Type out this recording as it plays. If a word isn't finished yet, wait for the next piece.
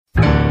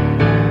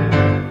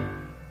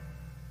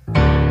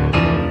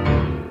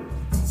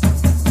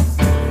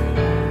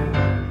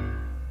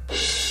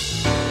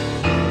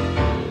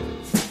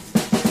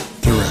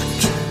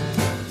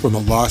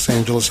from the Los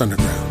Angeles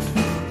Underground.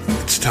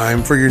 It's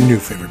time for your new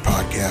favorite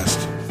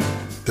podcast,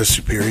 The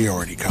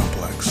Superiority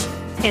Complex.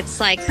 It's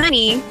like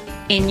honey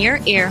in your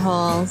ear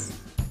holes.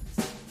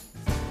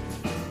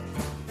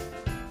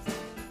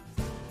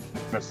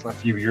 A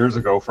few years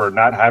ago for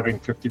not having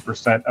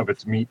 50% of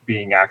its meat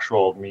being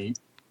actual meat.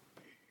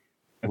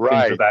 And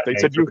right. Things of that they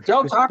nature. said you,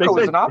 Del Taco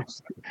is an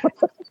opposite.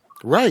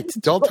 Right.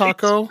 Del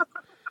Taco.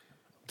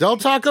 Del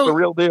Taco. The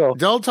real deal.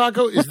 Del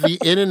Taco is the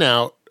in and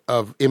out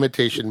of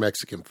imitation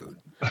Mexican food.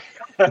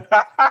 And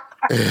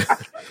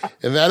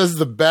that is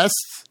the best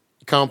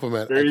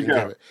compliment there I you can go.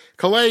 give it.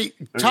 Calais,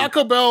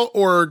 Taco Bell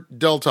or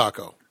Del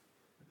Taco?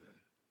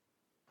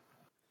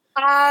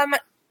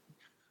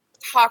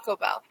 Taco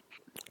Bell.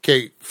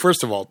 Okay,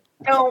 first of all,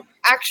 No,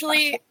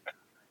 actually,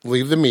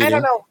 leave the meeting. I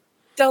don't know.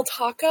 Del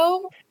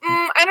Taco?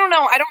 I don't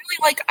know. I don't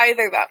really like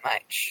either that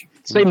much.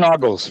 Say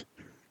Noggles.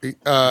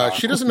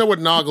 She doesn't know what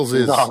Noggles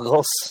is.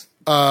 Noggles.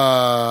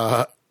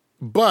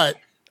 But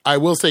I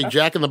will say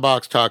Jack in the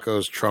Box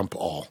tacos trump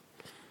all.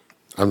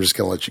 I'm just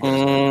going to let you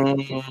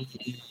guys know.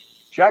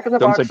 Jack in the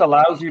Don't Box say-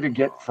 allows you to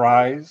get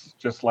fries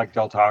just like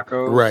Del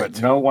Taco, Right.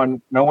 but no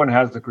one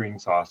has the green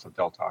sauce of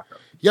Del Taco.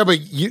 Yeah, but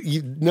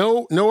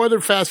no other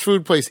fast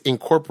food place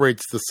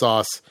incorporates the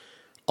sauce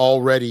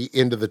already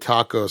into the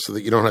taco so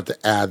that you don't have to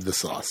add the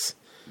sauce.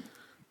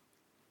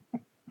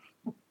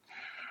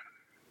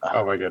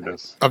 Oh my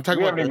goodness! I'm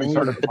talking We about haven't even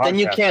started the But then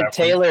you podcast, can't have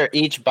we? tailor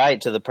each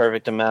bite to the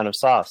perfect amount of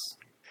sauce.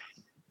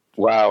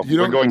 Wow, You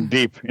we're don't- going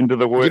deep into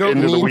the you wood. don't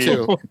Into the need weeds.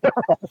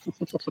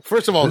 to.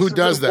 First of all, who This is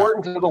does that?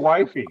 important to the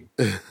wifey.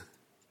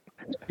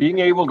 Being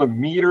able to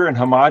meter and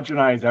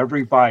homogenize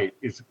every bite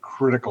is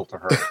critical to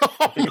her.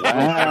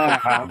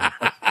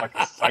 Like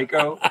a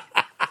psycho.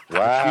 She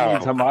Wow.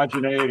 needs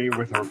homogeneity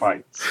with her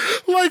bites.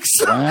 Like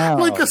Wow.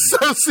 a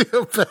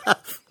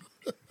sociopath.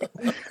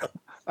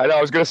 I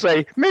was going to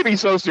say maybe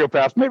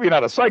sociopath, maybe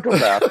not a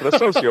psychopath, but a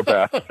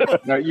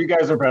sociopath. No, you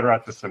guys are better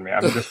at this than me.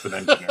 I'm just an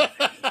engineer.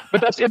 But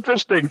that's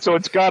interesting. So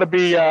it's got to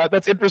be.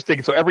 That's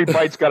interesting. So every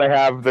bite's got to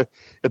have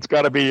it's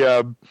got to be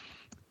like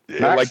the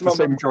Maximum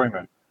same.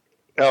 enjoyment.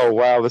 Oh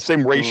wow, the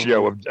same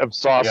ratio of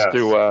sauce Yes.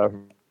 to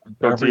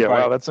tortilla. bite.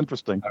 Wow, that's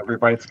interesting. Every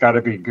bite's got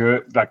to be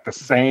good, like the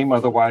same.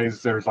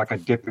 Otherwise, there's like a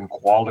dip in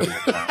quality.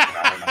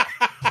 I don't know.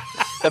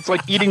 That's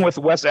like eating with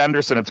Wes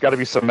Anderson. It's got to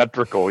be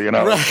symmetrical. You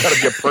know, it's got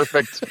to be a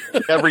perfect.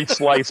 Every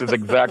slice is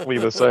exactly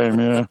the same.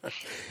 Yeah.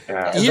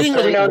 Yeah. Eating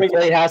Every now and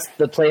again-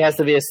 The plate has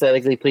to be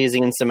aesthetically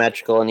pleasing and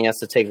symmetrical, and he has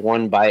to take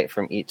one bite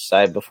from each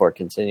side before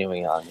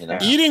continuing on. You know,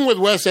 Eating with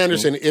Wes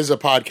Anderson is a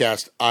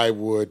podcast I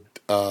would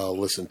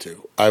listen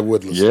to. I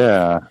would listen.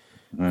 Yeah.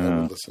 I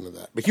would listen to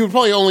that. But he would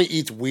probably only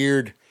eat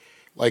weird,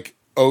 like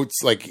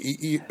oats. Like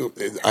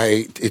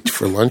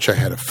for lunch, I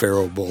had a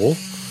farro bowl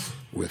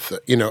with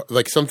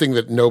like something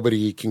that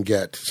nobody can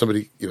get.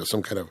 Somebody,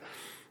 some kind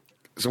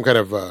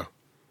of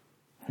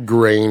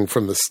grain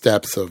from the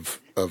steppes of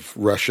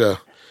Russia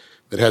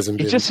that hasn't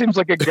He been. just seems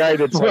like a guy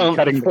that's like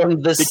cutting.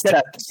 from the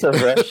steppes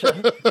of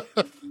Russia.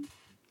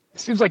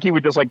 Seems like he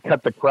would just like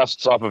cut the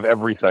crusts off of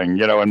everything,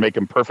 and make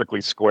them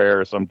perfectly square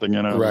or something,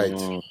 Right.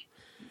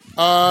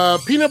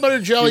 Peanut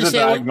butter jelly He's a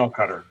sandwich. diagonal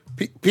cutter.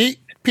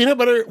 Peanut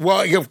butter.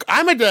 Well,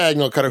 I'm a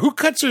diagonal cutter. Who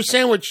cuts their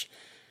sandwich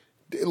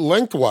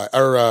lengthwise?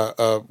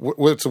 Or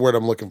what's the word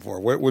I'm looking for?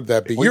 What would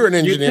that be? You're an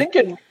engineer.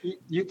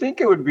 You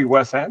think it would be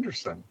Wes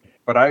Anderson,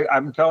 but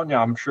I'm telling you,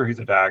 I'm sure he's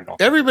a diagonal.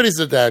 Everybody's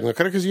a diagonal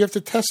cutter because you have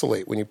to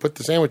tessellate when you put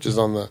the sandwiches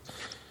on the.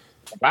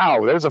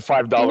 Wow, there's a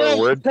 $5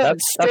 word.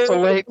 That's a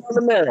late.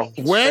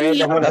 When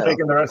Everyone's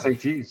taking their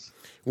SATs.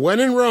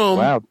 when in Rome,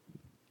 Wow,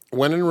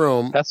 when in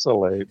Rome, that's a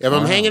late. if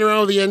I'm hanging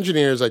around with the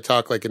engineers, I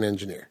talk like an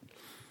engineer.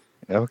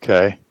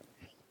 Okay.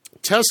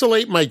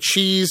 Tessellate my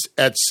cheese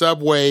at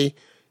Subway,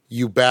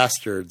 you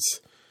bastards.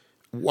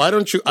 Why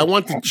don't you? I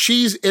want the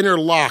cheese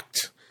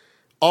interlocked,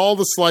 all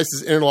the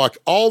slices interlocked,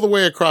 all the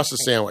way across the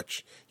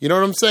sandwich. You know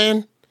what I'm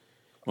saying?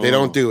 They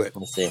don't do it.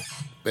 Let's see.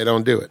 They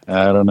don't do it.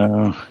 I don't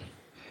know.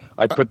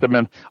 I put them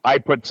in. I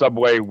put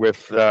Subway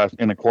with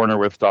in a corner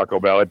with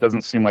Taco Bell. It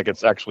doesn't seem like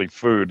it's actually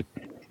food.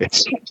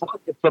 It's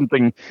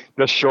something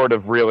just short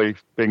of really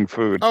being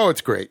food. Oh,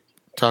 it's great.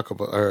 Taco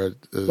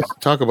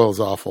Bell is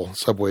awful.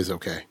 Subway's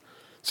okay.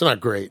 It's not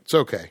great. It's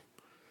okay.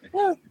 You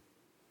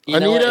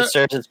know what? Anita- It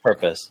serves its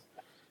purpose.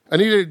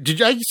 Anita,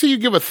 did I see you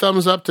give a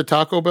thumbs up to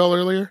Taco Bell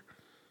earlier?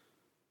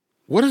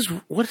 What is?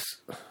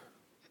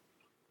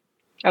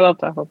 I love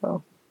Taco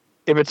Bell.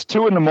 If it's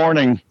 2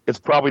 a.m, it's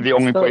probably the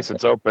only place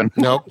it's open.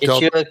 Nope.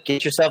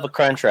 Get yourself a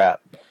Crunch Wrap.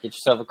 Get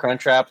yourself a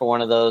Crunch Wrap or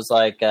one of those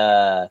like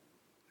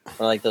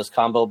those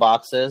combo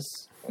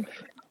boxes.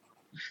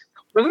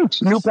 Doesn't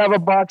Snoop have a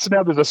box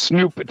now? There's a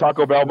Snoop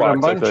Taco Bell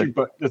box. I think.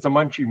 It's a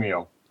munchie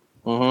meal.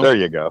 Mm-hmm. There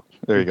you go.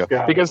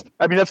 Yeah. Because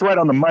that's right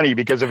on the money.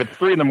 Because if it's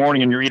 3 a.m.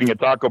 and you're eating a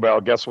Taco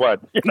Bell, guess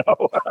what?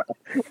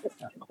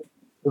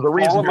 There's a All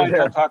reason of my you're there.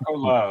 Del Taco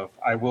love,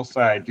 I will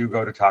say I do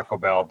go to Taco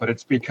Bell, but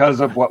it's because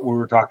of what we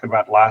were talking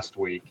about last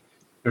week.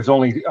 There's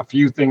only a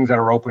few things that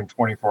are open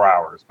 24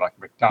 hours, like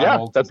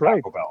McDonald's that's and right.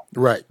 Taco Bell.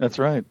 Right. That's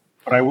right.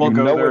 But I will You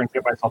go know there what- and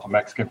get myself a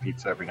Mexican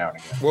pizza every now and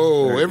again.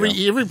 Whoa! There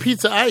you Every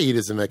pizza I eat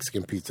is a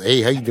Mexican pizza.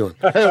 Hey, how you doing?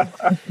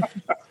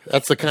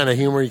 That's the kind of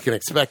humor you can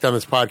expect on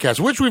this podcast,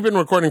 which we've been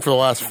recording for the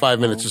last 5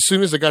 minutes. As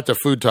soon as I got to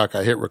food talk,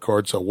 I hit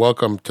record. So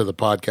welcome to the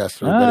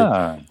podcast,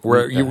 everybody.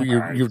 Where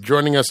you're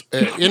joining us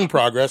in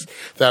progress.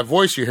 That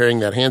voice you're hearing,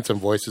 that handsome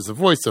voice, is the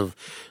voice of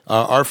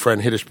our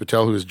friend Hitesh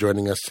Patel, who is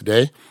joining us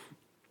today.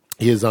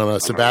 He is on a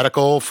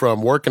sabbatical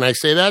from work. Can I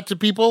say that to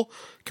people?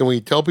 Can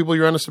we tell people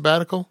you're on a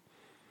sabbatical?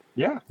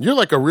 Yeah. You're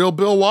like a real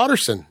Bill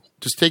Watterson,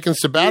 just taking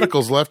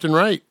sabbaticals left and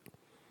right.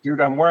 Dude,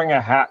 I'm wearing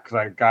a hat because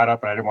I got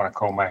up and I didn't want to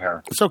comb my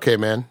hair. It's okay,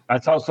 man.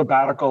 That's how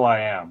sabbatical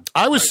I am.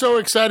 I was so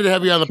excited to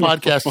have you on the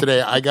podcast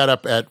today. I got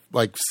up at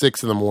like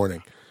 6 a.m.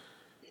 And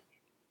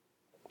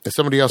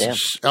somebody else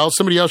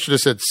should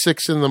have said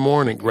 6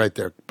 a.m. right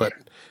there, but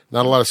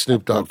not a lot of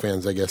Snoop Dogg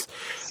fans, I guess.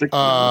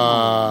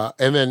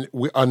 And then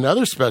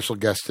another special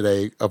guest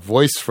today, a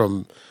voice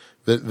from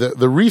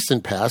the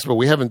recent past, but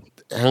we haven't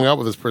hung out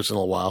with this person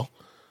in a while.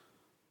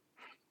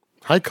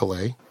 Hi,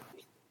 Calais.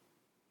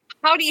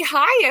 Howdy,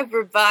 hi,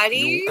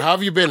 everybody. How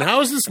have you been? How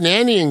is this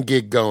nannying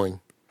gig going?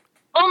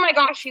 Oh my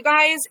gosh, you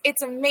guys,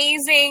 it's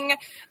amazing.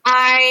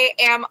 I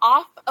am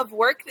off of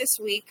work this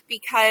week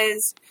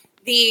because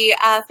the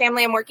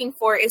family I'm working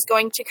for is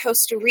going to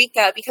Costa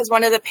Rica because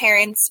one of the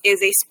parents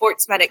is a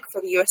sports medic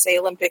for the USA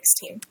Olympics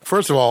team.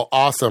 First of all,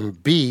 awesome.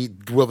 B,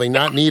 will they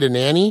not need a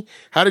nanny?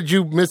 How did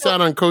you miss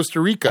out on Costa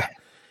Rica?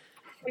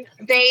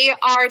 They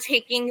are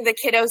taking the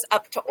kiddos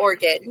up to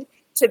Oregon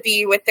to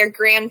be with their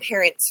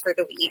grandparents for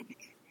the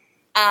week.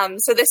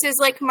 So this is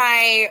like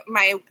my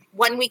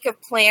 1 week of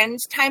planned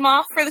time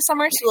off for the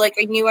summer. So like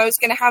I knew I was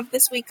going to have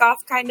this week off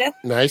kind of.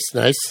 Nice.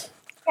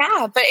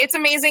 Yeah, but it's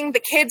amazing.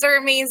 The kids are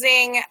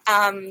amazing.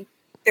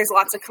 There's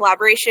lots of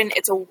collaboration.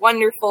 It's a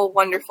wonderful,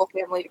 wonderful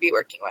family to be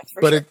working with.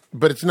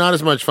 But it's not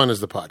as much fun as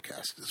the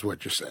podcast, is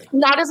what you're saying.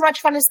 Not as much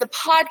fun as the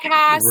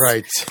podcast.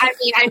 Right. I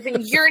mean, I've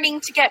been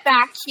yearning to get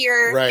back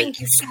here. Right.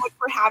 Thank you so much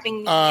for having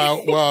me.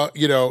 Well,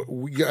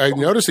 I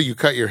noticed that you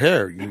cut your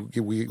hair.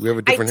 We have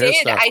a different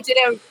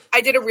hairstyle.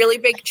 I did a really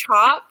big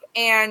chop,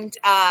 and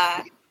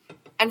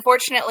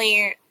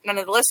unfortunately, none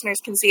of the listeners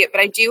can see it,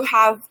 but I do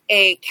have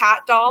a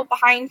cat doll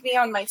behind me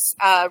on my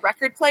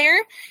record player,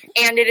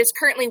 and it is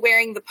currently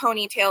wearing the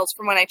ponytails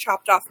from when I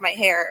chopped off my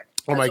hair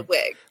as a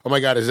wig. Oh my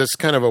God! Is this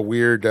kind of a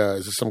weird?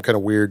 Is this some kind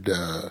of weird?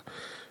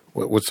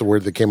 What's the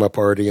word that came up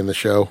already in the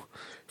show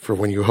for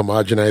when you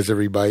homogenize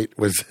every bite?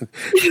 Was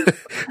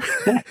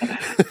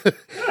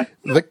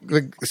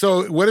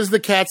so? What is the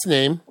cat's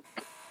name?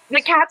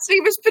 The cat's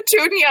name is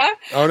Petunia.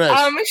 Oh,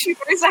 nice. She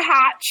wears a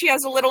hat. She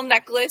has a little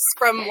necklace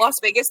from Las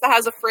Vegas that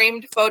has a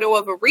framed photo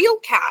of a real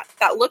cat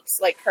that looks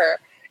like her.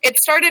 It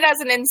started as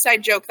an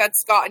inside joke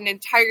that's gotten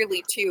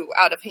entirely too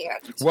out of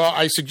hand. Well,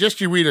 I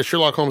suggest you read a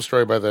Sherlock Holmes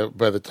story by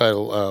the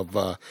title of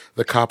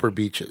The Copper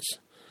Beeches.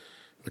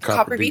 The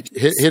Copper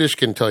Beeches. Hitesh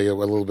can tell you a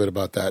little bit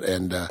about that.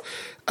 And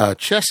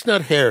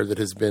chestnut hair that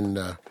has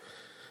been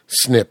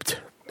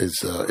snipped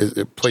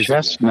plays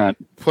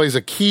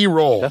a key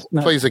role.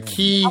 Chestnut. Plays a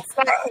key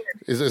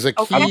is a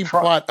key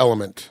plot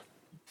element.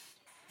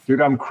 Dude,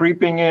 I'm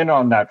creeping in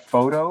on that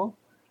photo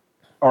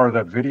or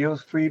the video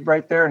feed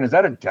right there. And is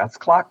that a death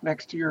clock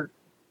next to your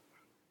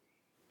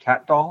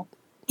cat doll?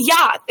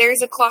 Yeah,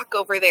 there's a clock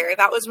over there.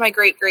 That was my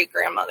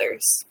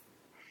great-great-grandmother's.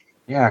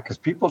 Yeah, because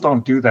people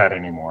don't do that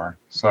anymore.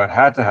 So it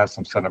had to have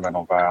some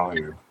sentimental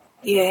value.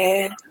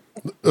 Yeah.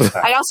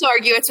 I'd also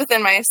argue it's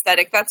within my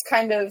aesthetic. That's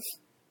kind of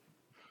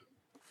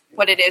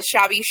what it is,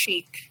 shabby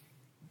chic.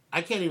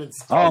 I can't even.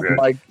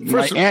 My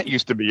aunt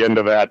used to be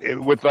into that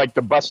with like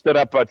the busted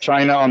up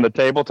china on the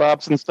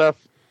tabletops and stuff.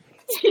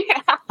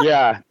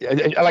 Yeah.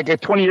 Like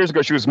 20 years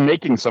ago, she was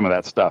making some of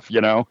that stuff,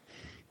 and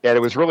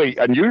it was really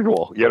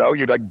unusual.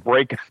 You'd like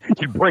break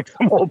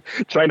some old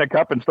china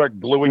cup and start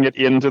gluing it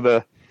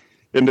into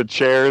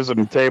chairs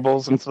and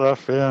tables and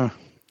stuff. Yeah,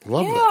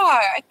 love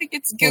that. I think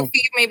it's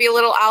goofy, maybe a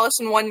little Alice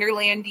in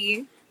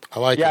Wonderland-y. I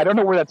like. Yeah, I don't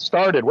know where that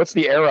started. What's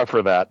the era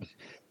for that?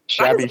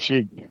 Shabby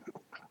chic.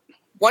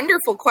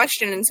 Wonderful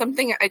question, and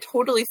something I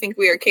totally think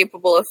we are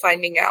capable of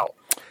finding out.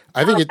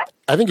 I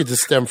think it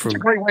just stemmed from.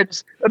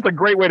 That's a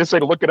great way to say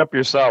look it up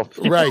yourself.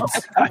 Right.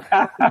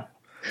 I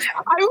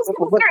was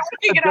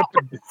looking it up.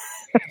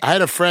 I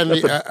had a friend.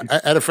 I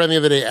had a friend the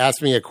other day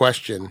ask me a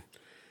question,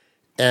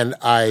 and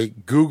I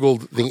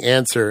Googled the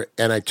answer,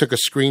 and I took a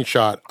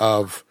screenshot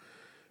of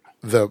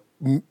the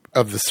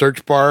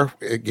search bar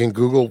in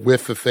Google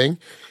with the thing,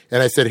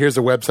 and I said, "Here's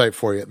a website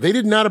for you." They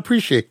did not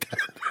appreciate that.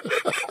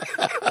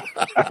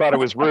 I thought it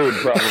was rude,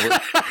 probably.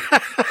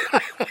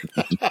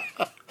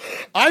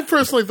 I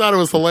personally thought it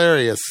was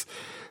hilarious.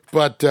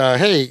 But,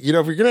 hey, if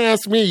you're going to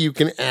ask me, you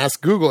can ask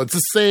Google. It's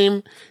the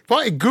same.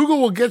 Probably Google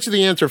will get you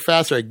the answer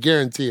faster. I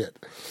guarantee it.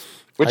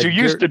 What you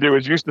used to do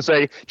is you used to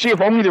say, gee,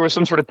 if only there was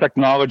some sort of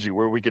technology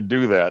where we could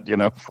do that,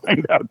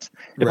 find out.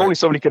 If only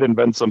somebody could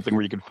invent something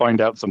where you could find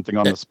out something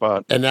on the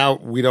spot. And now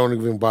we don't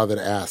even bother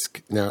to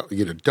ask. Now,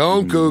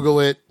 don't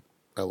Google it.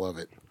 I love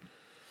it.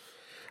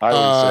 I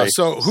would say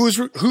So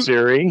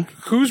Siri.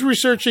 who's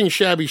researching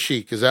Shabby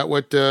Chic? Is that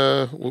what?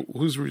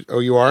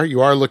 You are.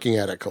 You are looking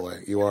at it,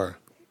 Calais. You are.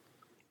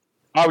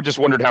 I just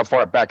wondered how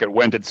far back it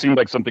went. It seemed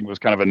like something was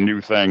kind of a new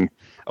thing,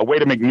 a way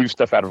to make new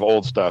stuff out of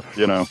old stuff.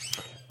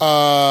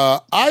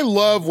 I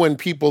love when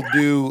people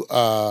do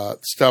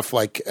stuff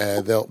like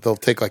they'll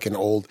take like an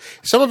old.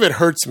 Some of it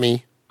hurts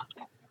me.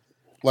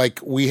 Like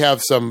we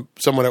have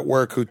someone at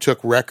work who took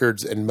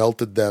records and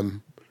melted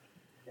them.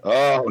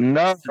 Oh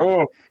no!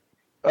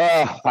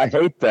 I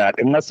hate that.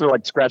 Unless they're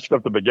like scratched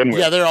up to begin with.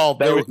 Yeah, they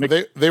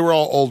were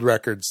all old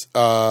records. It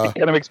kind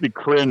of makes me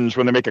cringe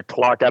when they make a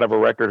clock out of a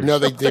record. No,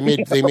 they put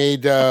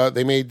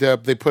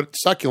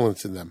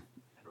succulents in them.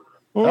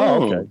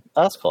 Oh, okay.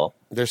 That's cool.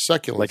 They're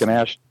succulents, like an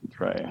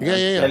ashtray.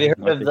 Yeah. Have you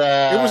heard of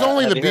the? It was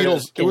only the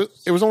Beatles.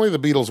 It was only the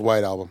Beatles'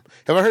 White Album.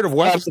 Have I heard of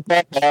what?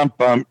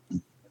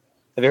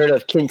 Have you heard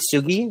of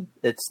kintsugi?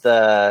 That's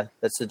the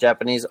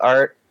Japanese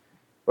art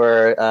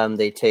where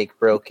they take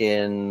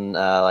broken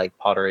like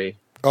pottery.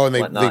 Oh, and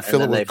they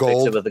fill it with gold.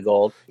 Fix it with the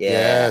gold.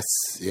 Yeah.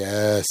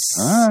 Yes.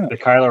 The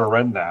Kylo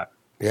Ren that.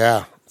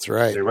 Yeah, that's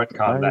right. They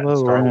retconned that in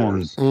Star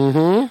Wars.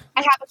 Mm-hmm.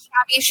 I have a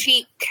Shabby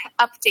Chic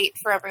update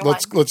for everyone.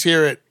 Let's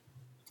hear it.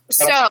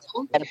 So,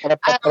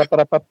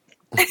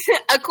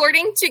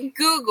 according to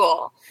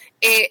Google,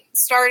 it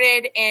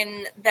started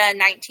in the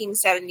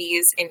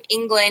 1970s in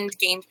England,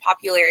 gained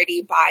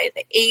popularity by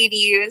the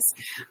 80s.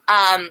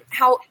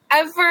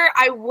 However,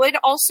 I would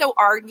also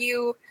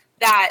argue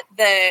that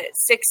the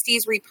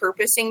 60s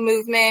repurposing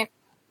movement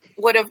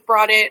would have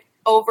brought it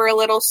over a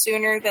little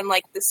sooner than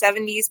like the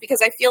 70s, because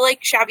I feel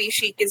like Shabby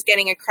Chic is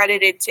getting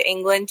accredited to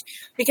England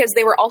because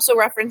they were also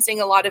referencing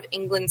a lot of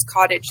England's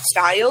cottage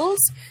styles.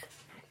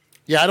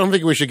 Yeah, I don't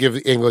think we should give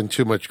England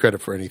too much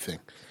credit for anything.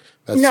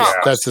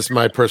 That's just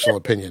my personal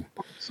opinion.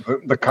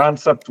 The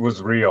concept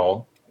was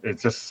real.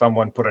 It's just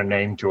someone put a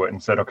name to it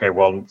and said, okay,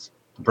 well,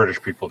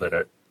 British people did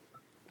it.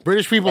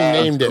 British people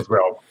named it.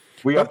 Well,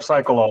 we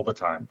upcycle all the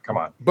time. Come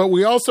on. But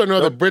we also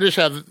know that British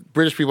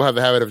people have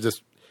the habit of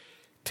just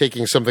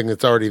taking something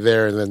that's already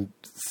there and then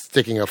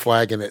sticking a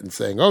flag in it and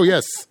saying, "Oh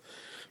yes,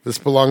 this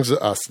belongs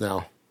to us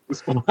now."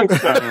 This belongs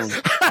to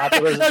us.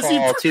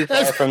 Too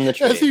far from the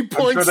tree. As he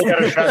points, I'm sure they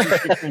got a Shabby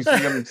Chic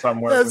museum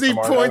somewhere. As he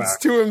points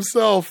to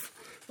himself.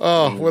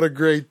 Oh, what a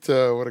great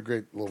little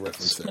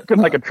reference there. Looking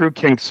like a true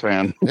Kinks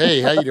fan.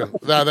 Hey, how you doing?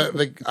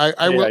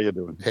 How you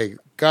doing? Hey,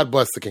 God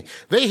bless the Kinks.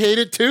 They hate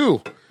it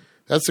too.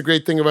 That's the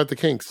great thing about the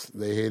Kinks.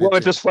 They hate it. Well,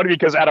 it's just funny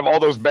because out of all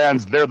those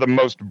bands, they're the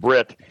most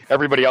Brit.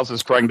 Everybody else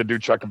is trying to do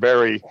Chuck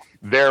Berry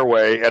their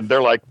way, and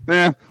they're like,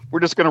 we're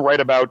just going to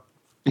write about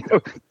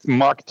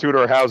mock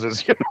Tudor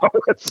houses,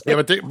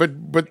 Yeah,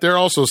 but they're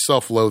also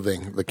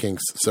self-loathing, the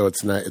Kinks. So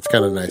it's nice. It's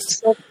kind of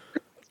nice. They're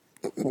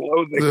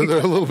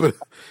a little bit.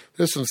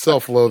 There's some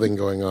self-loathing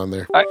going on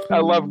there. I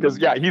love because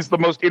he's the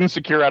most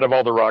insecure out of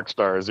all the rock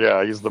stars.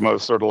 Yeah, he's the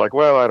most sort of like,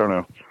 well, I don't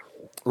know.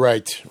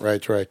 Right.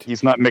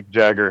 He's not Mick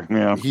Jagger.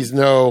 Yeah, he's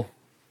no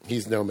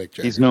Mick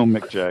Jagger. He's no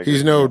Mick Jagger.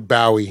 He's no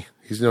Bowie.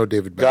 He's no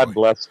David Bowie. God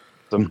bless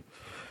him.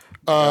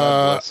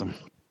 God bless him.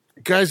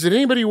 Guys, did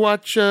anybody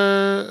watch?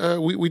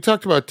 We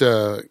talked about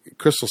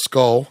Crystal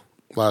Skull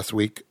last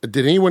week.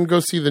 Did anyone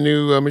go see the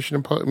new Mission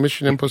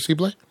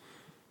Impossible?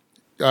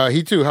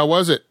 He too. How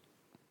was it?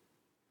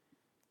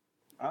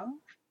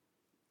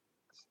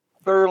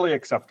 Thoroughly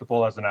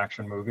acceptable as an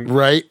action movie.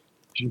 Right.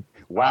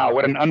 Wow,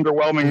 what an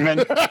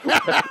underwhelming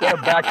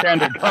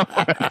backhanded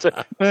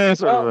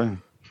compliment.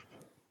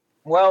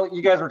 Well,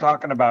 you guys were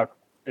talking about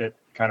it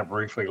kind of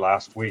briefly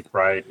last week,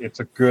 right? It's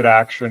a good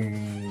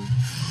action,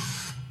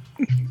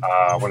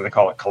 what do they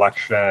call it,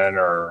 collection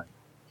or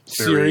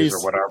series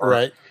or whatever.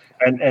 Right.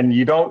 And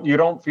you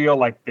don't feel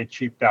like they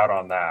cheaped out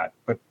on that.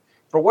 But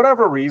for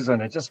whatever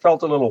reason, it just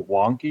felt a little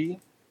wonky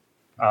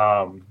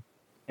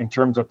in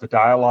terms of the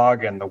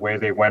dialogue and the way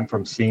they went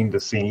from scene to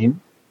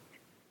scene.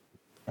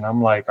 And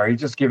I'm like, are you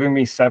just giving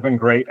me 7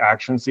 great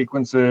action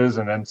sequences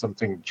and then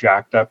something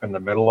jacked up in the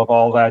middle of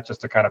all that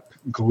just to kind of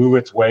glue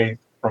its way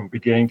from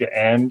beginning to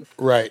end?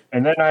 Right.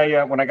 And then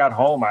when I got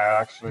home, I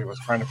actually was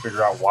trying to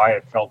figure out why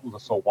it felt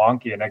so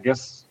wonky. And I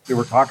guess they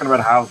were talking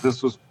about how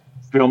this was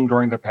filmed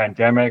during the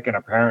pandemic, and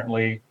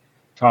apparently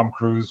Tom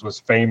Cruise was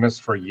famous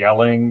for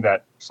yelling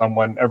that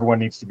everyone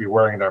needs to be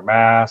wearing their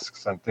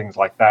masks and things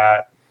like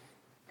that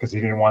because he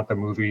didn't want the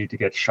movie to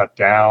get shut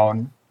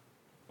down.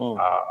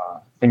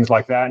 Things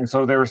like that. And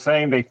so they were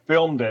saying they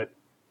filmed it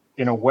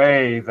in a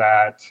way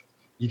that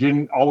you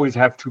didn't always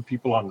have 2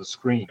 people on the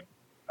screen.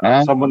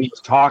 Someone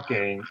was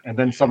talking and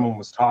then someone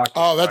was talking.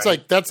 Oh, that's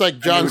like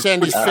John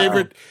Sandy's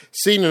favorite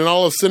scene in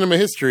all of cinema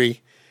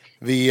history.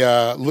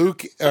 The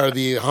Luke or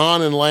the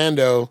Han and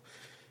Lando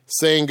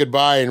saying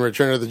goodbye in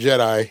Return of the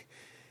Jedi.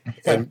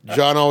 And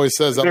John always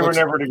says they were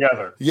never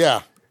together.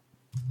 Yeah.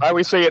 I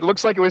always say it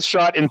looks like it was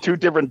shot in 2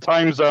 different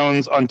time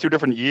zones on 2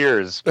 different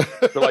years.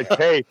 They're like,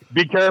 hey,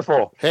 be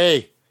careful.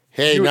 Hey,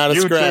 not a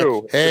scratch.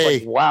 Too. Hey.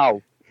 Like,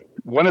 wow.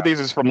 One of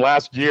these is from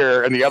last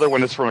year, and the other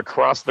one is from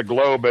across the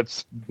globe.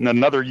 It's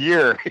another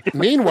year.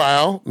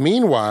 Meanwhile,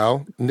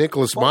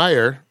 Nicholas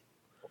Meyer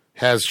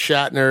has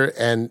Shatner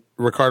and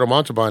Ricardo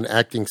Montalban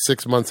acting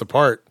 6 months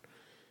apart,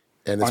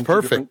 and it's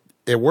perfect.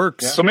 It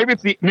works. So maybe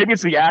it's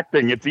the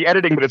acting, it's the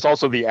editing, but it's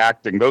also the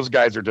acting. Those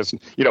guys are just,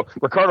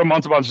 Ricardo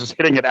Montalban's just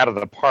hitting it out of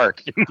the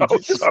park. Did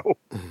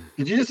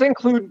you just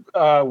include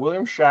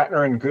William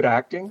Shatner in good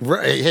acting?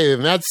 Right. Hey,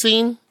 in that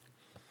scene,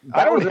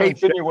 I don't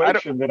hate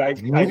insinuation that I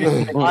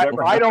didn't think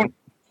I don't.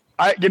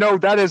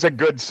 That is a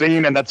good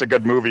scene, and that's a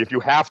good movie. If you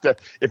have to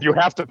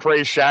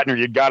praise Shatner,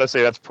 you got to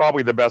say that's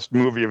probably the best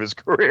movie of his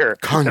career.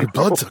 Connie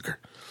Bloodsucker.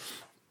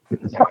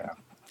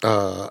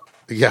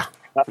 Yeah.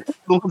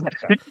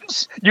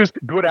 Use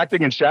good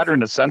acting and Shatner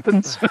in a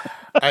sentence.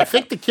 I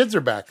think the kids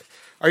are back.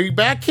 Are you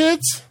back,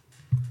 kids?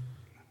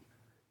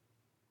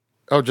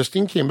 Oh,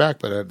 Justine came back,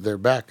 but they're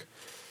back.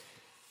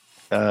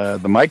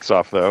 The mic's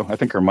off, though. I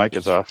think her mic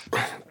is off.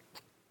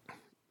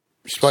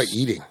 She's probably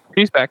eating.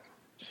 She's back.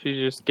 She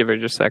just give her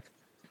just a sec.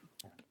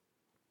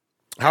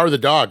 How are the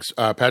dogs?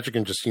 Patrick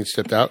and Justine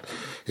stepped out.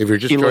 If you're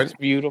just looks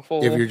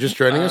beautiful. If you're just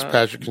joining us,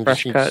 Patrick and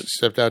Justine cut.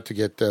 stepped out to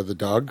get the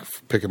dog,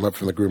 pick him up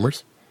from the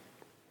groomers.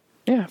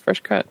 Yeah, fresh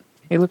cut.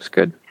 He looks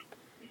good.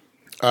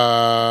 We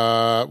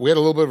had a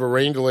little bit of a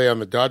rain delay on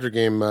the Dodger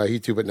game,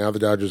 but now the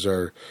Dodgers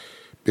are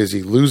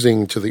busy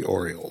losing to the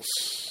Orioles.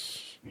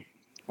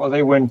 Well,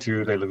 they win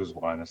 2, they lose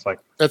 1. It's like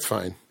that's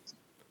fine.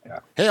 Yeah.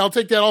 Hey, I'll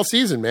take that all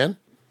season, man.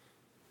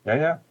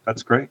 Yeah,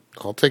 that's great.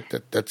 I'll take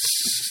that. That's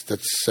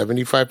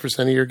 75%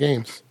 of your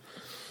games.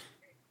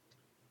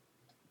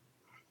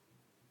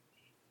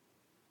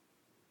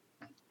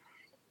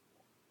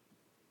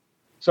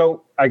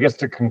 So I guess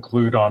to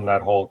conclude on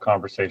that whole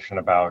conversation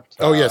about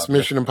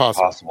Mission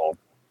Impossible.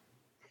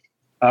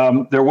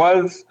 There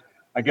was,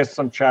 I guess,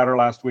 some chatter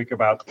last week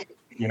about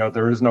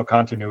there is no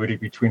continuity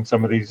between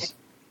some of these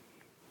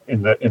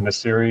in the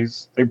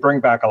series. They bring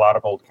back a lot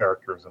of old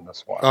characters in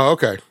this one. Oh,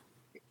 okay.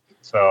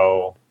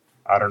 So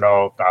I don't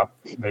know.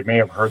 They may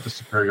have heard the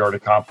Superiority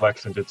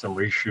Complex and did some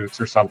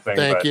reshoots or something.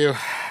 Thank you.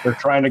 They're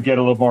trying to get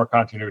a little more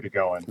continuity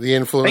going. The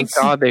influence.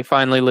 Thank God they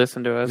finally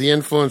listened to us. The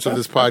influence of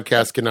this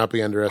podcast cannot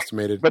be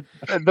underestimated. But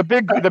the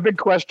big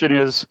question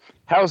is,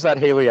 how's that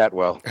Haley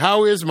Atwell?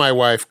 How is my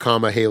wife,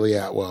 Haley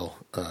Atwell?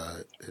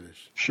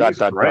 She's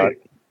great.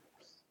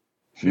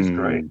 She's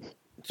great.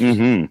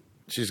 Mm-hmm.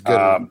 She's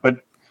good.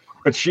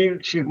 But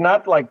she's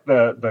not like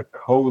the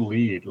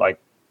co-lead. Like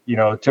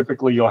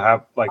typically you'll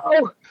have like.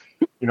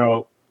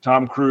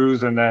 Tom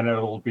Cruise, and then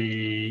it'll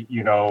be,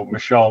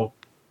 Michelle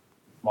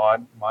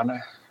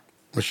Monaghan.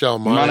 Michelle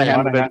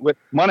Monaghan.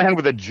 Monaghan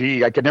with a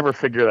G. I could never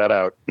figure that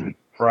out.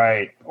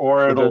 Right.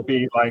 Or it'll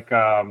be like,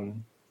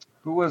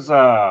 who was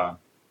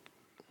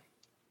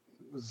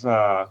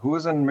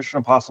in Mission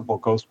Impossible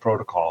Ghost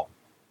Protocol?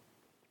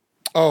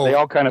 Oh, they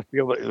all kind of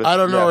feel that. I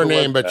don't know her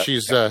name, but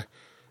she's, I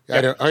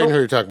didn't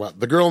hear you talking about.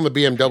 The girl in the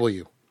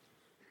BMW.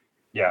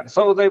 Yeah.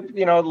 So they,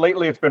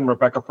 lately it's been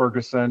Rebecca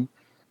Ferguson.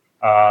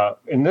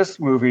 In this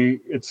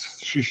movie,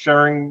 she's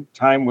sharing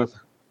time with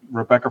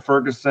Rebecca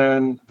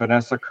Ferguson,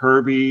 Vanessa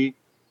Kirby,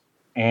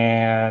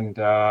 and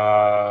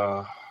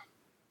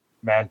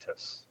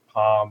Mantis.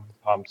 Palm.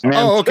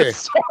 Oh, okay.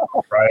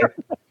 Right.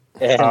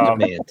 And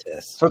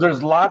Mantis. So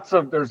there's lots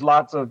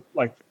of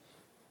like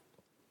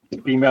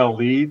female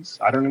leads.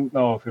 I don't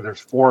know if there's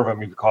 4 of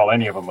them. You could call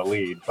any of them a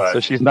lead, but so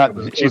she's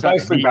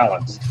nicely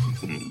balanced.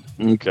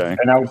 Okay.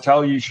 And I would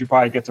tell you, she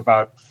probably gets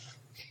about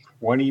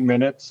 20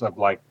 minutes of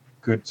like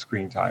good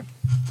screen time.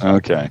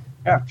 Okay.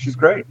 Yeah, she's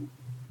great.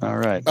 All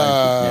right.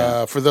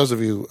 For those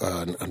of you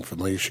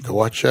unfamiliar, you should go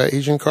watch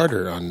Agent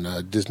Carter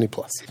on Disney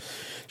Plus.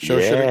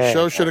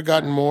 Show should have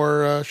gotten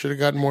more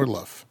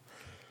love.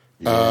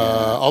 Yeah.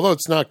 Although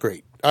it's not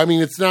great. I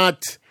mean, it's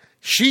not.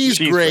 She's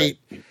great.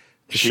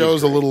 The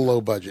show's a little low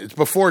budget. It's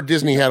before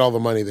Disney had all the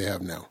money they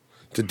have now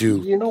to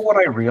do. You know what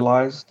I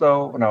realized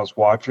though when I was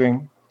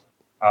watching.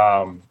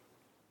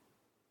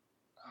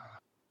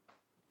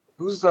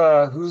 Who's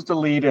the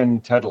lead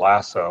in Ted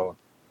Lasso?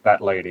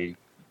 That lady.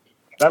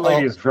 That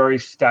lady is very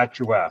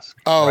statuesque.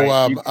 Oh,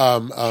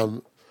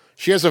 right?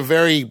 She has a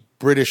very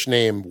British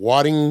name.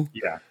 Waddingham.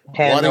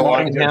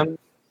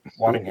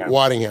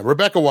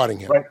 Rebecca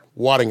Waddingham. Right.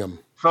 Waddingham.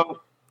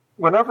 So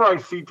whenever I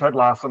see Ted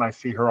Lasso and I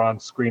see her on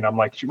screen, I'm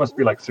like, she must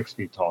be like 6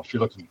 feet tall. She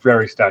looks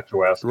very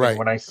statuesque. Right. And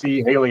when I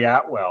see Haley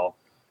Atwell,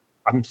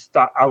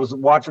 I was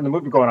watching the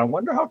movie going, I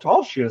wonder how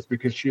tall she is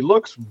because she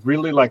looks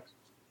really like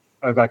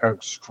a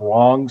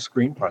strong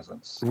screen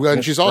presence. Well,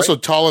 and she's also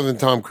taller than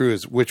Tom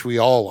Cruise, which we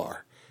all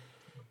are.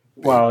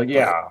 Well,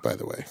 yeah. By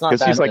the way,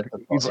 because he's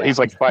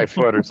like 5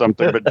 foot or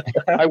something. But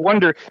I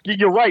wonder.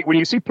 You're right. When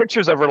you see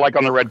pictures of her like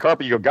on the red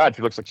carpet, you go, "God,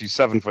 she looks like she's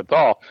 7 foot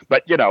tall."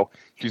 But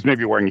she's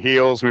maybe wearing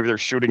heels. Maybe they're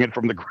shooting it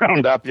from the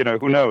ground up.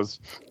 Who knows?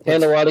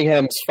 Hannah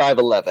Waddingham's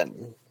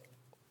 5'11".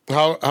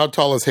 How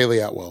tall is Haley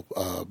Atwell?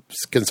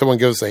 Can someone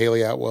give us a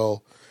Haley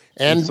Atwell?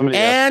 And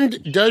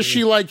does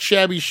she like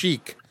shabby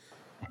chic?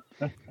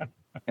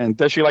 And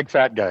does she like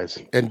fat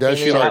guys? And does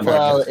she like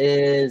fat guys?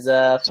 Is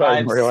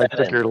 5'7". I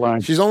took your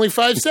line. She's only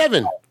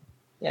 5'7".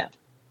 Yeah.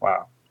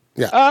 Wow.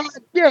 Yeah.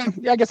 Yeah.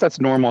 I guess that's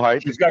normal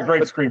height. She's got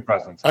great screen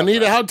presence.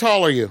 Anita, how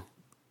tall are you?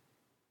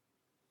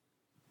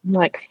 I'm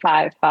like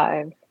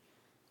 5'5".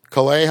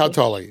 Calais, how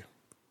tall are you?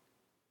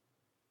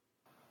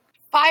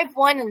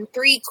 5'1" and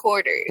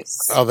 3/4.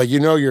 Oh, that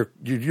you're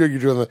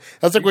doing the.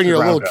 That's like when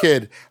you're a little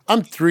kid.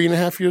 I'm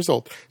 3.5 years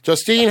old.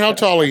 Justine, how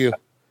tall are you?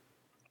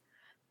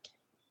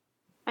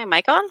 My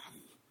mic on?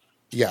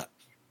 Yeah.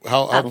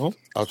 How tall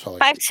are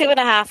you?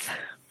 5'2.5".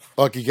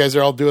 Look, you guys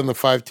are all doing the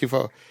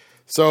 5'2".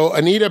 So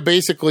Anita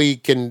basically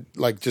can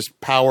like just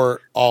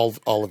power all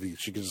of you.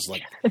 She can just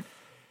like,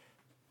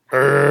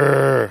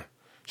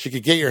 she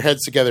could get your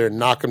heads together and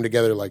knock them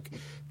together like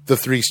the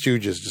Three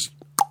Stooges, just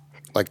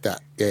like that.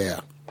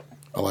 Yeah.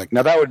 I like.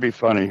 Now that would be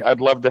funny.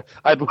 I'd love to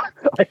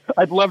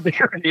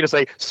hear Anita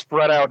say,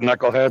 "Spread out,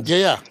 knuckleheads."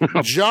 Yeah.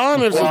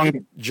 John is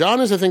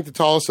I think the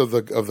tallest of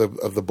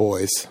the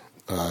boys.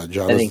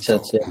 John, I think so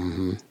too.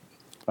 Mm-hmm.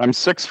 I'm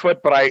 6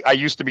 foot, but I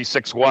used to be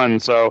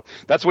 6'1", so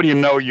that's when you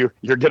know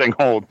you're getting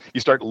old. You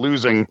start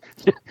losing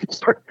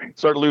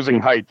start losing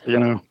height. You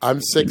know.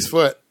 I'm 6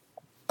 foot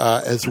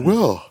as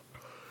well.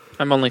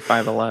 I'm only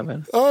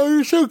 5'11". Oh,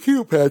 you're so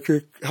cute,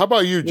 Patrick. How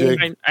about you,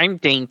 Jake? I'm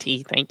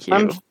dainty, thank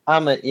you.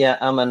 I'm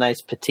a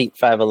nice petite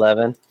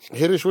 5'11".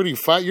 Hiddish, what are you?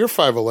 You're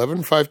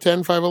 5'11",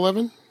 5'10",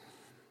 5'11"?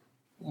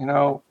 You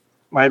know,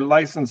 my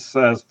license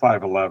says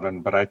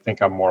 5'11", but I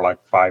think I'm more like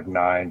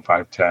 5'9",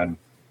 5'10".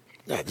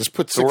 Yeah, just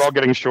put. So we're all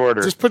getting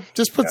shorter. Just put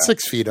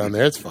 6 feet on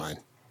there. It's fine.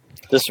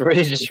 Just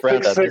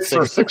round up 6'6"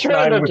 or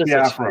 6'9" with the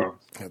afro.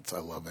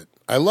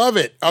 I love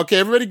it. Okay,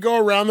 everybody, go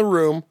around the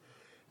room.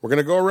 We're going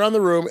to go around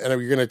the room, and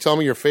you're going to tell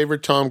me your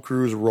favorite Tom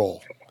Cruise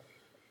role.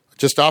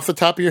 Just off the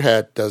top of your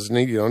head.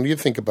 You don't need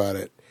to think about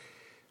it.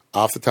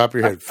 Off the top of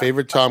your head.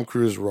 Favorite Tom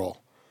Cruise role.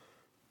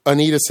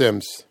 Anita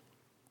Sims.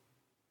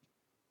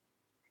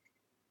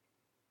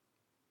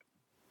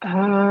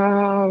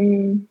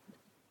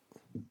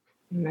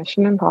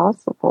 Mission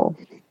Impossible.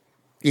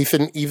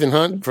 Ethan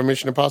Hunt from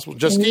Mission Impossible.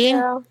 Justine?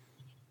 Yeah.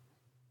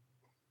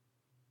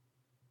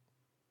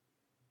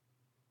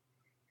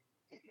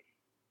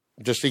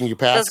 Justine, you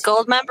pass. Does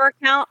Goldmember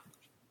count?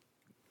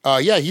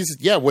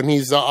 When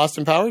he's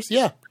Austin Powers,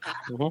 yeah.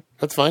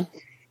 That's fine.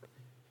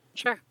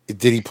 Sure.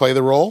 Did he play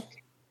the role?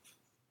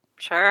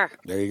 Sure.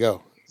 There you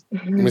go.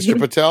 Mr.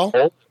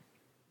 Patel?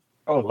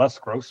 Oh, Les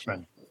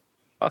Grossman.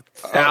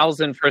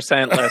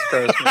 1,000% Les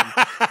Grossman.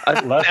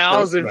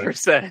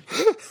 1,000%.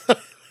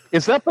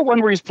 Is that the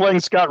one where he's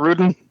playing Scott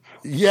Rudin?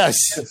 Yes,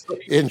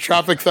 in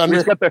Tropic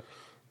Thunder.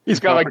 He's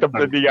got like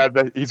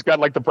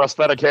the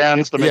prosthetic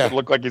hands to make it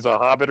look like he's a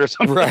hobbit or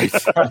something. Right.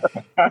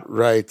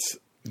 Right.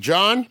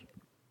 John?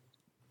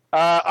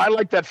 I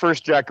like that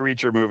first Jack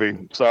Reacher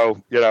movie.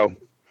 So,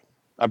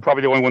 I'm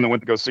probably the only one that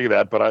went to go see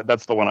that, but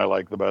that's the one I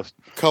like the best.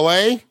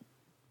 Calais?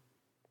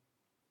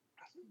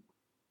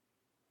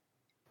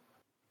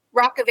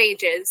 Rock of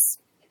Ages.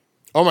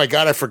 Oh my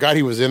God, I forgot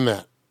he was in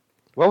that.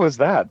 What was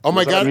that? Oh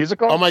my God. A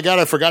musical? Oh my God,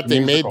 I forgot they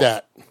made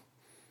that.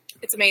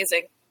 It's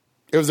amazing.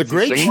 It was a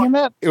great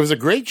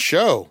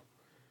show,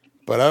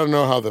 but I don't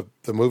know how the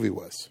movie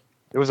was.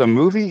 It was a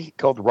movie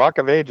called Rock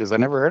of Ages. I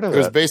never heard of it. It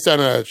was based on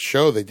a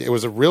show. It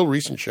was a real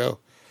recent show.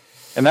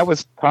 And that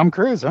was Tom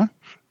Cruise, huh?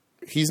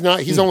 He's not.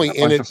 He's only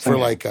in it for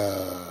like.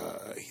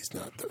 He's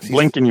not.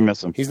 Blink and you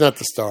miss him. He's not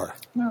the star.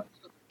 No.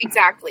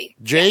 Exactly.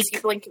 Jake. Yes, you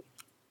blink.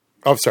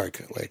 Oh, sorry.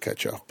 I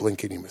cut you off.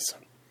 Blink and you miss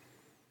him.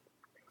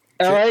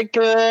 I like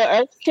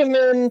him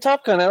in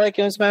Top Gun. I like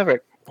him as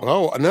Maverick.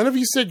 Oh, none of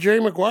you said Jerry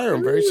Maguire.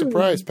 I'm very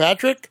surprised.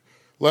 Patrick?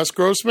 Les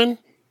Grossman?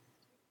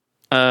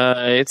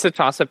 It's a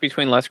toss-up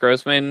between Les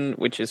Grossman,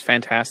 which is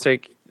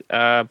fantastic,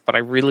 but I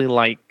really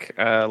like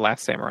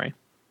Last Samurai.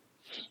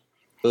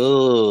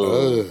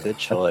 Ooh, good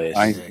choice.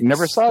 I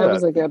never saw that. That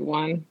was a good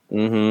one.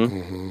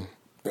 Mm-hmm.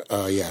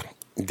 Yeah.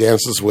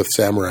 Dances with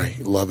Samurai.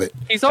 Love it.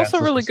 He's also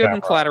really good in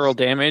Collateral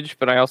Damage,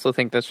 but I also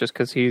think that's just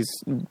because he's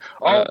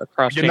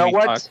across Jamie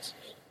Foxx.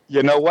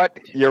 You know what?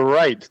 You're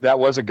right. That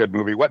was a good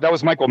movie. That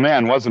was Michael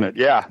Mann, wasn't it?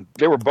 Yeah.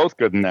 They were both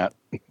good in that.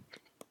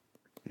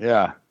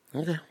 Yeah.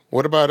 Okay.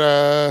 What about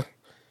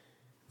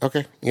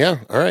okay. Yeah.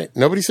 All right.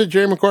 Nobody said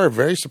Jerry Maguire.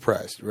 Very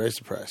surprised. Very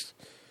surprised.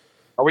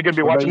 Are we going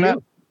to be watching that?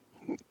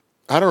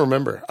 I don't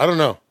remember. I don't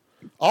know.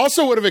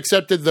 Also would have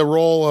accepted the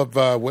role of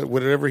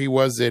whatever he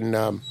was in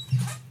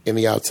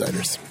The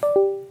Outsiders.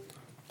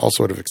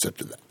 Also would have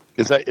accepted that.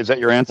 Is that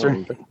your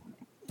answer?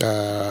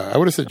 I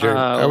would have said Jerry.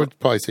 I would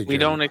probably say Jerry. We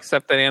don't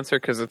accept that answer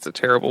because it's a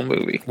terrible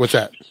movie. What's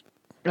that?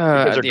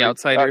 The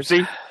Outsiders.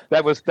 See,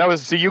 that was.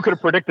 See, you could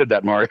have predicted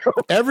that, Mario.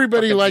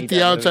 Everybody liked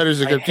The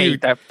Outsiders. I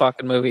hate that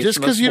fucking movie. Just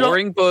because you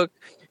boring book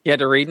you had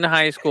to read in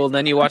high school, and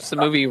then you watch the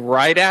movie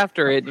right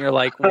after it, and you're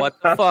like,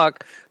 "What the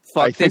fuck?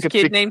 Fuck this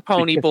kid named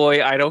Pony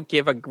Boy. I don't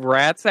give a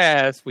rat's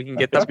ass. We can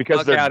get the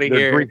fuck out of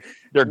here."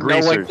 They're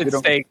greasers. No one could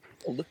stay.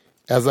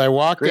 As I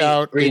walked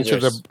out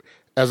into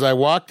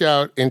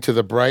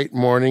the bright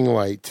morning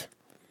light.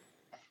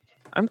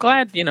 I'm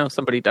glad,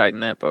 somebody died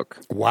in that book.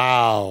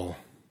 Wow.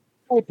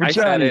 I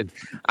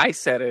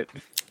said it.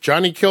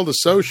 Johnny killed a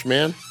Soch,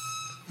 man.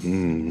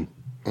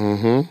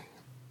 Mm-hmm.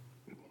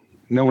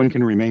 No one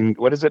can remain.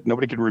 What is it?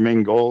 Nobody can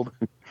remain gold.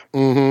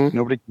 Mm-hmm.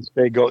 Nobody can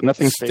stay gold.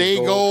 Nothing Stay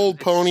gold,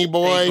 Pony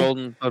Boy. Stay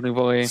golden, Pony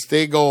Boy.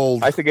 Stay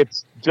gold. I think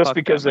it's just Fuck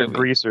because that they're movie.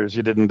 greasers.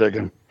 You didn't dig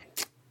him.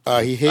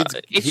 He hates.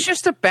 It's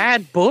just a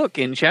bad book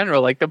in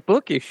general. Like the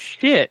book is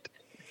shit.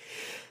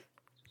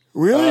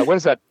 Really? What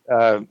is that?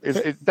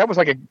 That was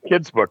like a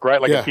kid's book,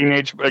 right? Like a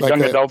teenage,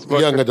 young adult's book.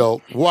 Young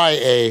adult.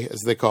 YA,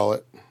 as they call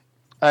it.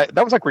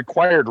 That was like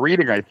required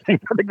reading, I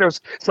think. I think there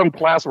was some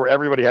class where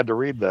everybody had to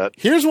read that.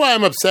 Here's why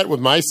I'm upset with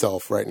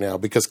myself right now,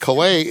 because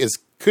Calais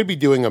could be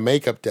doing a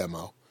makeup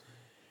demo,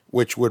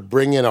 which would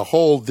bring in a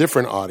whole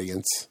different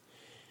audience,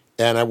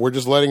 and we're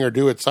just letting her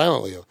do it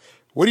silently.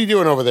 What are you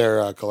doing over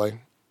there, Calais?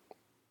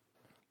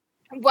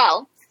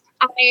 Well,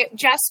 I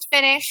just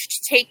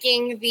finished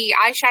taking the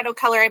eyeshadow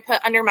color I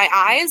put under my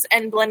eyes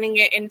and blending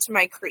it into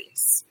my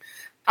crease.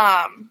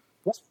 How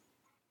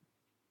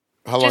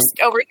long? Just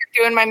over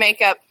here doing my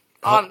makeup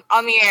on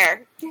the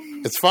air.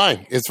 It's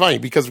fine. It's funny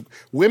because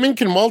women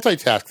can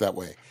multitask that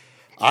way.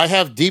 I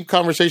have deep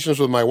conversations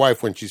with my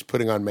wife when she's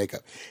putting on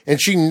makeup,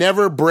 and she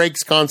never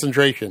breaks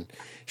concentration.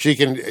 She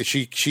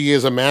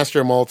is a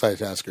master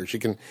multitasker.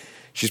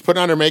 She's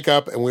putting on her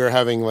makeup, and we are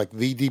having like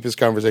the deepest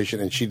conversation,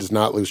 and she does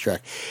not lose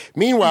track.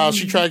 Meanwhile,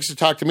 she tries to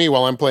talk to me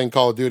while I'm playing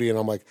Call of Duty, and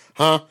I'm like,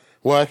 huh?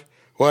 What?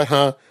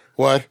 Huh?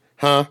 What?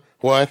 Huh?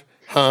 What?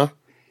 Huh?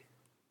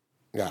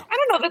 Yeah. I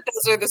don't know that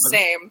those are the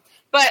same,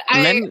 but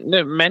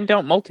men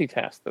don't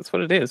multitask. That's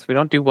what it is. We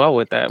don't do well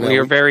with that. No, we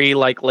are very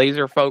like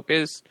laser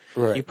focused.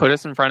 Right. You put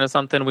us in front of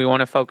something, we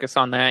want to focus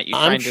on that. You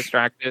try and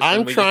distract us. I'm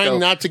and we just trying go,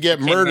 not to get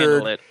 "Can't handle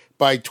murdered it."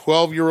 by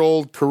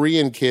 12-year-old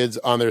Korean kids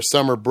on their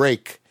summer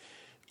break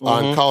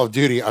on Call of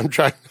Duty. I'm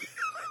trying.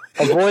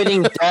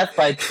 Avoiding death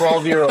by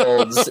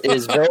 12-year-olds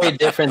is very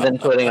different than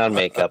putting on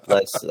makeup.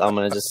 I'm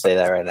going to just say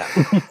that right now.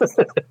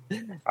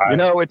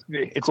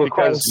 It's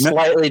because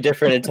slightly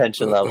different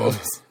attention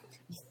levels.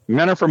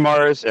 Men are from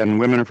Mars and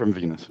women are from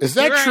Venus. Is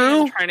that Here I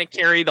true? am trying to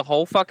carry the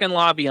whole fucking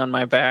lobby on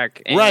my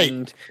back, and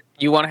Right.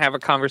 you want to have a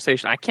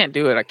conversation. I can't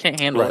do it. I can't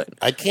handle Right. it.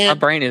 I can't. My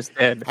brain is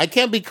dead. I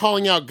can't be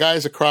calling out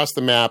guys across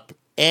the map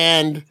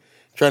and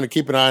trying to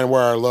keep an eye on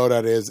where our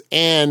loadout is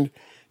and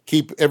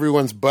keep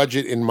everyone's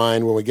budget in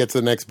mind when we get to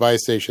the next buy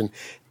station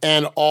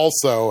and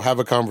also have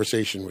a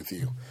conversation with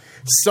you.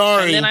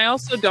 Sorry. And then I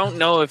also don't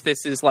know if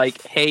this is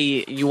like,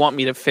 hey, you want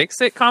me to fix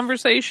it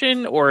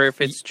conversation, or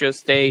if it's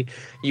just a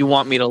you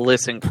want me to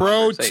listen.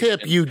 Pro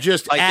tip, you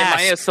just like, ask. am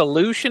I a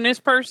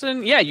solutionist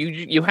person? Yeah,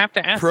 you have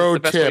to ask. Pro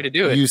That's the best way to tip,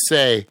 do it. you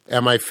say,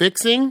 am I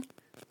fixing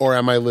or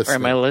am I listening? Or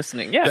am I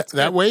listening? Yeah.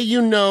 That way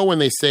you know when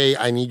they say,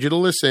 I need you to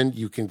listen,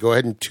 you can go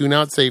ahead and tune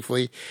out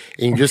safely.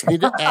 And you just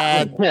need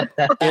to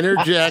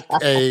interject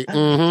a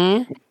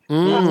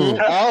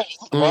Oh,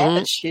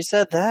 what? She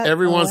said that?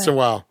 every once in a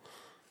while.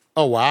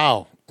 Oh,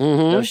 wow.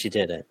 Mm-hmm. No, she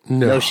didn't.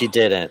 No. No, she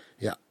didn't.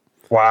 Yeah.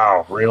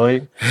 Wow,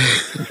 really?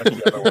 That's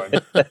the other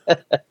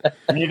one.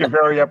 You need to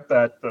vary up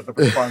the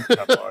response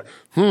catalog.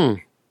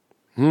 Really?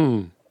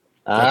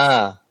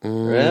 Wow.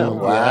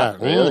 Yeah.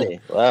 Really?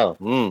 Wow.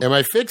 Am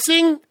I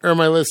fixing or am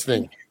I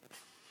listening?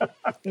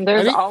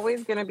 There's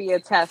always going to be a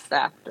test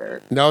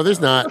after. No, there's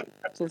not.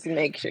 Just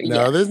make sure.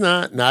 No, there's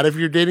not. Not if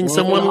you're dating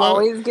someone There's low.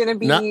 always going to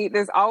be.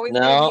 There's always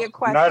going to be a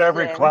question. Not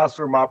every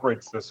classroom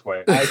operates this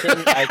way. I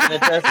can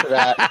attest to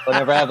that.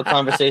 Whenever I have a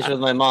conversation with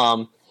my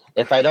mom,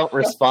 if I don't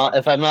respond,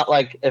 if I'm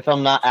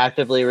not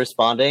actively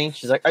responding,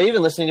 she's like, "Are you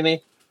even listening to me?"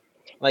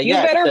 I'm like, You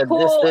yeah, better you said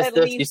pull this, at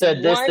this, least you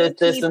said this, one this,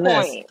 this, key and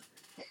this. point.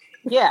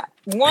 Yeah,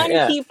 one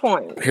key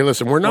point. Hey,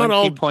 listen, we're not One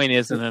all. key point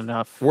isn't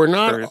enough. We're for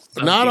not.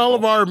 some Not all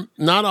people.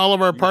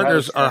 of our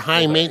partners gotta are stop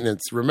high that.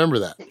 maintenance. Remember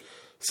that.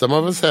 Some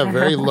of us have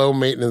very low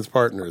maintenance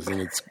partners,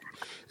 and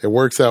it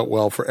works out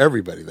well for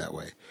everybody that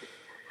way.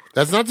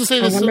 That's not to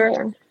say this.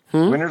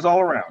 Winners all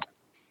around.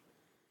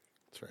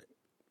 That's right.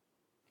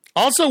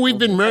 Also, we've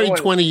been married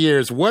 20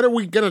 years. What are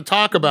we going to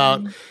talk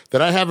about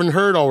that I haven't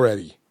heard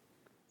already?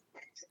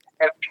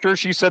 I'm sure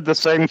she said the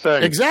same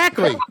thing.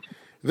 Exactly.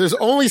 There's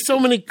only so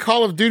many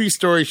Call of Duty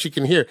stories she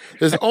can hear.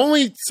 There's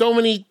only so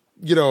many,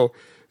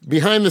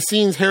 behind the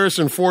scenes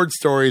Harrison Ford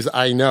stories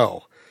I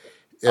know.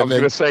 I was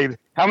going to say,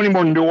 how many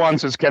more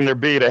nuances can there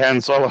be to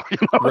Han Solo?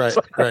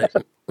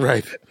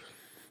 Right.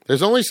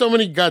 There's only so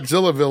many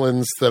Godzilla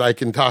villains that I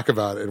can talk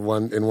about in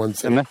one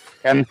scene.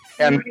 And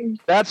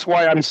that's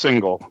why I'm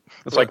single.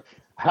 It's like,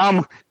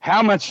 how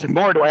much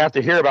more do I have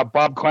to hear about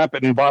Bob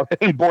Clampett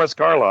and Boris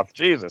Karloff?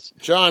 Jesus.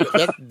 John,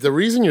 the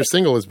reason you're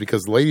single is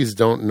because ladies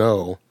don't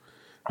know.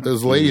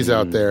 Those ladies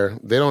out there,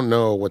 they don't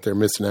know what they're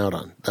missing out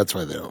on. That's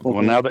why they don't.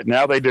 Well, now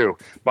they do.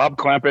 Bob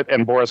Clampett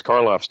and Boris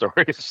Karloff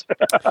stories.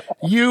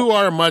 You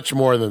are much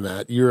more than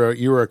that.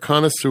 You're a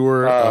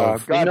connoisseur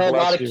of. You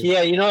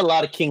know a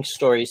lot of kink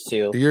stories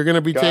too. You're going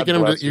to be taking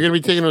them. You're going to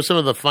be taking them to some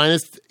of the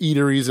finest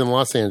eateries in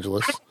Los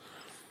Angeles.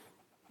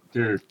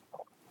 Dude.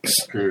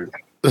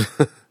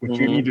 What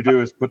you need to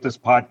do is put this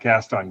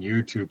podcast on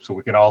YouTube so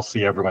we can all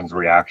see everyone's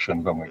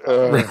reactions when we.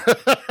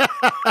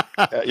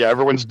 Yeah,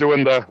 everyone's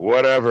doing the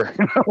whatever.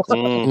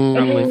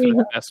 Definitely for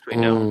the best we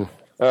know.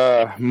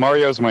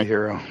 Mario's my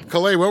hero.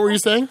 Calais, what were you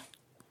saying?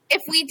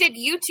 If we did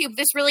YouTube,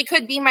 this really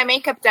could be my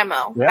makeup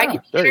demo. Yeah, I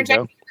could there you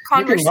interject go.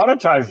 conversation,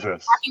 monetize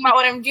this. talking about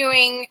what I'm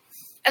doing,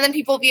 and then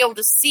people will be able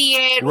to see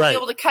it. We'll be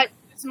able to cut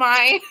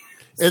my.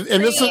 And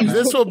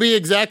this will be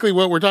exactly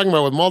what we're talking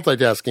about with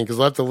multitasking, because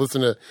we'll have to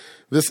listen to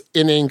this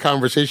inane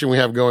conversation we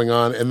have going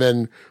on and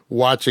then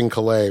watching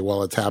Calais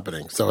while it's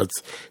happening. So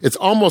it's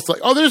almost like,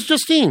 oh, there's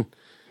Justine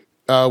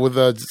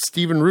with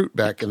Stephen Root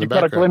back in the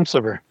background. You got a glimpse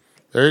of her.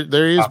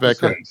 There he is back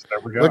there.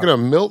 Look at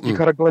him, Milton. You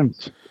got a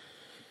glimpse.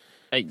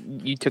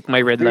 You took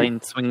my red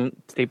line swing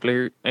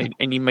stapler. I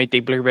need my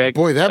stapler back.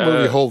 Boy, that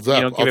movie holds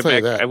up. I'll tell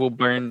you that. I will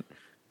burn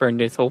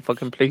this whole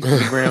fucking place to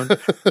the ground.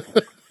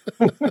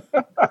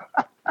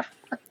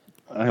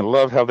 I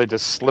love how they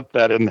just slipped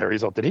that in there.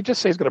 He's like, did he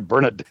just say he's going to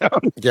burn it down?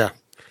 Yeah.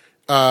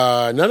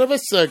 None of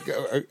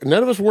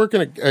us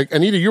working.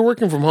 Anita, you're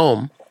working from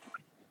home.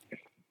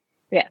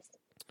 Yes.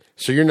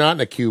 So you're not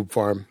in a cube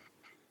farm.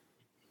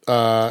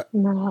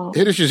 No.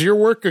 Hiddish, is your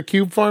work a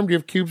cube farm? Do you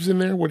have cubes in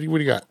there? What do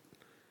you got?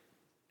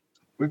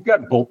 We've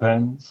got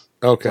bullpens.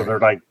 Okay. So they're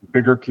like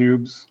bigger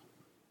cubes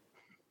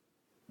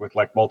with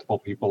like multiple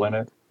people in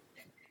it.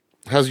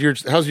 How's your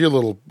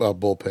little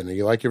bullpen? Do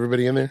you like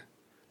everybody in there?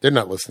 They're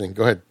not listening.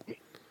 Go ahead.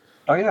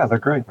 Oh yeah, they're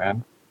great,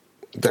 man.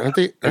 Aren't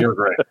they? They're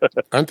great.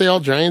 Aren't they all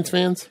Giants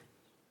fans?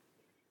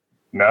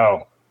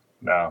 No.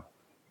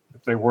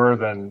 If they were,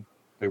 then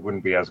they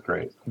wouldn't be as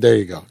great. There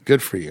you go.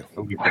 Good for you.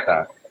 We'll leave it at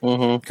that.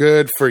 Mm-hmm.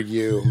 Good for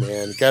you,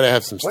 man. Got to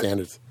have some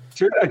standards.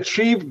 To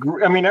achieve,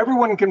 I mean,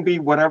 everyone can be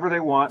whatever they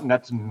want, and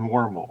that's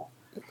normal.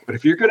 But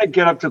if you're going to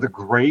get up to the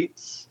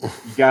greats,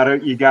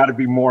 you gotta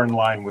be more in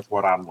line with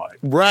what I'm like.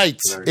 Right.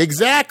 So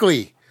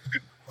exactly.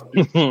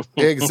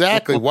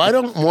 Exactly. Why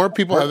don't more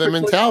people have that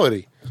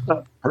mentality?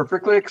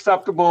 Perfectly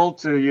acceptable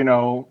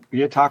to,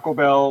 be a Taco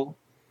Bell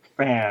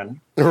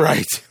fan.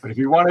 Right. But if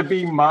you want to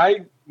be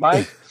my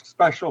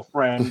special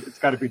friend, it's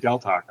got to be Del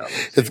Taco.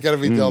 It's got to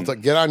be Del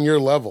Taco. Get on your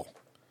level.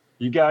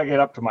 You got to get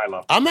up to my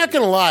level. I'm not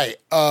going to lie.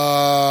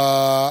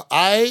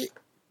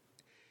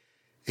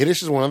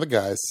 Hiddish is one of the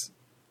guys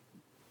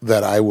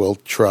that I will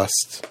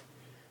trust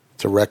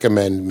to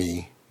recommend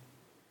me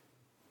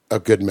a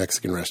good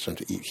Mexican restaurant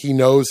to eat. He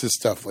knows his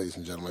stuff, ladies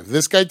and gentlemen. If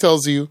this guy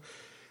tells you,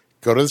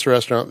 go to this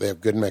restaurant, they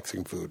have good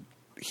Mexican food,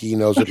 he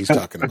knows what he's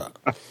talking about.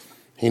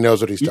 He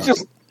knows what he's talking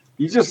about.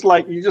 You just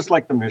like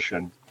the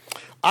Mission.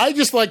 I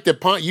just like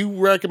you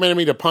recommended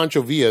me to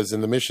Pancho Villa's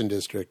in the Mission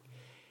District,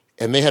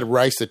 and they had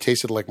rice that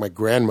tasted like my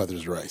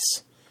grandmother's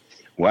rice.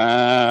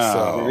 Wow.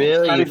 So,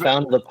 really? You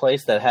found the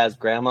place that has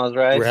grandma's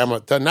rice?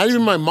 Not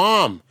even my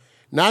mom,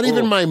 not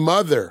even my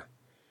mother,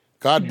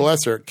 God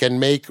bless her, can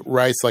make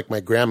rice like my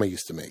grandma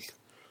used to make.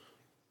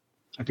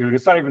 Dude,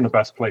 it's not even the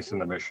best place in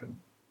the Mission.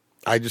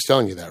 I'm just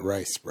telling you that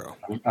rice, bro.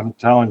 I'm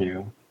telling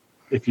you,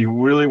 if you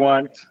really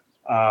want,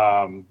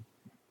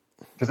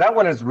 because that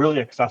one is really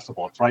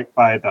accessible. It's right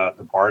by the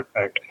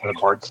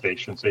BART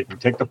station, so you can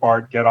take the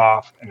BART, get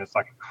off, and it's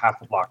like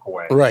half a block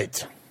away.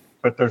 Right.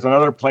 But there's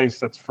another place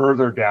that's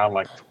further down,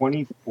 like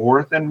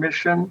 24th and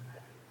Mission,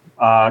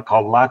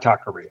 called La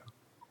Taqueria.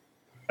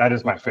 That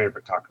is my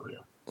favorite taqueria.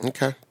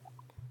 Okay.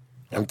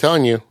 I'm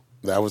telling you,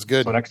 that was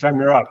good. So next time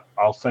you're up,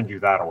 I'll send you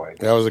that away.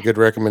 That was a good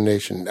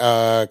recommendation.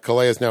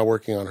 Calais is now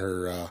working on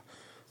her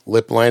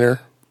lip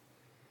liner.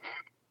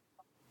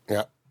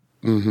 Yeah.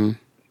 Mm-hmm.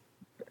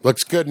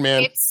 Looks good,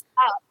 man.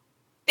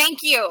 Thank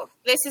you.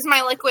 This is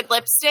my liquid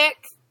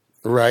lipstick.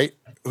 Right.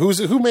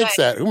 Who makes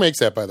that? Who makes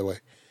that, by the way?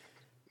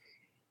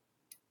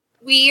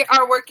 We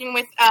are working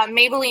with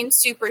Maybelline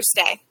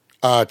Superstay.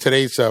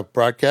 Today's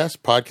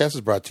podcast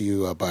is brought to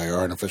you by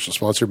our unofficial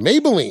sponsor,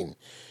 Maybelline,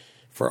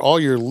 for all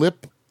your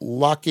lip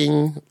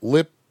locking,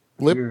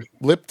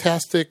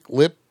 lip-tastic,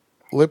 lip.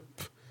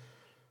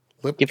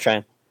 Keep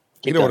trying.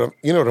 You know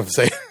what I'm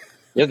saying.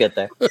 You'll get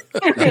there.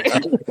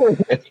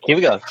 Here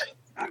we go.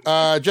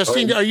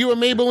 Justine, are you a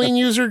Maybelline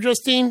user,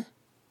 Justine?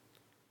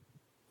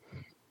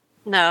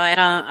 No, I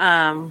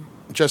don't.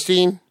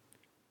 Justine,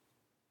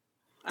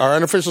 our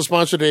unofficial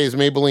sponsor today is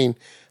Maybelline.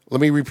 Let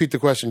me repeat the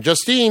question.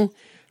 Justine,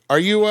 are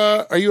you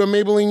a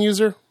Maybelline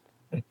user?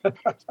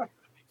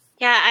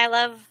 Yeah, I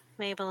love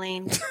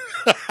Maybelline.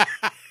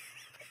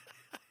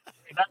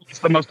 That's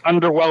the most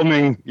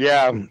underwhelming.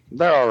 Yeah,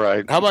 they're all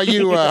right. How about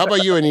you?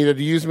 Anita?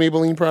 Do you use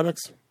Maybelline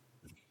products?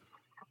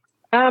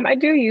 I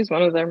do use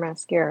one of their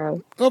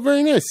mascaras. Oh,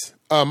 very nice.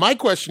 My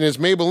question is,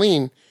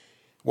 Maybelline,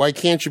 why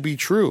can't you be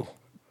true?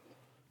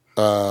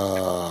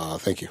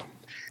 Thank you.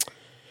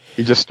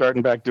 You're just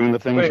starting back doing the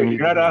things. Wait, you're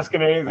not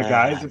asking any of the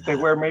guys if they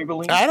wear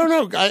Maybelline? I don't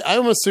know.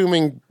 I'm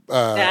assuming.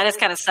 That is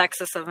kind of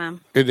sexist of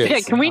him. It is. Yeah,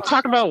 can we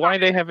talk about why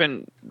they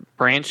haven't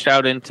branched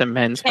out into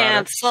men's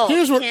products?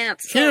 Here's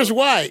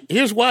why.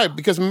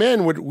 Because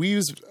men we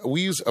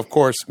use of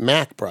course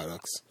MAC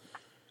products,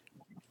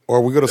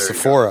 or we go to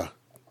Sephora.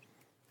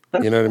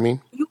 You know what I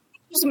mean? You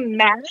use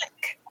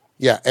MAC?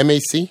 Yeah,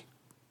 MAC.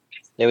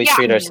 Yeah, we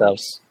treat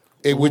ourselves.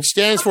 Which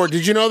stands for,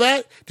 did you know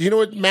that? Do you know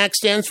what MAC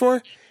stands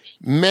for?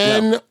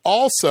 Men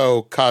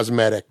Also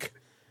Cosmetic.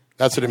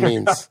 That's what it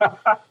means.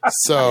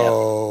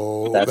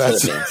 So That's what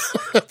it means.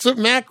 That's what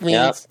MAC means.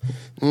 Yep.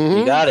 Mm-hmm.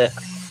 You got it.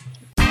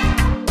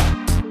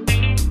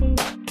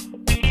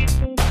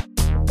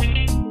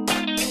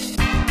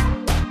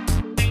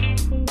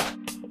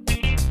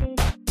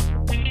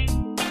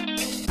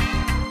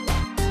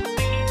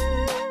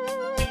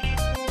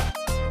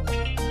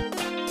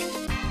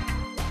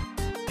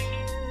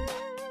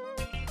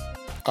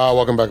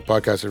 Welcome back to the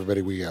podcast,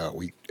 everybody.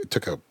 We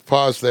took a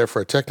pause there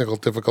for a technical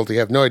difficulty. I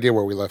have no idea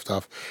where we left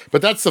off,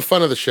 but that's the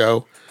fun of the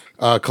show.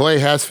 Calais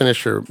has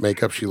finished her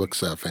makeup. She looks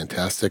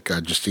fantastic.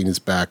 Justine is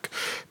back.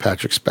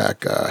 Patrick's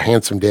back.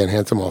 Handsome Dan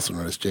Handsome, also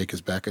known as Jake,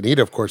 is back.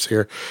 Anita, of course,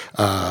 here.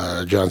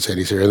 John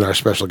Sandy's here. And our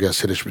special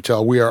guest, Hitesh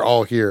Patel. We are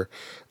all here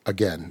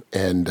again.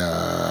 And,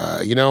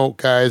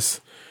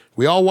 guys,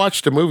 we all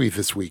watched a movie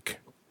this week.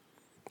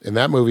 And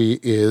that movie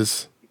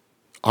is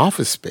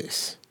Office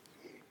Space.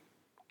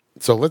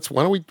 So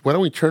why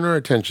don't we turn our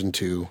attention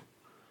to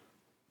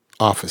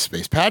Office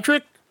Space?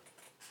 Patrick?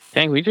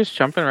 Dang, we just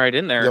jumping right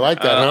in there. You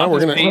like that, huh? We're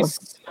gonna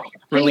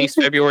released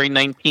February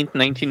 19th,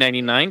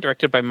 1999,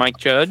 directed by Mike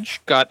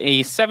Judge, got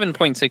a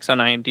 7.6 on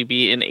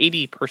IMDb and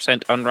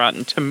 80% on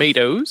Rotten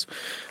Tomatoes,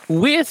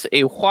 with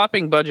a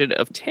whopping budget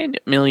of $10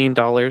 million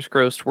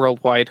grossed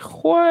worldwide.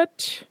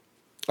 What?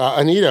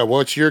 Anita,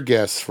 what's your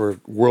guess for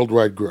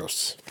worldwide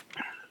gross?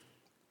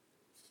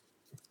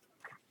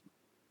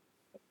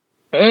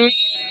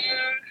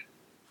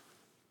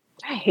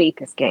 I hate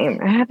this game.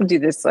 I have to do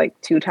this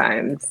like 2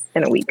 times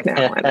in a week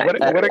now.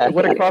 And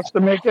what it costs to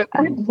make it?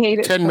 I hate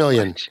it. $10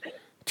 million.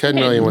 $10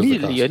 million was the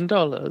cost.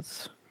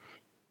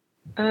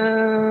 $10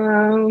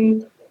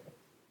 million.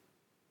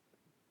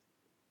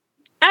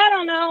 I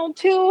don't know.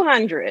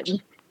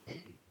 200.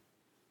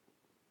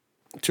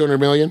 $200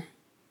 million?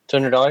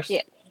 $200?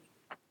 Yeah.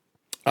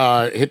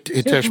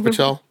 Hitesh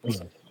Patel?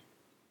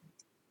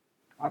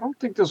 I don't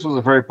think this was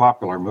a very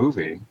popular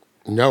movie.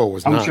 No, it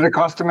was How not. much did it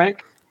cost to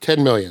make?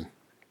 $10 million.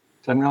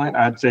 $10 million?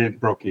 I'd say it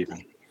broke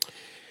even.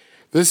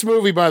 This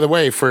movie, by the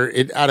way, for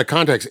it out of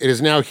context, it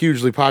is now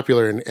hugely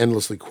popular and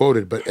endlessly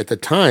quoted. But at the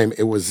time,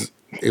 it was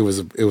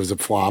a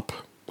flop.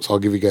 So I'll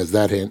give you guys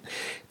that hint.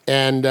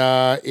 And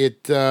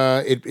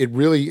it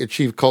really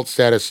achieved cult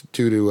status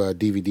due to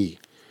DVD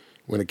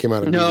when it came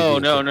out on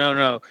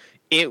DVD.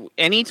 No.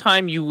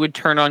 Anytime you would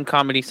turn on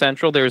Comedy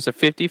Central, there was a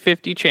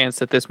 50-50 chance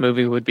that this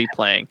movie would be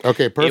playing.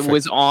 Okay, perfect. It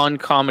was on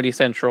Comedy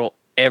Central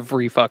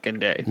every fucking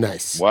day.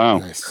 Nice. Wow.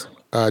 Nice.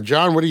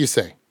 John, what do you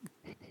say?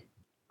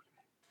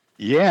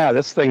 Yeah,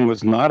 this thing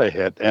was not a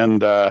hit.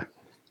 And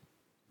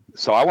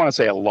so I want to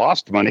say it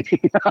lost money.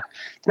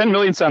 10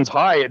 million sounds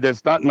high.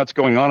 There's not much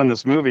going on in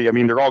this movie. I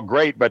mean, they're all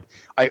great, but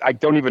I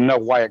don't even know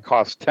why it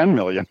cost 10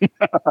 million.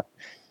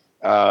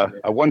 I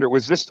wonder,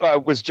 was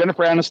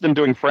Jennifer Aniston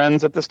doing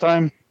Friends at this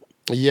time?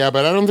 Yeah,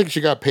 but I don't think she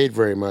got paid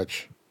very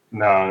much.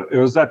 No, it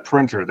was that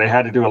printer. They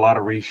had to do a lot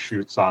of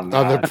reshoots on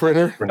the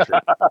printer.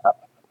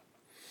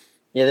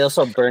 Yeah, they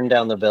also burned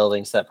down the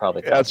buildings. That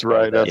probably. That's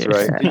right.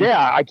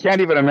 Yeah, I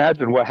can't even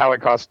imagine how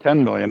it cost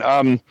 10 million.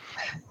 I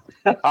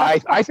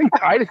think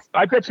I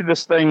bet you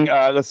this thing.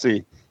 Let's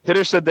see.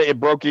 Hitesh said that it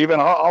broke even.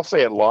 I'll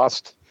say it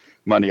lost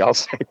money. I'll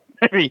say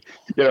maybe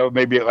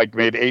it like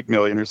made 8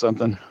 million or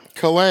something.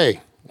 Calais,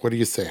 what do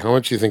you say? How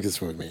much do you think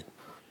this movie made?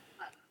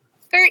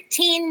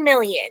 13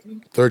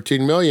 million.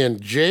 13 million.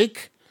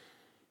 Jake?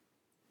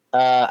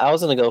 I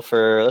was going to go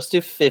for, let's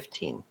do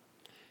 15.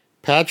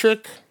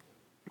 Patrick?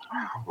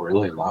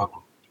 Really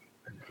low.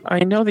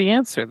 I know the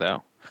answer,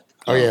 though.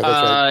 Oh, yeah,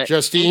 that's right.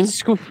 Justine?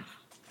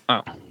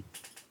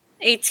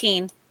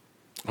 18.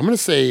 I'm going to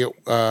say,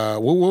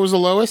 what was the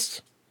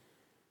lowest?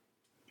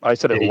 I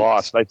said it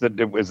lost. I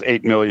said it was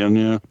 8 million,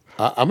 yeah.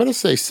 I'm going to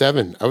say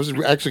 7. I was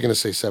actually going to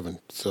say 7.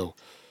 So,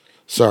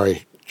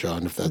 sorry,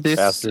 John, if that's...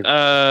 This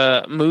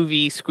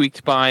movie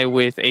squeaked by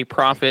with a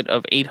profit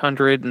of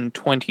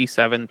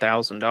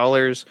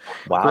 $827,000,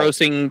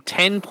 grossing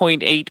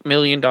 $10.8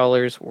 million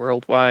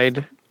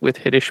worldwide, with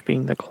Hitesh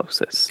being the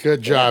closest.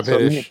 Good job,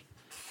 Hitesh.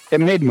 It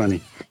made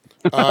money.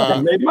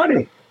 It made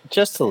money.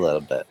 Just a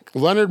little bit.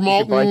 Leonard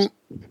Maltin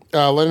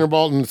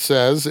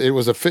says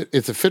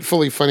it's a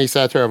fitfully funny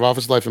satire of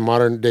office life in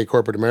modern day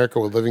corporate America,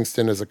 with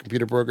Livingston as a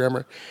computer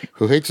programmer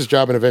who hates his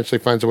job and eventually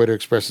finds a way to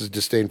express his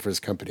disdain for his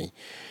company.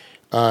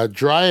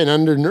 Dry and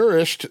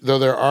undernourished, though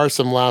there are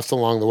some laughs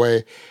along the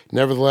way.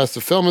 Nevertheless,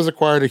 the film has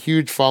acquired a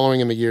huge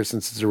following in the years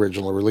since its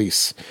original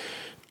release.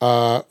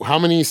 How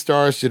many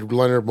stars did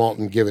Leonard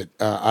Maltin give it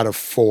out of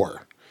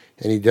 4?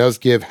 And he does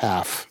give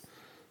half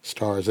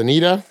stars.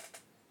 Anita?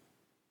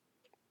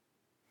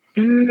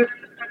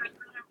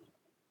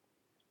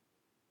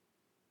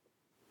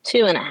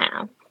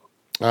 2.5.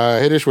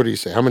 Hitesh, what do you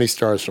say? How many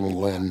stars from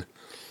Len?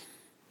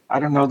 I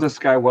don't know this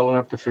guy well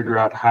enough to figure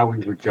out how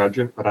he would judge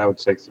it, but I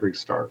would say 3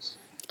 stars.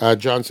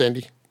 John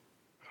Sandy?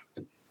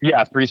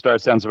 Yeah, 3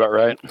 stars sounds about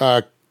right.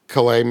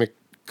 Calais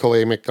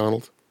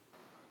McDonald?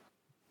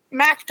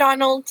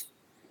 MacDonald.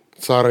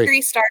 Sorry.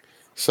 3 stars.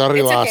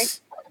 Sorry, It's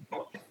Lass.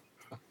 Okay.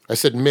 I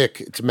said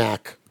Mick. It's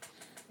Mac.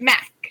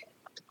 Mac.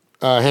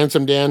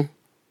 Handsome Dan?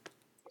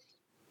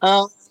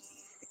 Let's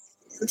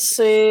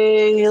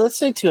say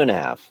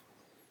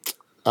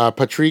 2.5.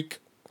 Patrick?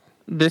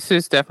 This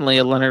is definitely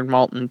a Leonard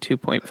Maltin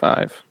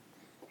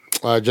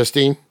 2.5.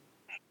 Justine?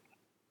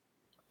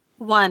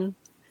 1.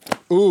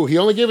 Ooh, he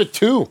only gave it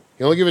 2.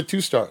 He only gave it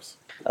 2 stars.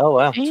 Oh,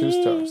 wow. 2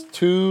 stars.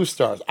 2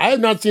 stars. I have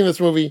not seen this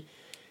movie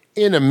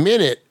in a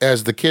minute,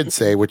 as the kids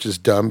say, which is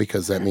dumb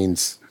because that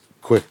means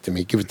quick to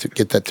me.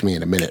 Get that to me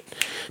in a minute.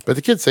 But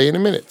the kids say in a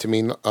minute to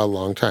mean a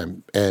long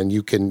time, and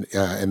you can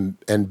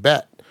and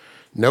bet,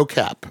 no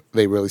cap.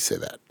 They really say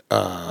that.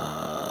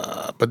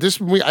 But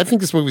this movie, I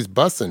think this movie's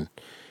busting.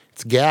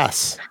 It's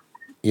gas,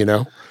 you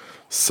know.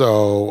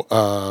 So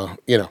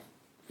you know,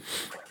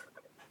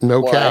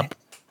 no Why? cap.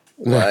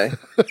 Why?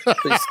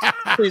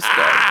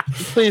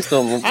 Please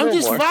don't. I'm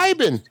just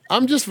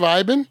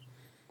vibing.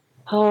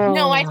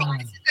 No, I think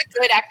this is a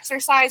good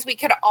exercise. We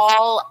could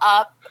all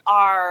up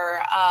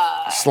our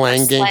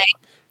Slang game.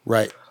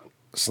 Right.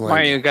 Slang.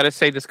 Mario, you got to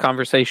say this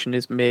conversation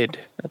is mid.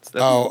 That's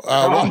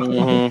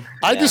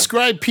I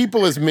describe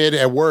people as mid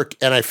at work,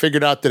 and I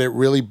figured out that it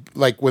really,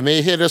 like, when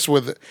they hit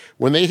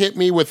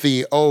me with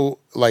the,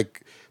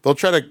 like, they'll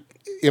try to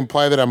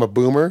imply that I'm a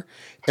boomer,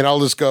 and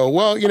I'll just go,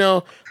 well, you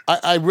know,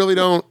 I really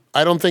don't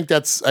think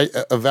that's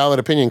a valid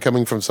opinion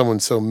coming from someone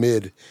so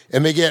mid.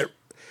 And they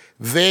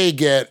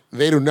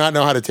do not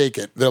know how to take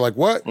it. They're like,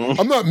 what?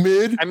 I'm not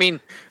mid. I mean,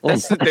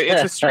 it's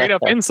a straight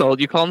up insult.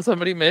 You calling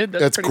somebody mid?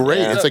 That's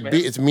great. It's like,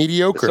 it's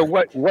mediocre. So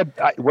what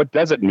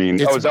does it mean?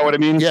 Is that what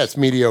it means? Yeah, it's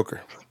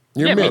mediocre.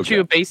 You're mid.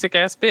 You a basic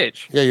ass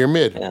bitch. Yeah, you're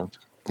mid.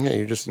 Yeah,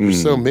 you're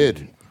so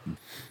mid.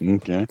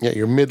 Okay. Yeah,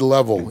 you're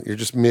mid-level. You're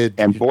just mid.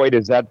 And boy,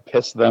 does that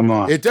piss them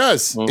off. It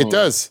does. It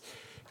does.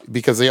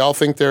 Because they all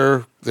think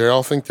they're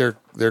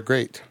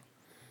great.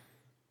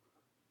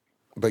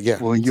 But yeah.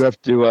 Well, you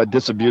have to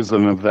disabuse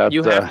them of that.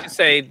 You have to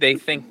say they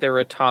think they're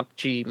a top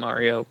G,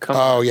 Mario. Come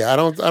on. Oh yeah, I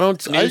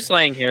don't. New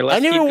slang here. Let's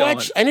keep going.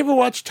 I never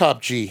watched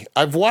Top G.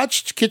 I've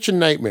watched Kitchen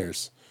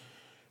Nightmares,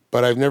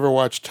 but I've never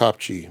watched Top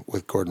G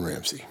with Gordon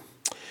Ramsay.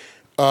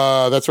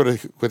 That's what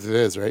it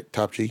is, right?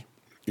 Top G.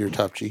 You're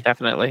Top G.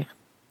 Definitely.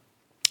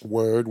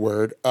 Word.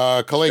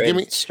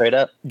 Calais, straight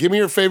up. Give me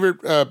your favorite.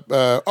 You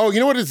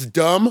know what? It's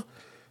dumb.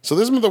 So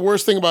this is the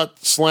worst thing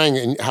about slang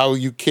and how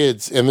you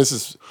kids, and this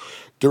is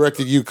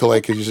directed you,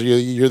 Calais, because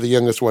you're the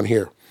youngest one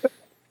here.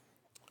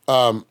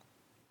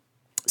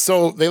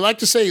 So they like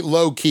to say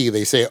low key.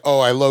 They say,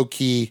 I low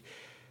key.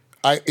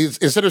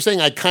 Instead of saying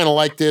I kind of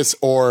like this,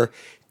 or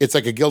it's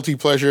like a guilty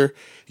pleasure.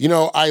 You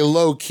know, I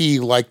low key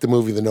like the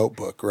movie The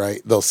Notebook,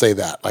 right? They'll say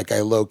that, like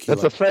I low key.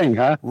 That's a thing,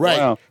 huh? Right.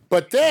 Wow.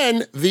 But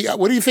then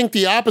what do you think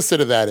the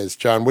opposite of that is,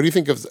 John? What do you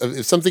think of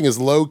if something is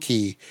low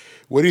key?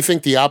 What do you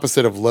think the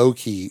opposite of low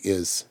key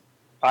is?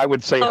 I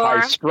would say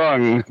high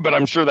strung, but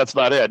I'm sure that's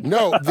not it.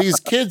 No, these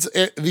kids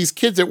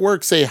at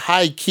work say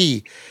high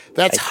key.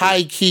 That's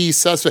high key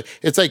suspect.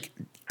 It's like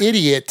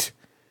idiot.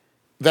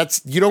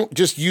 You don't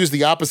just use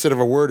the opposite of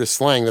a word as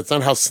slang. That's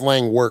not how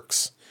slang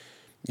works.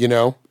 You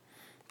know?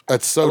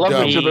 That's so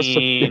dumb.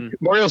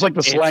 Mario's like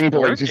the slang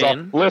police. He's all,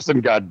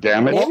 listen,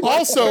 goddammit. Well,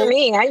 also, for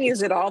me, I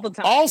use it all the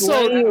time.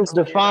 It's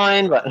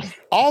defined, but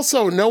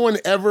also, no one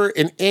ever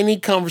in any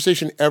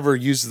conversation ever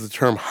uses the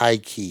term high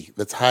key.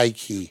 That's high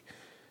key.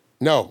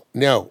 No,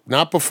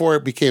 not before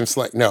it became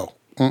slang. No,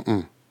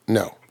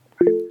 no,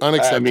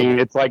 unacceptable. I mean,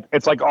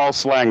 it's like all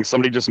slang.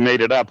 Somebody just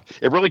made it up.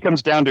 It really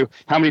comes down to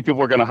how many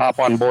people are going to hop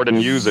on board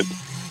and use it.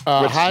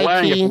 With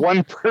slang, if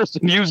one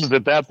person uses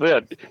it, that's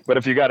it. But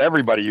if you got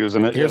everybody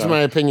using it, here's my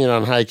opinion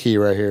on high key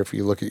right here. If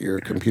you look at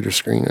your computer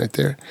screen right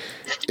there,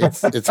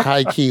 it's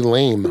high key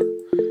lame,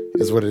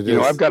 is what it is. You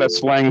know, I've got a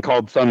slang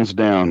called thumbs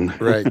down.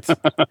 Right.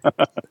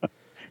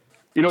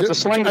 You know, it's a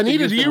slang.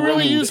 Anita, do you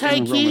really use high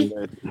key?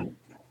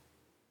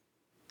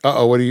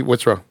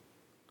 What's wrong?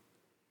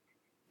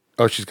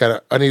 Oh, she's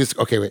got Anita's.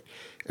 Okay, wait.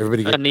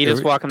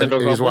 Anita's walking the door.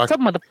 What's up,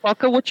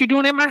 motherfucker? What you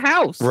doing in my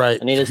house? Right.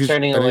 Anita's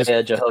turning away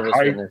a Jehovah's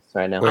Witness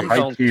right now. I'm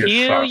gonna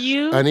kill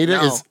you.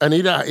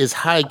 Anita is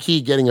high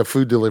key getting a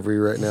food delivery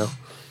right now.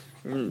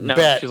 No,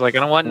 she's like, I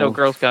don't want no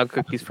Girl Scout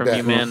cookies from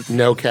you, man.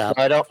 No cap.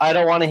 I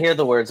don't want to hear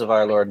the words of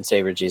our Lord and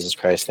Savior Jesus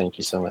Christ. Thank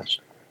you so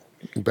much.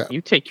 Bet.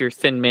 You take your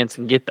thin mints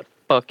and get the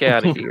fuck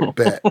out of here.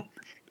 Bet.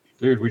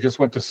 Dude, we just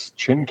went to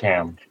Chin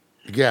Cam.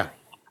 Yeah.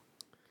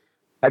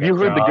 Have you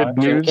heard the good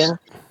news?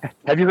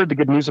 Have you heard the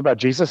good news about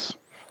Jesus?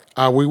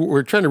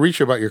 We're trying to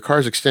reach you about your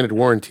car's extended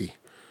warranty.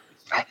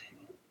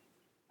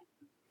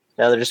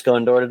 Now they're just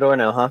going door to door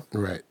now, huh?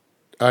 Right.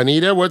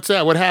 Anita, what's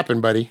that? What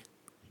happened, buddy?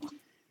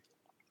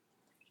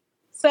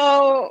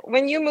 So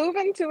when you move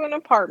into an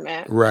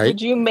apartment, right,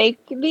 did you make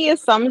the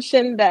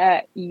assumption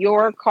that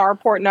your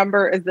carport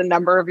number is the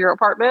number of your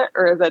apartment,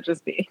 or is that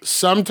just me?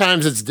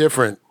 Sometimes it's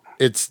different.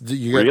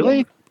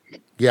 Really?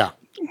 Yeah.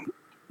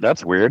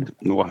 That's weird.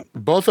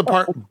 Both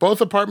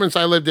apartments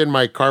I lived in,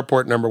 my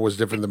carport number was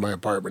different than my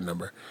apartment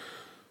number.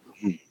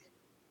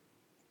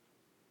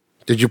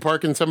 Did you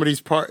park in somebody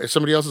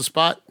else's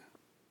spot?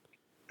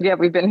 Yeah,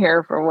 we've been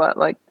here for what,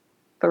 like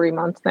 3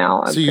 months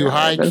now. So you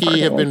high key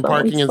have been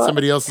parking in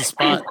somebody else's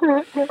spot?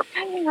 And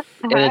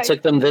it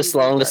took them this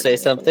long to say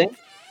something?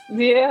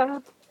 Yeah.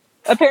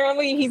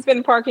 Apparently he's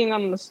been parking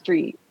on the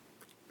street.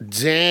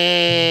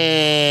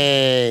 Dang.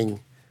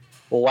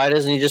 Well, why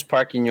doesn't he just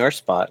park in your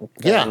spot?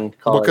 Yeah,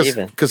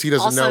 because he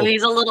doesn't know. Also,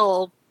 he's a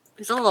little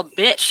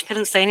bitch.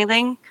 Couldn't say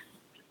anything.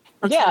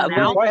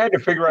 Well, I had to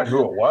figure out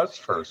who it was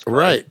first.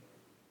 Right.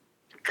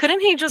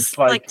 Couldn't he just It's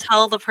like-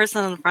 tell the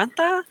person in front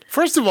though?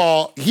 First of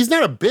all, he's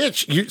not a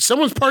bitch.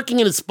 Someone's parking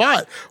in his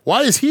spot.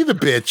 Why is he the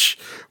bitch?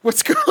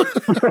 What's going on?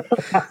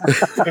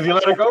 Because you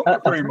let it go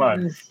for 3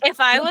 months. If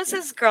I was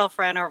his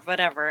girlfriend or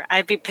whatever,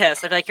 I'd be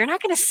pissed. I'd be like, "You're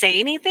not going to say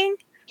anything."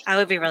 I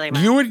would be really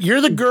mad.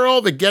 You're the girl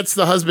that gets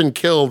the husband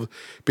killed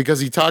because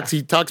he talks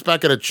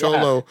back at a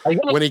cholo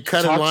when he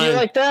cut in line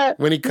like that?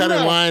 when he cut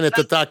in line at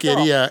the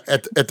taqueria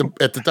at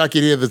the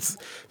taqueria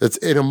that's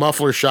in a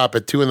muffler shop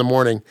at 2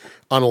 a.m.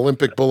 on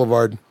Olympic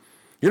Boulevard.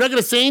 You're not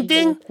going to say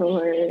anything?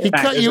 He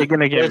cut you. She's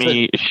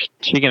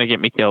going to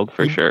get me killed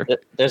for sure.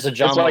 There's a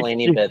John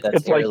Mulaney bit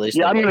that's released.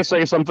 Yeah, I'm going to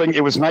say something.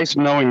 It was nice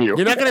knowing you.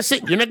 You're not going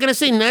to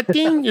say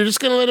nothing? You're just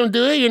going to let him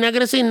do it? You're not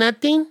going to say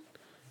nothing?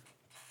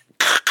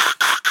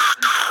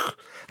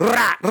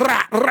 Rah,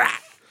 rah, rah.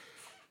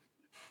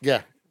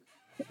 Yeah.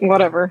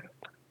 Whatever.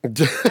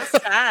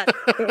 Sad.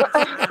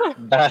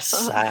 That's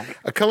sad.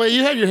 Calais,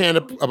 you had your hand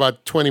up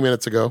about 20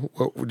 minutes ago.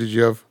 What did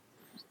you have?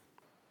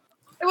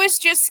 I was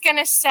just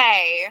gonna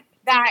say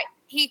that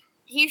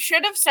he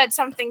should have said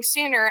something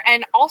sooner,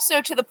 and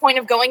also to the point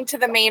of going to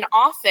the main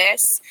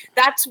office,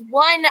 that's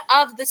one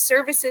of the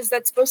services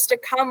that's supposed to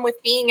come with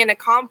being in a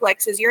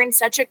complex is you're in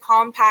such a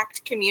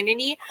compact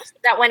community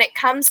that when it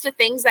comes to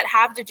things that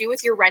have to do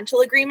with your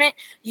rental agreement,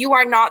 you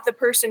are not the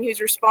person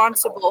who's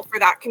responsible for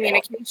that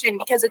communication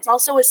because it's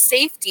also a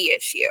safety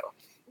issue.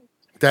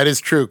 That is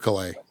true,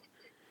 Calais.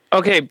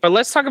 Okay, but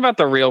let's talk about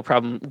the real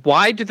problem.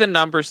 Why do the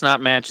numbers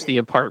not match the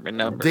apartment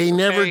numbers? They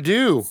never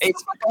do.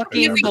 It's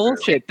fucking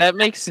bullshit. That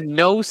makes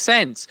no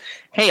sense.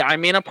 Hey,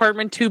 I'm in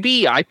apartment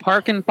 2B. I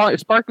park in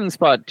parking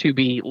spot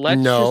 2B.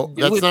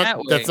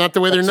 That's not the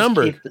way they're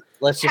numbered.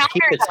 Let's just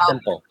keep it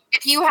simple.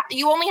 If you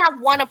only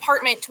have one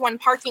apartment to one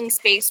parking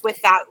space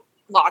with that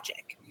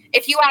logic.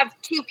 If you have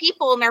 2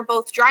 people and they're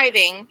both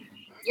driving,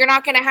 you're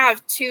not going to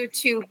have 2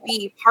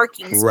 2B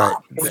parking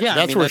spots. Right. Yeah,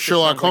 that's where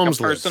Sherlock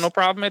Holmes lives. Personal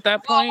problem at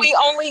that point. Well, we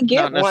only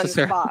get Not one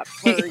necessarily. spot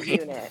per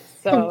unit.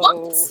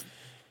 So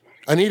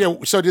Anita,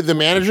 so did the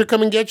manager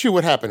come and get you?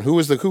 What happened? Who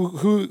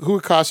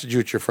accosted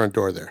you at your front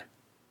door there?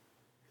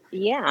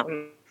 yeah,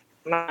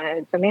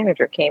 the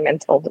manager came and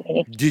told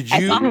me. Did I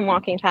you? saw him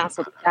walking past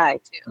with a guy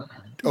too.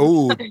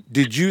 Oh,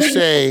 did you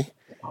say,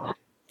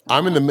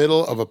 I'm in the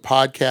middle of a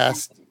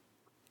podcast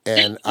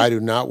and I do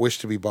not wish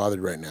to be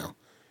bothered right now?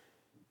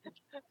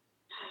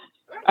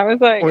 I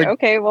was like,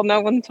 okay, well, no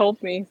one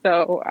told me,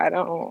 so I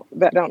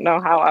don't know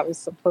how I was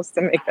supposed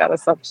to make that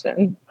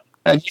assumption.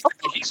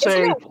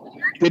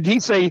 Did he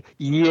say,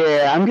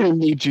 yeah, I'm going to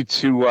need you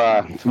to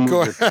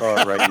move your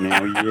car right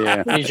now?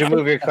 Yeah. Need you to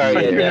move your car.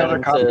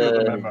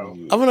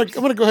 I'm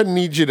gonna go ahead and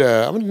need you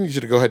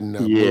to go ahead and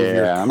move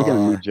your car. I'm going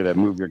to need you to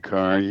move your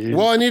car. Yeah.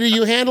 Well, Anita,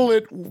 you handled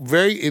it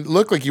it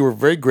looked like you were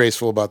very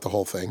graceful about the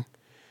whole thing.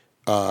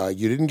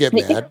 You didn't get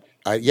mad.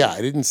 I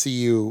didn't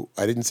see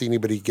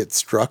anybody get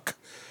struck.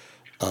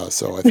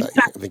 So I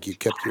think you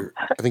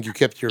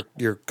kept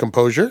your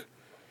composure.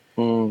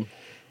 Mm.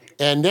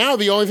 And now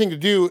the only thing to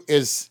do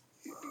is,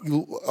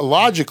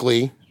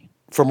 logically,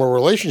 from a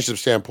relationship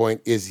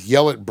standpoint, is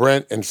yell at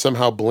Brent and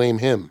somehow blame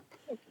him.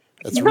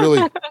 That's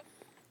really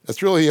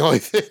the only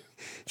thing.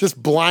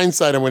 Just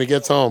blindside him when he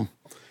gets home.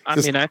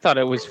 I thought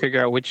it was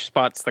figure out which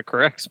spot's the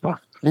correct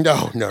spot.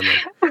 No.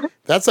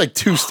 That's like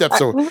 2 steps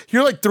away.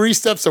 You're like 3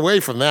 steps away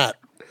from that.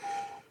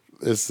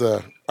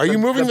 Are you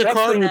moving the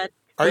car?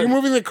 Are you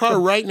moving the car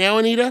right now,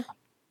 Anita?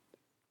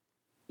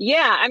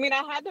 Yeah, I mean,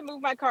 I had to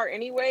move my car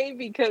anyway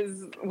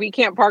because we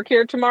can't park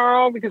here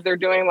tomorrow because they're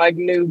doing like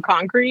new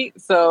concrete.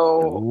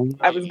 So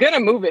I was gonna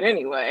move it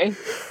anyway.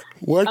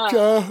 What's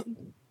the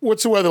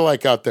weather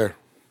like out there?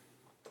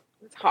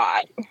 It's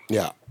hot.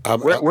 Yeah.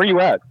 Where are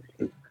you at?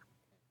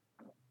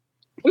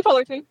 We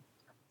Fullerton.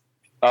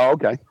 Oh,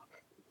 okay.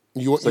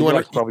 You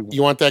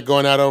want that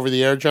going out over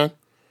the air, John?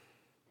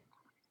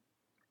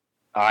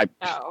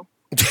 No.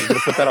 You gonna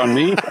put that on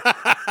me?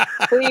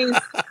 Please.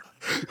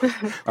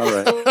 All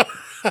right.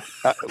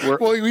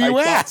 You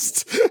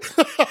asked.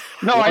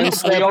 No, One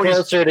step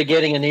closer to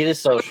getting Anita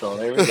social.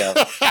 There we go.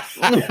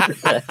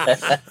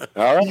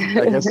 All right.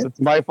 I guess it's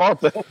my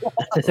fault.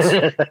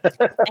 Anita,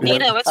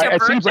 what's your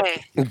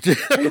birthday?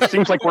 It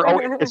seems like we're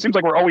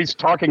always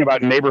talking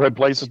about neighborhood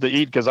places to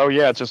eat because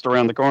it's just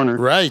around the corner.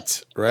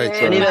 Right.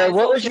 And Anita,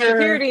 what was your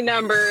security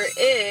number?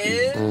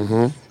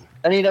 Is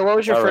Anita, what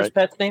was your first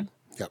pet's name?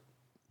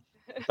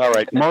 All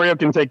right, Mario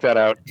can take that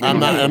out. I'm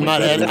not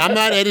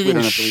editing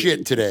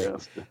shit today.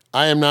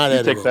 I am not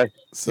editing.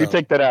 You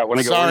take that out. When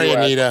I go, sorry,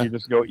 Anita. You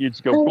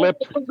just go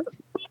flip.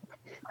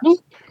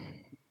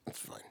 It's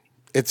fine.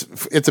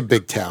 It's a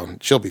big town.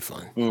 She'll be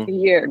fine.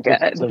 You're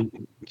good.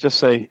 Just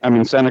say I'm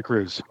in Santa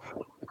Cruz.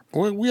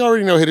 We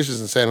already know Hiddish is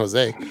in San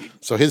Jose,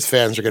 so his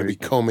fans are going to be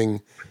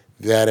combing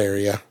that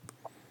area.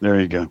 There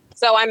you go.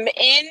 So I'm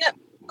in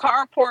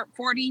carport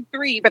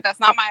 43, but that's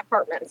not my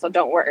apartment, so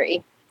don't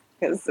worry.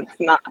 Because it's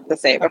not the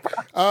same.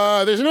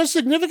 There's no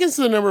significance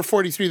to the number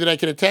 43 that I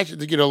can attach it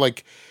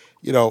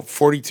to.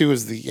 42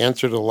 is the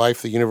answer to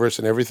life, the universe,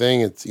 and everything.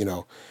 It's,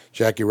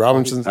 Jackie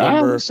Robinson's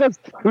number.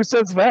 Who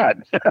says that?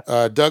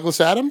 Douglas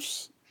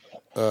Adams.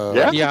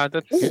 Yeah,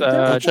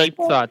 that's Deep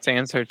Thought's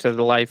answer to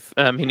the life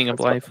meaning of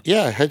life.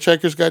 Yeah,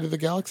 Hitchhiker's Guide to the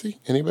Galaxy.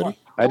 Anybody?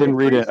 I didn't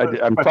read it.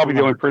 I'm probably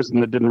the only person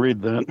that didn't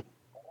read that.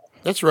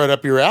 That's right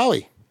up your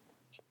alley.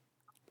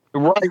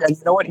 Right, and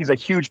you know what? He's a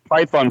huge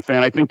Python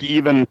fan. I think he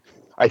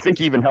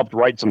even helped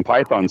write some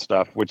Python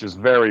stuff, which is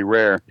very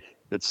rare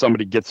that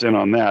somebody gets in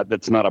on that.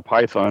 That's not a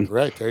Python.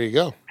 Right, there you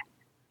go.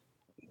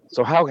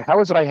 So how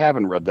is it I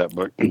haven't read that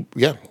book?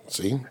 Yeah,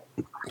 see,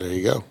 there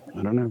you go.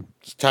 I don't know.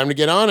 It's time to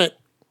get on it.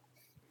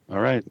 All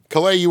right,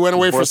 Calais, you went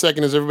away for a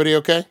second. Is everybody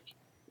okay?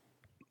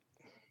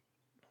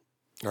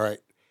 All right.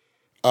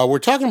 We're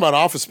talking about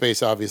Office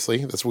Space,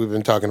 obviously. That's what we've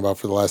been talking about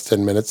for the last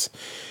 10 minutes.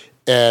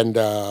 And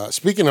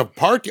speaking of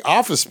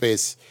Office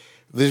Space,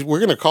 we're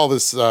going to call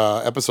this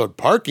episode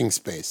Parking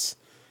Space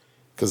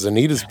because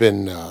Anita's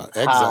been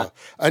exiled.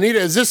 Anita,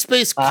 is this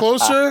space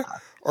closer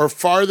or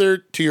farther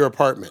to your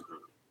apartment?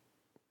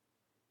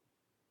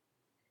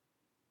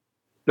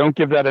 Don't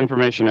give that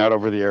information out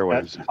over the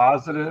airwaves. That's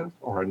positive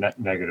or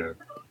negative?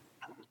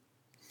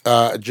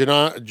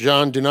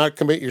 John, do not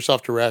commit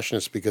yourself to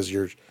rashness because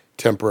you're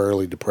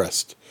temporarily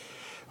depressed.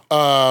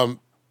 That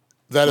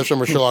is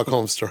from a Sherlock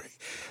Holmes story.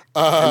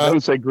 And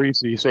don't say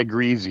greasy, say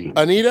greasy.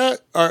 Anita,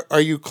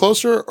 are you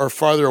closer or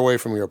farther away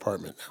from your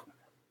apartment now?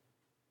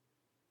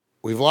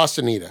 We've lost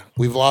Anita.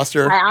 We've lost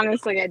her. I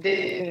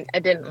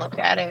didn't look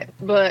at it,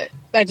 but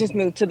I just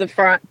moved to the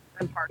front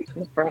and parked in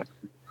the front.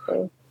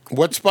 So.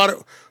 What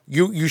spot?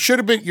 You should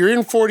have been. You're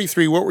in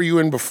 43. What were you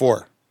in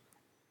before?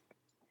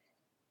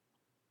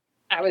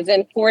 I was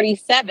in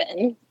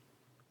 47.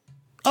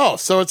 Oh,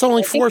 so it's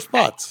only 4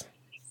 spots.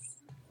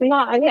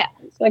 Not, yeah.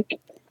 It's like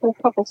a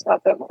couple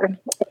spots over.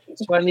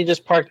 So why didn't you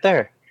just park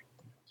there?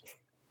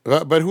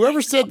 But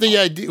whoever said the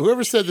idea,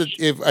 whoever said that,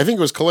 I think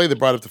it was Calais that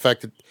brought up the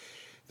fact that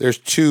there's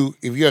 2.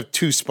 If you have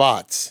 2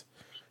 spots,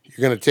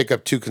 you're going to take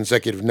up 2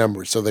 consecutive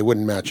numbers, so they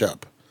wouldn't match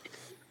up.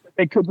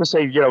 They could just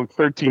say,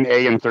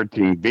 13A and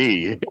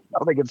 13B.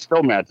 They could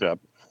still match up.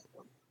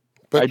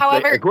 But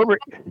however,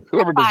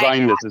 whoever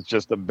designed this is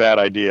just a bad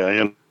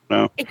idea,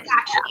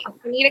 Exactly.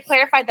 We need to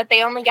clarify that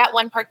they only get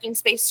 1 parking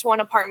space to 1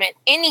 apartment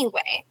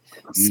anyway.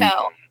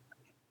 So.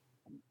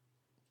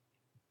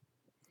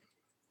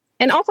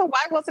 And also,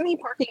 why wasn't he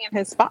parking in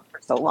his spot for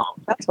so long?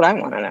 That's what I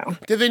want to know.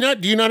 Did they not?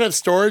 Do you not have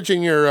storage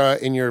in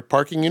your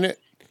parking unit?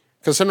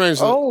 Because sometimes.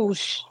 Oh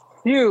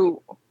shoot!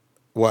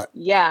 What?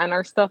 Yeah, and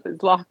our stuff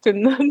is locked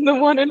in the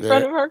one in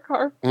front of our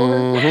car.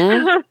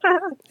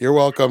 Mm-hmm. You're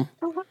welcome.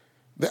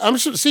 I'm going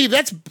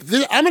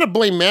to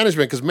blame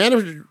management because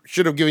management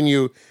should have given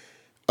you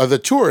the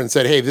tour and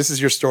said, "Hey, this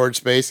is your storage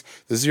space.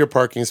 This is your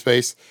parking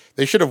space."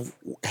 They should have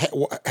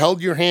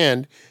held your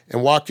hand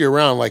and walked you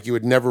around like you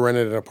had never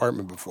rented an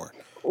apartment before.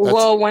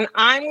 Well, when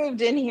I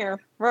moved in here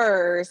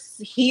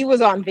first, he was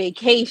on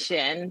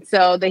vacation,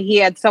 so that he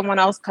had someone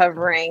else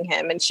covering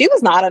him, and she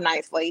was not a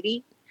nice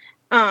lady.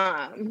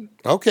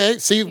 Okay,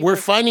 see, we're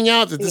finding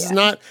out that this is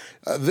not,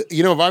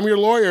 if I'm your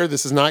lawyer,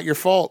 this is not your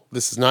fault.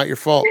 This is not your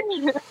fault.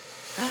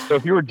 So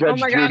if you were Judge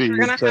Judy,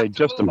 you'd say,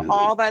 just a minute.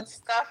 All that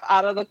stuff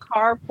out of the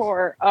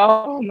carport.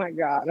 Oh my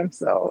God,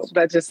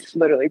 that just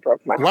literally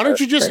broke my heart. Why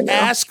don't you just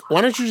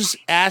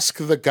ask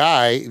the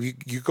guy?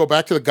 You go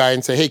back to the guy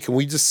and say, "Hey, can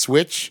we just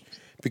switch?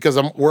 Because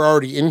we're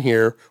already in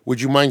here. Would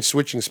you mind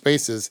switching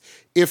spaces?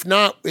 If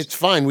not, it's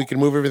fine. We can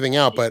move everything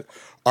out. But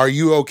are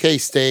you okay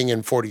staying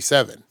in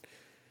 47?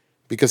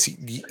 Because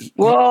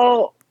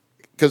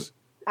because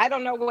I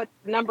don't know what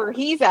number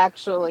he's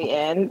actually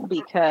in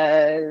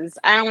because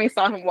I only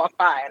saw him walk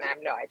by and I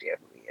have no idea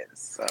who he is.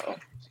 So,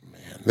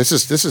 man, this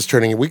is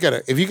turning. We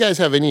gotta. If you guys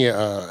have any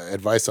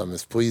advice on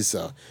this, please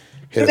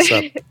hit us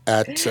up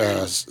at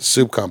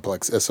Soup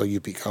Complex,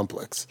 SOUP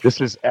Complex.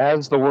 This is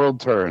As the World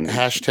Turns.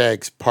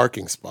 #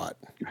 parking spot.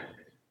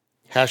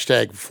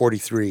 #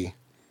 43.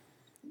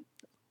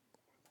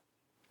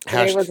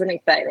 It was an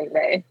exciting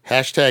day.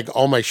 #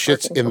 all my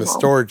shit's in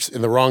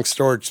the wrong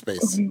storage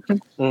space.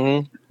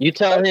 Mm-hmm. You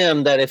tell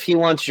him that if he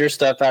wants your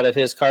stuff out of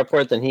his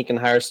carport, then he can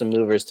hire some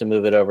movers to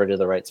move it over to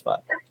the right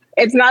spot.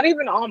 It's not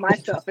even all my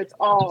stuff. It's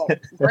all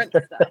Brent's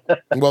stuff.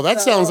 Well,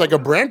 that sounds like a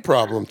Brent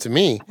problem to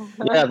me.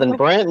 Yeah, then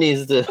Brent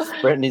needs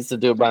to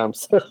do it by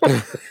himself.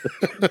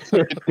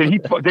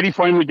 Did he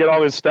finally get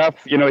all his stuff?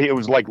 It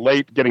was like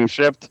late getting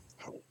shipped.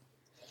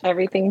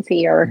 Everything's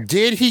here.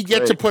 Did he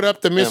get to put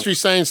up the Mystery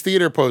Science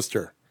Theater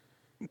poster?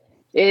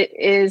 It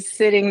is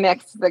sitting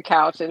next to the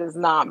couch. It has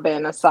not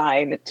been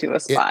assigned to a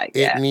spot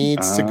yet. It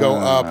needs to go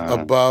up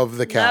above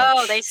the couch.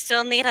 No, they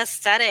still need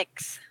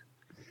aesthetics.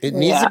 It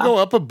needs to go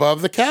up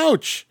above the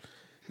couch.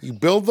 You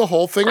build the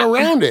whole thing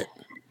around it.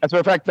 As a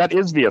matter of fact, that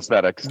is the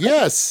aesthetics.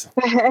 Yes.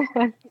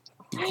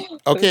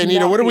 Okay,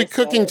 Anita, what are we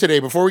cooking today?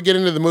 Before we get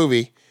into the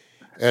movie,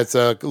 it's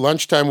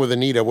lunchtime with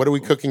Anita. What are we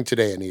cooking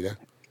today, Anita?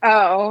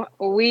 Oh,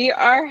 we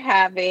are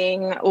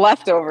having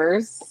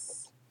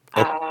leftovers.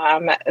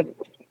 Chicken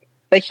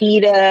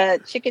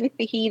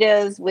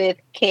fajitas with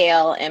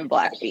kale and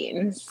black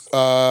beans.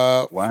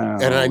 Wow.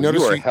 And I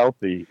noticed you are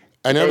healthy.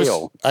 I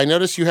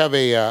noticed you have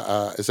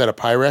a, is that a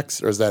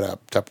Pyrex or is that a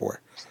Tupperware?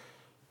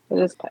 It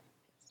is.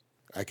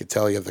 I could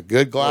tell you the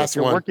good glass if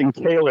you're one. working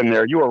kale in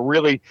there, you're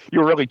really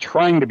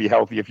trying to be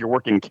healthy if you're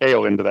working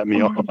kale into that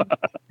meal.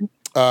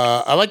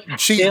 I like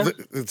see.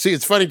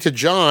 It's funny to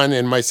John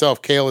and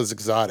myself. Kale is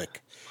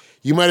exotic.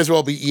 You might as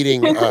well be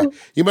eating.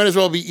 You might as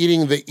well be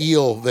eating the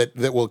eel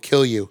that will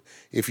kill you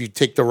if you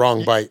take the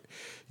wrong bite.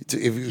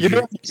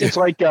 It's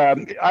like I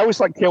always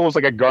like kale was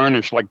like a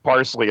garnish, like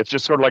parsley. It's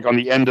just sort of like on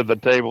the end of the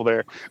table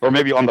there, or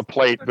maybe on the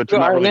plate, but you're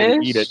not really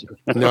going to eat it.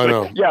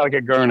 No. Yeah, like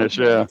a garnish.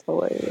 Yeah.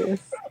 You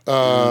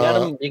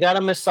gotta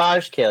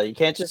massage kale. You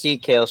can't just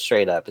eat kale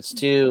straight up. It's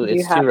too.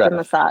 It's You have too rough. to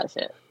massage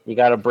it. You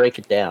gotta break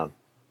it down.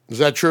 Is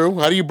that true?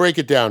 How do you break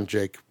it down,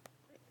 Jake?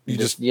 You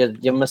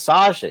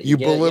massage it. You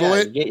belittle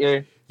it.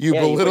 You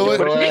belittle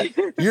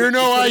it. You're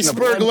no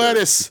iceberg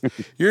lettuce.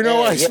 You're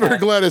no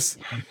iceberg lettuce.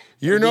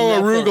 You're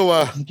no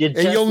arugula,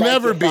 and you'll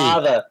never be.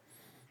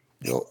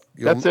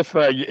 That's if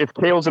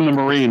kale's in the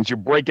Marines, you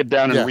break it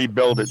down and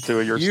rebuild it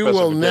to your. You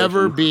will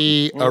never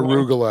be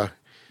arugula.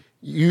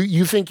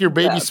 You think you're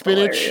baby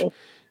spinach?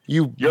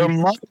 You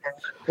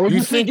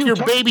think you're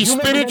baby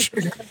spinach?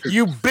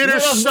 You bitter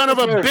son of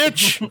a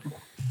bitch!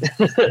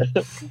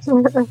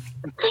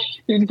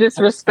 You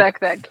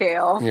disrespect that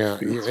kale. Yeah,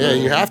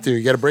 you have to.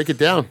 You got to break it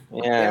down.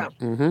 Yeah.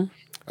 Mm-hmm.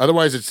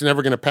 Otherwise, it's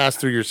never going to pass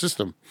through your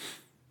system.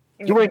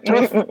 You ain't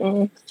tough.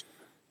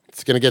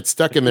 It's going to get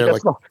stuck in there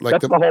that's the whole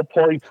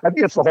point. I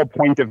think it's the whole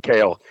point of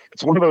kale.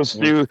 It's one of those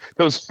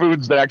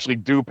foods that actually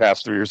do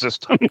pass through your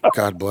system.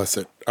 God bless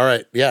it. All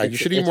right, yeah, you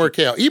should eat more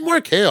kale. Eat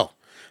more kale.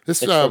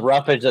 It's the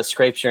roughage that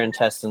scrapes your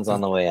intestines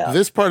on the way out.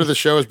 This part of the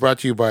show is brought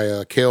to you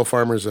by kale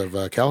farmers of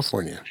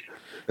California.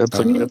 That's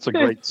a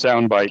great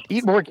soundbite.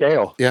 Eat more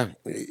kale. Yeah,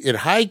 it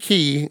high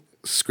key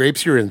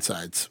scrapes your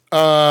insides.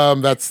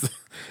 That's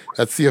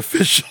the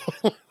official.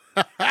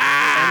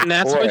 And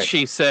that's what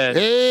she said.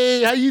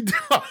 Hey, how you doing?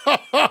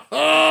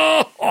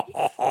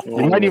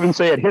 You might even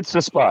say it hits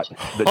the spot,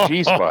 the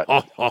G spot.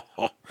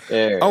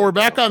 We're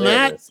back on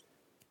that.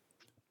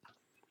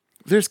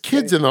 There's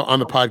kids on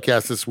the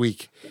podcast this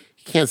week. You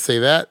can't say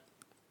that.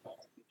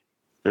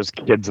 There's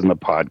kids in the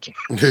podcast.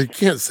 You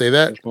can't say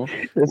that.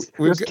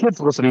 There's kids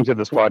listening to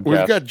this podcast.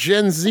 We've got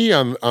Gen Z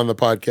on the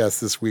podcast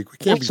this week. We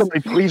can't.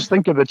 Somebody please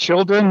think of the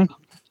children.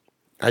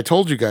 I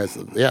told you guys,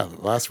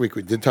 last week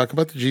we did talk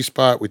about the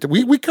G-spot.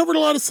 We covered a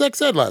lot of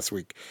sex ed last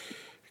week.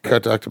 We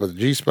talked about the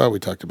G-spot. We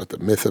talked about the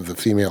myth of the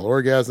female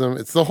orgasm.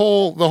 It's the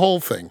whole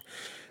thing.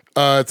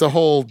 It's a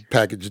whole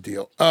package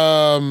deal.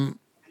 Hey,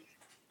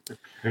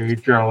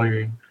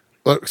 Jelly.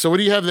 Look, so what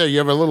do you have there? You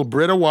have a little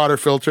Brita water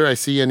filter. I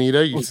see,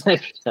 Anita.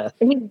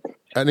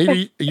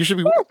 Anita, you should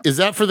be. Is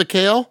that for the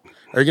kale?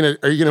 Are you gonna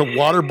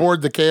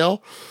waterboard the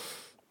kale?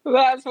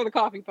 That's for the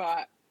coffee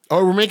pot.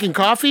 Oh, we're making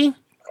coffee?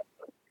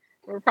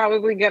 We're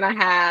probably going to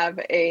have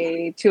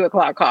a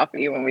 2:00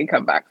 coffee when we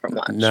come back from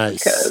lunch.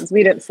 Nice. Because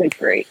we didn't sleep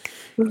great.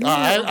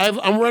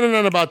 I'm running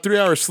on about 3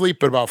 hours sleep,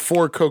 but about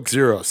 4 Coke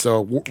Zero.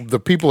 So the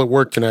people at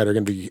work tonight they're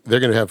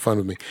going to have fun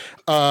with me.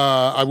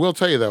 I will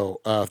tell you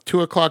though,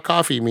 2:00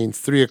 coffee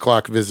means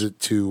 3:00 visit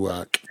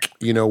to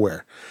you know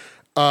where.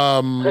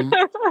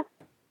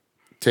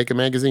 Take a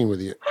magazine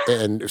with you,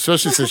 and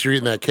especially since you're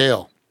eating that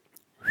kale.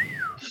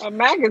 A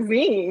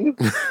magazine.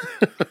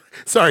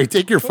 Sorry,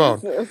 take your phone.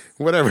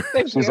 Whatever.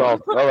 She's all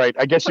right.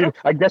 I guess you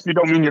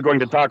don't mean you're going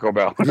to Taco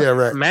Bell. Yeah,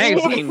 right.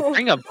 Magazine.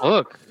 Bring a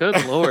book.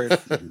 Good Lord.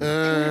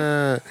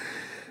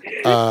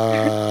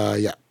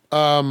 Yeah.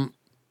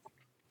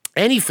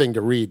 Anything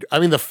to read. I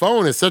mean, the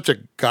phone is such a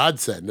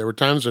godsend. There were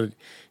times when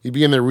you'd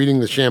be in there reading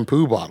the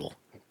shampoo bottle.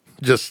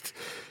 Just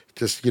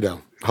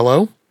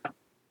hello?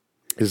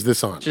 Is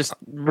this on? Just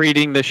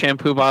reading the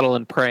shampoo bottle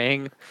and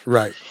praying.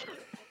 Right.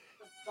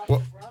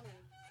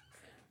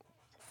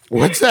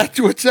 What's that,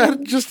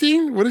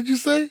 Justine? What did you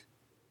say?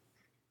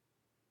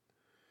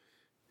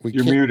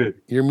 You're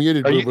muted. You're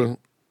muted, boo-boo.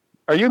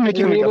 Are you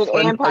making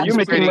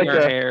like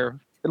her hair?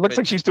 It looks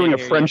like she's doing a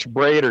French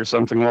braid or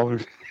something.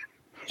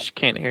 She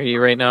can't hear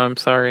you right now. I'm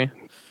sorry.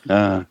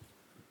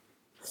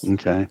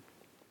 Okay.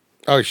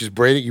 Oh, she's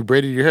braided. You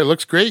braided your hair.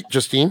 Looks great,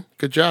 Justine.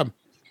 Good job.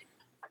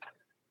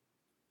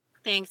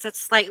 Thanks.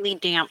 It's slightly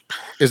damp.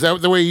 Is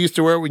that the way you used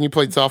to wear it when you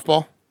played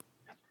softball?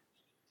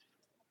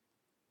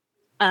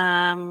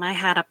 I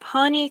had a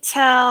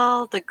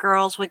ponytail. The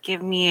girls would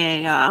give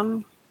me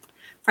a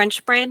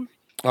French braid.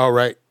 All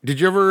right. Did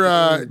you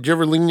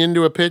ever lean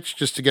into a pitch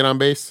just to get on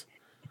base?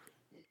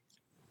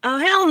 Oh,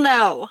 hell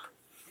no.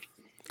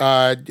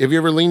 Have you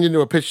ever leaned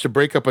into a pitch to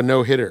break up a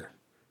no-hitter?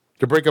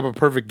 To break up a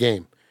perfect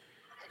game?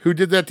 Who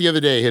did that the other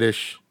day,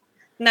 Hiddish?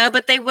 No,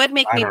 but they would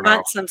make me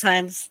bunt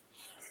sometimes.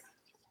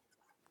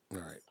 All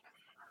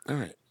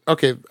right.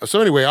 Okay.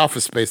 So anyway,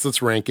 Office Space.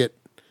 Let's rank it.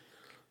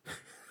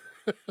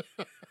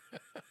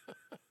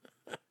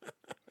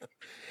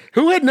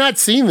 Who had not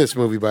seen this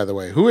movie, by the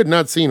way? Who had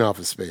not seen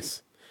Office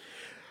Space?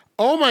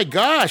 Oh my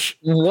gosh.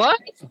 What?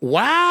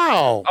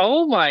 Wow.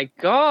 Oh my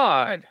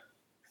God.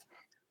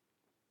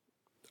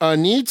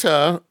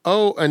 Anita.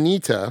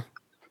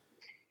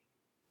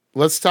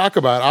 Let's talk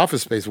about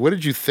Office Space. What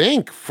did you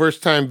think?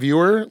 First time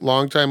viewer,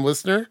 long time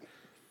listener?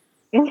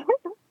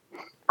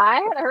 I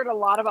had heard a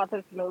lot about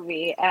this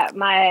movie at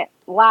my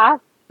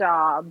last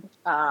job.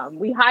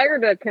 We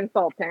hired a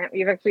consultant.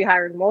 We've actually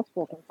hired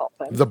multiple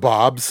consultants. The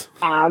Bobs.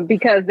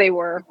 Because they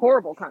were a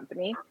horrible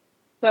company.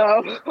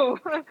 So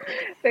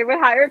they would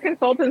hire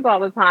consultants all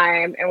the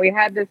time. And we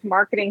had this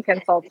marketing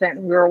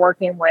consultant we were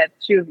working with.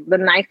 She was the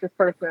nicest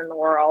person in the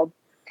world.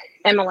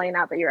 Emily,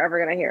 not that you're ever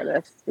going to hear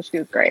this, but she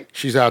was great.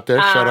 She's out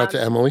there. Shout out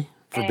to Emily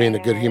for being a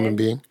good human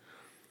being.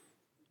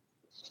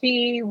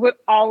 She would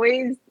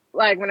always,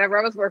 like, whenever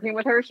I was working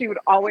with her, she would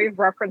always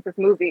reference this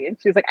movie. And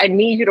she was like, I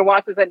need you to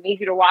watch this. I need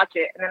you to watch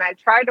it. And then I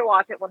tried to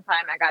watch it one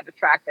time. I got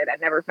distracted. I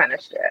never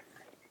finished it.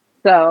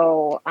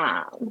 So,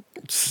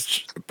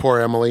 poor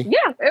Emily.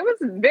 Yeah, it was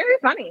very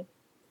funny.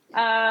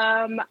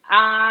 I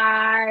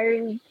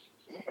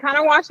kind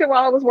of watched it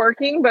while I was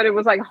working, but it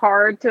was like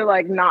hard to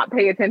like not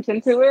pay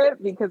attention to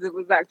it because it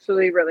was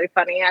actually really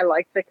funny. I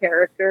liked the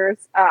characters.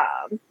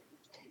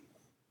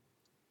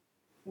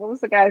 What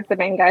was the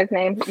main guy's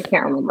name? I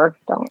can't remember.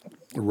 Don't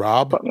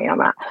Rob. Put me on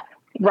that.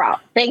 Rob.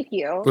 Thank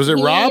you. Was it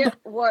Rob?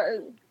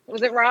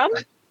 Was it Rob?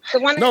 The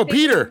one? No,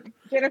 Peter.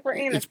 Jennifer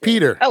Aniston. It's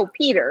Peter. Oh,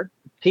 Peter.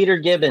 Peter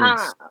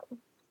Gibbons.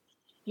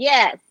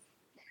 Yes.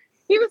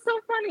 He was so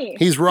funny.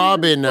 He's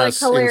Rob in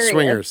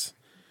Swingers.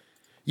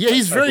 Yeah,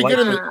 he's very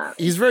good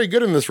he's very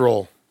good in this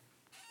role.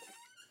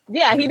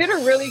 Yeah, he did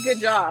a really good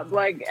job.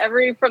 Like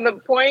from the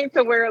point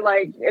to where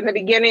like in the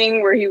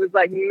beginning where he was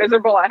like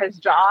miserable at his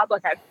job,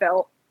 like I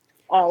felt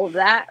all of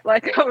that.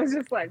 Like I was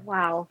just like,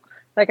 wow.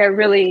 Like I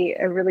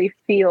really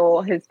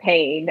feel his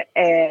pain,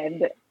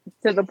 and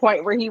to the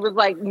point where he was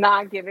like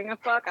not giving a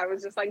fuck. I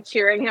was just like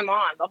cheering him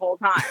on the whole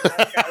time.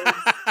 Like,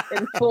 I was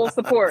in full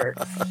support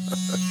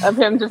of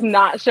him just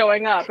not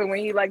showing up. And when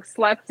he like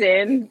slept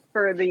in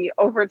for the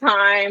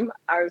overtime,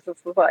 I was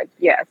just like,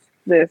 yes,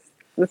 this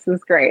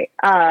is great.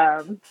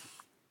 The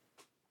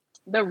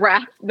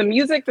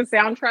music, the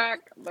soundtrack,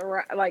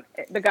 like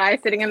the guy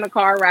sitting in the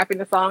car rapping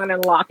the song and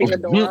then locking the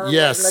door.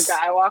 Yes. When the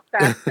guy walked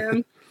past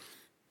him.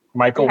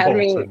 Michael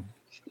Bolton.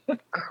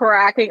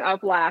 Cracking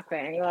up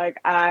laughing. Like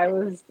I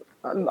was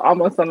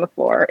almost on the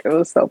floor. It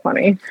was so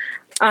funny.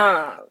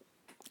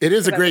 It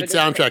is a great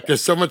soundtrack.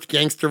 There's so much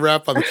gangster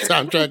rap on the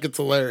soundtrack. It's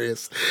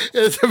hilarious.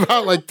 It's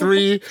about like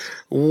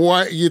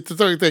you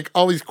think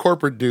all these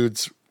corporate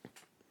dudes.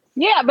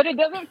 Yeah, but it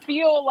doesn't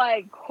feel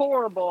like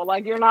horrible.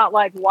 Like you're not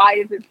like, why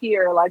is it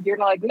here? Like you're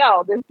not like,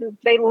 no,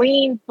 they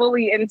lean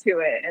fully into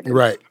it. And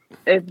right.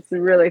 It's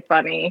really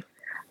funny.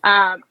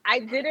 John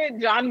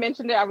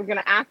mentioned it. I was going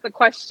to ask the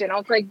question. I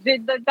was like,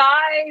 did the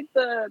guy,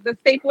 the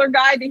stapler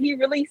guy, did he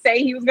really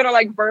say he was going to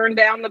like burn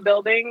down the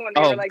building? When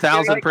they were, like,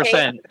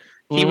 1,000%.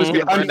 He was going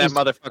to burn that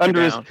motherfucker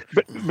down.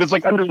 But it's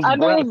like under his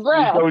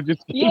breath.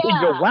 Yeah. You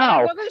go,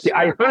 wow.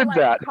 I heard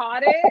that.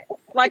 Caught it.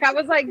 Like, I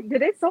was like,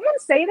 did someone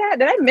say that?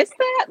 Did I miss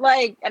that?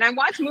 Like, and I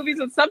watched movies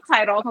with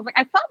subtitles. I was like,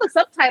 I saw the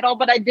subtitle,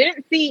 but I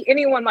didn't see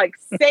anyone like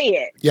say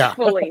it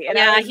fully. And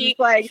yeah, he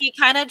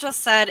kind of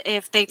just said,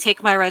 if they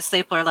take my red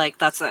stapler, like,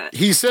 that's it.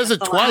 He says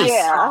it twice.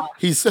 Yeah.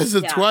 He says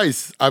it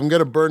twice. I'm going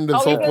to burn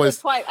this whole place.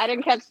 Twice. I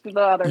didn't catch the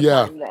other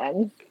time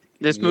then.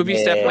 This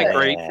movie's definitely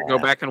great to go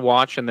back and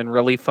watch and then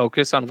really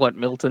focus on what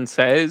Milton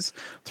says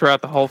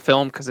throughout the whole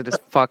film because it is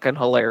fucking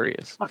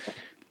hilarious.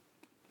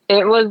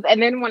 It was, and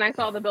then when I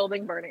saw the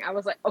building burning, I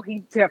was like, oh,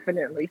 he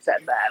definitely said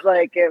that.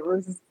 Like it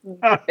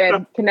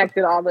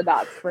connected all the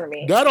dots for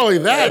me. Not only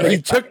that,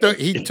 he took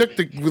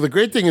the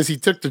great thing is he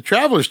took the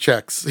traveler's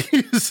checks.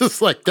 He was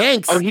just like,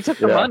 thanks. Oh, he took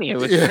the money. It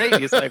was great.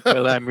 He's like,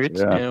 well, I'm rich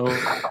now.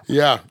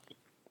 Yeah.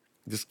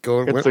 Just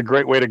go. It's a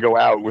great way to go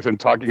out with him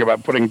talking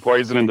about putting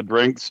poison in the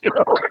drinks. You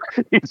know,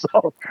 he's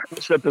all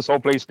shut this whole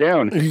place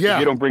down. Yeah, if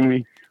you don't bring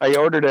me. I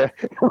ordered it.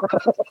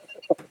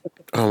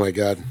 Oh my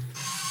god.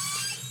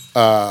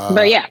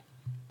 But yeah,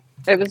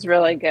 it was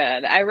really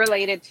good. I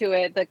related to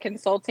it. The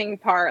consulting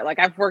part, like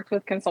I've worked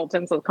with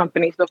consultants with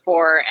companies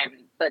before, and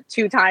the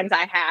 2 times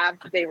I have,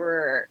 they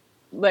were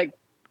like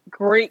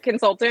great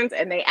consultants,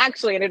 and they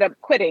actually ended up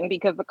quitting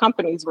because the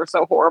companies were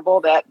so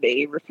horrible that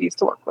they refused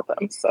to work with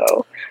them.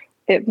 So.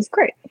 It was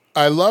great.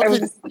 I love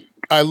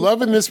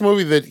in this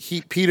movie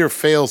that Peter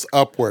fails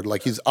upward.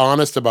 Like he's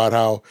honest about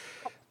how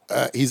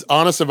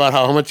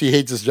much he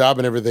hates his job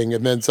and everything,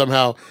 and then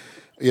somehow,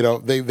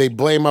 they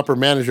blame upper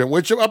management,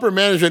 which upper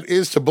management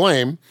is to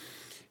blame.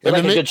 And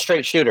like a good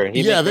straight shooter.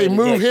 They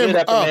move him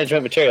up.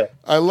 Management material.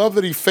 I love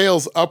that he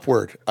fails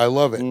upward. I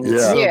love it.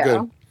 It's so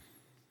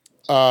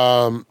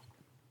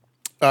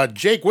good.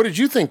 Jake, what did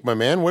you think, my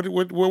man?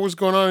 What was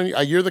going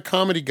on? You're the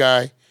comedy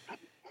guy.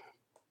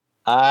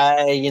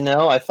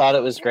 I thought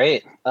it was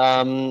great.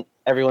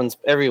 Everyone's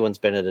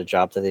been at a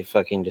job that they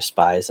fucking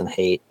despise and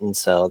hate, and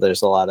so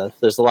there's a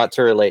lot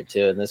to relate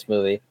to in this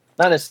movie.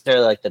 Not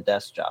necessarily like the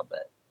desk job,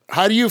 but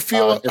how do you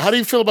feel? How do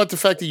you feel about the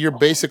fact that you're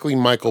basically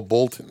Michael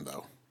Bolton,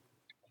 though?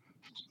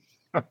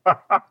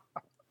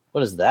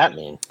 What does that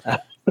mean?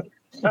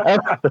 If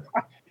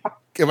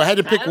I had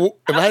to pick, I was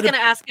going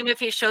to ask him if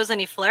he shows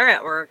any flair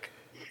at work.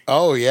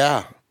 Oh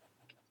yeah,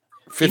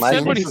 he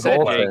said what he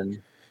said.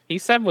 Jake. He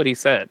said what he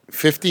said.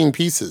 15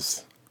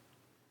 pieces.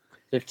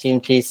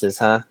 15 pieces,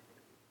 huh?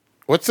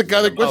 What's the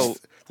guy? What's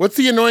What's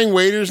the annoying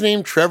waiter's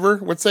name? Trevor?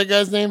 What's that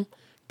guy's name?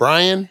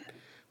 Brian?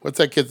 What's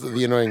that kid's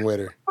the annoying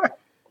waiter?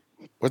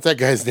 What's that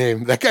guy's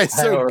name? That guy's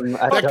so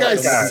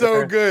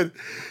good.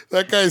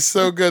 That guy's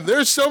so good.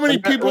 There's so many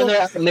people when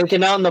they're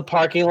making out in the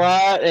parking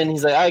lot, and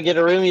he's like, "I get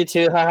a room, you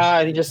two, haha,"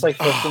 and he just like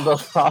flips them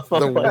both off.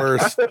 The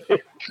worst.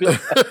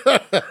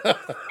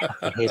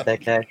 I hate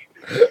that guy.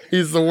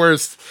 He's the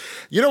worst.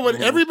 You know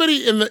what?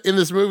 Everybody in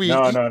this movie,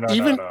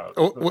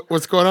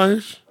 what's going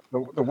on?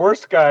 The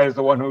worst guy is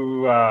the one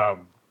who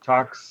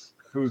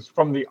who's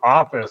from The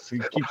Office. He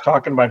keeps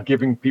talking about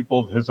giving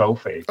people his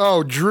O-face.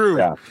 Oh, Drew.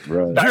 Yeah,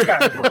 right. That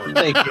guy's the worst.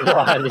 Thank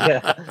God,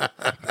 yeah.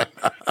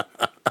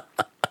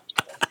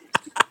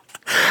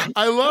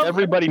 I love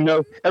everybody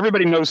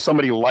knows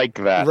somebody like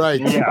that.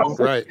 Right. Yeah.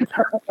 Right.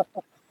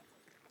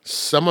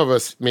 Some of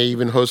us may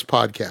even host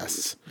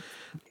podcasts.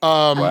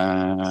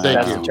 Wow.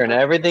 Thank you. Turn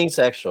everything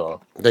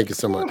sexual. Thank you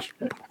so much.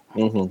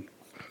 Mm-hmm.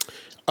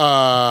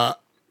 I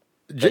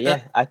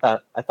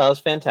thought it was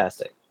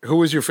fantastic. Who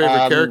was your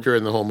favorite character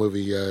in the whole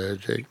movie,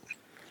 Jake?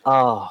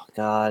 Oh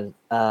God,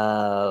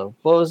 what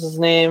was his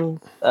name?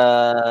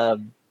 It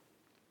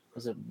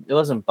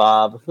wasn't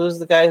Bob. Who's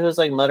the guy who was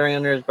like muttering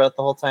under his breath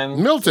the whole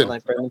time? Milton.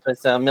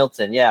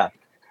 Milton. Yeah,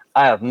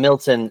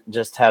 Milton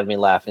just had me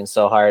laughing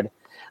so hard.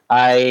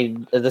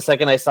 The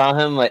second I saw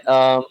him, like,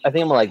 I think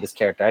I'm gonna like this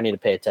character. I need to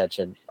pay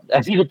attention. I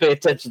need to pay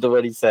attention to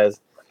what he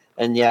says.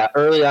 And yeah,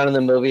 early on in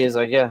the movie, he's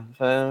like, "Yeah,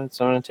 so I'm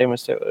gonna take my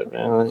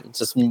stapler."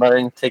 Just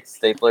muttering, take the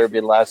stapler, be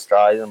the last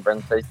straw, and burn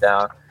the place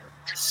down.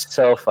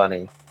 So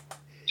funny.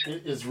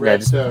 His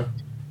red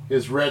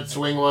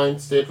swing line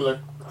stapler.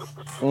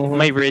 Mm-hmm.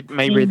 My red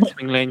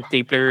swing line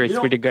stapler is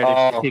really good.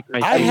 Take my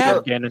stapler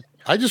again.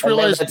 I just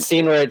realized that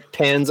scene where it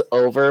pans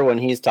over when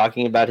he's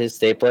talking about his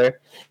stapler,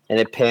 and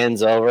it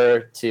pans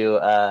over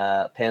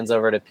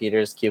to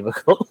Peter's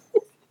cubicle.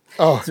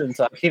 Oh, he's been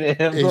talking to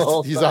him.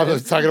 He's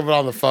talking about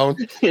on the phone.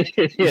 He's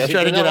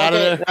trying to get out of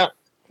there.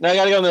 No, I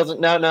gotta go, Milton.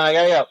 No, I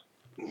gotta go.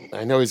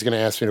 I know he's going to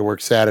ask me to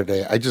work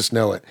Saturday. I just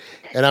know it,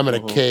 and I'm in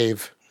a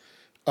cave.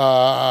 Who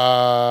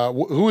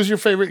was your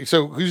favorite?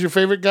 So, who's your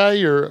favorite guy?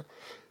 Your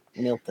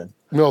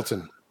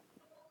Milton.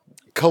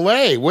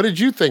 Calais, what did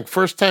you think?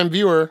 First time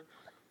viewer.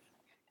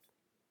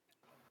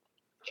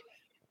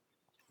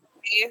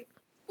 I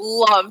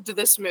loved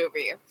this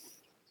movie.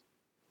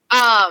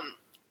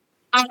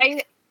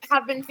 I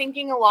have been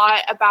thinking a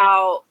lot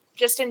about,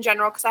 just in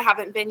general, because I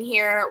haven't been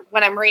here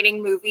when I'm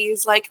rating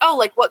movies, like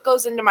what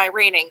goes into my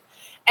rating.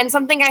 And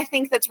something I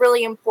think that's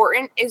really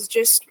important is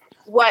just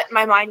what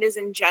my mind is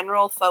in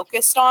general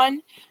focused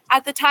on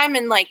at the time.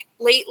 And like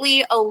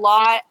lately, a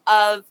lot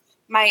of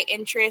my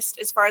interest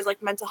as far as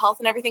like mental health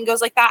and everything goes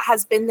like that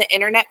has been the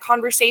internet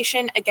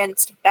conversation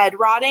against bed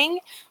rotting,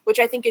 which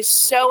I think is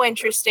so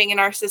interesting in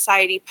our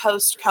society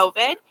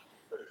post-COVID.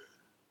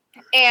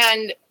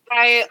 And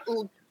I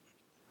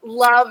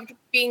loved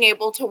being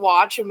able to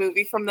watch a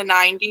movie from the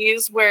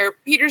 90s where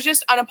Peter's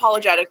just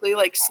unapologetically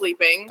like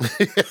sleeping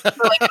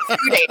for like 2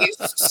 days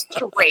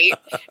straight.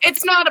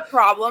 It's not a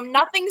problem.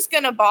 Nothing's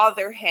gonna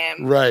bother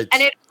him. Right.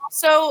 And it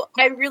also,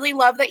 I really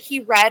love that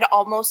he read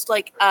almost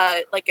like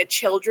a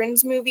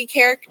children's movie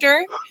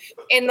character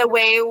in the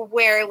way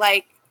where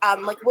like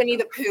Winnie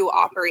the Pooh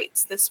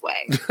operates this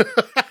way.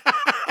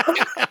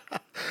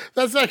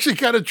 That's actually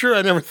kind of true.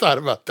 I never thought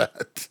about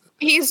that.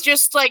 He's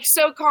just like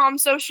so calm,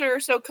 so sure,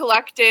 so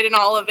collected and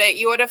all of it.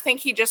 You would have think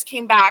he just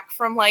came back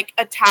from like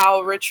a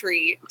Tao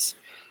retreat.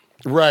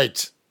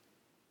 Right.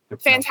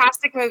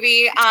 Fantastic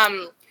movie.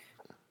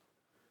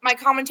 My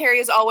commentary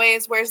is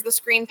always, where's the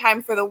screen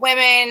time for the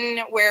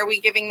women? Where are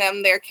we giving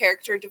them their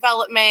character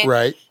development?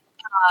 Right.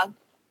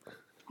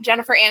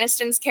 Jennifer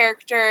Aniston's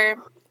character,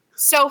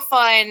 so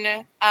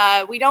fun.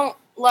 We don't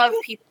love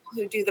people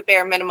who do the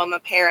bare minimum,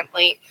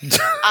 apparently.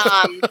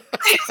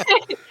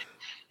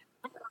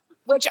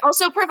 Which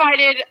also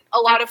provided a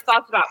lot of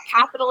thoughts about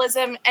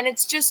capitalism. And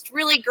it's just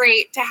really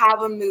great to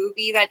have a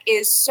movie that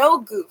is so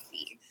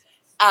goofy,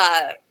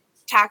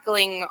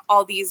 tackling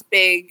all these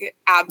big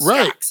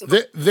abstracts.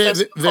 Right.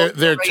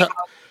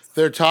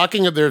 They're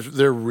talking of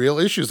their real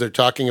issues. They're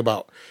talking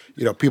about,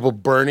 people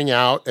burning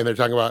out, and they're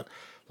talking about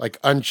like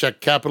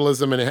unchecked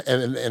capitalism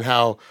and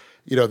how,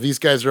 these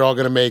guys are all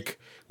going to make,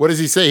 what does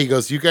he say? He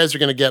goes, you guys are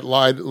going to get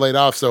laid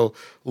off. So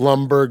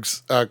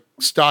Lumberg's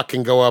stock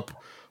can go up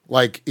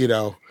like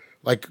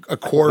a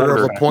quarter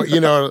of a point,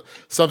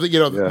 something,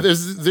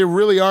 there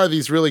really are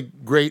these really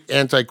great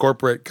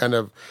anti-corporate kind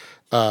of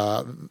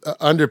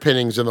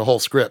underpinnings in the whole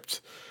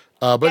script.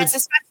 But yes,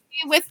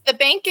 especially with the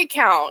bank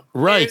account.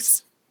 Right.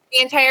 There's the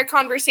entire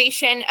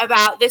conversation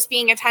about this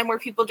being a time where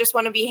people just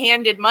want to be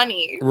handed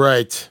money.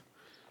 Right.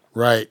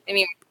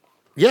 Anyway.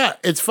 Yeah,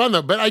 it's fun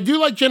though. But I do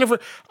like Jennifer.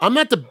 I'm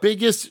not the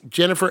biggest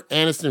Jennifer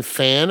Aniston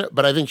fan,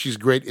 but I think she's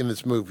great in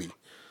this movie.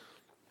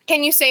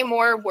 Can you say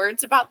more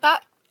words about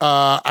that?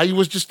 I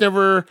was just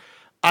never,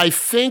 I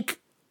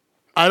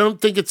don't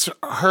think it's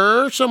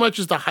her so much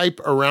as the hype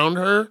around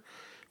her.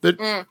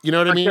 That You know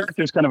what I mean? Her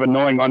character's kind of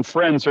annoying. On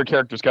Friends, her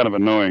character's kind of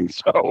annoying.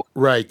 So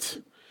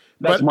right.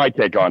 That's my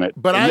take on it.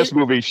 But in this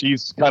movie,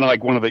 she's kind of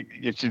like one of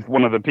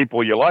the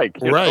people you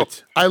like. You know?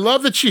 I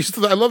love that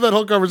I love that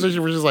whole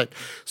conversation where she's like,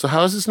 so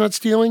how is this not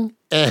stealing?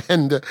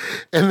 And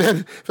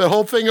then the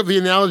whole thing of the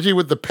analogy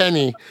with the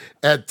penny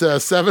at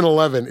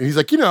 7-Eleven. And he's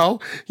like, you know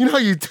how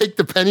you take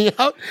the penny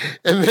out?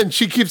 And then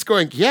she keeps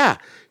going, yeah.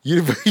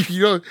 You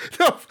don't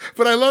no,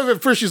 but I love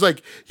it. First, she's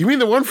like, "You mean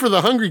the one for the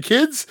hungry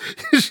kids?"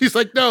 She's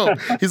like, "No."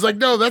 He's like,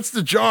 "No, that's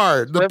the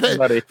jar,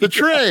 the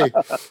tray."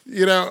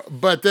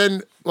 But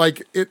then,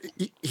 like,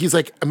 he's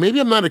like, "Maybe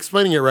I'm not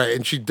explaining it right,"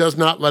 and she does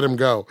not let him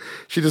go.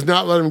 She does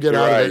not let him get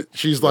out of it.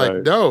 She's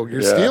like, "No,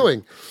 you're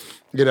stealing."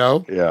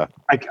 Yeah.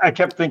 I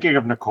kept thinking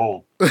of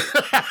Nicole.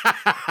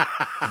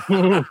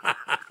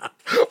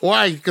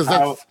 Why? Because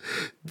that's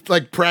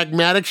like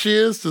pragmatic she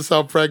is. Just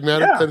how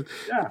pragmatic.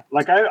 Yeah.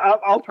 Like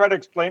I'll try to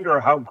explain to her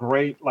how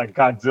great like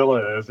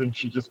Godzilla is, and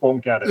she just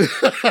won't get it.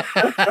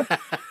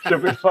 She'll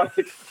be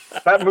like,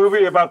 that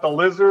movie about the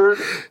lizard.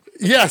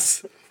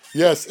 Yes.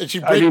 And she.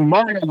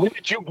 Maya, when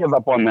did you give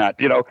up on that?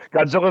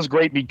 Godzilla's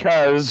great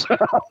because.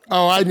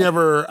 I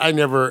never.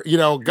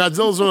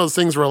 Godzilla's one of those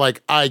things where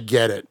like I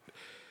get it.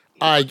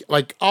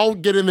 I'll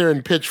get in there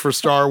and pitch for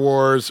Star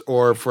Wars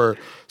or for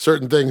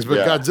certain things,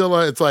 but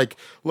Godzilla, it's like,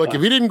 look,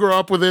 if you didn't grow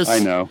up with this, I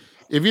know.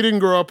 If you didn't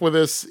grow up with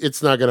this,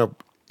 it's not gonna,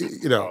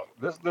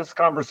 This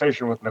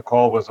conversation with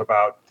Nicole was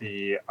about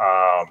the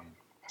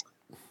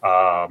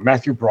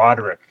Matthew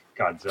Broderick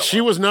Godzilla. She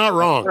was not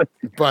wrong,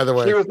 by the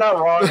way. She was not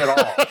wrong at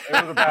all.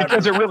 It was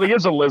because it really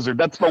is a lizard.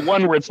 That's the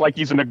one where it's like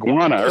he's an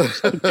iguana or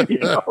something.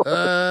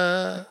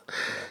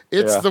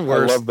 It's the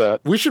worst. I love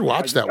that. We should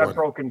watch that one.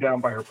 Broken down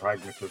by her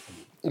pragmatism.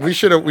 We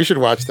should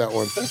watch that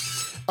one.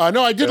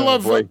 No, I did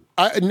love.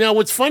 Now,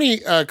 what's funny,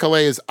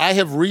 Calais, is I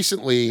have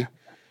recently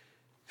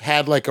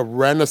had like a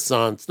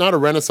renaissance, not a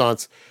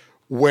renaissance,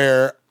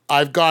 where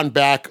I've gone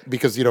back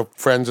because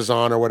Friends is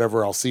on or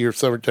whatever. I'll see her,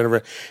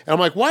 Jennifer, and I'm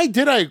like, why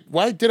did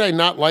I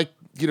not like?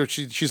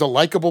 She's a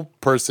likable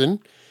person.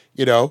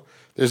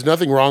 There's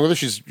nothing wrong with her.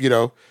 She's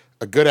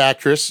a good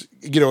actress.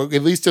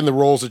 At least in the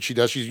roles that she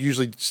does, she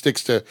usually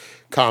sticks to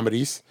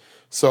comedies.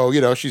 So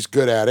she's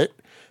good at it.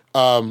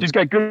 She's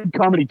got good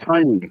comedy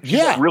timing. She's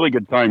got really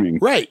good timing.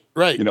 Right.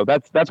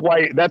 That's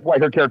why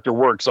her character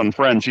works on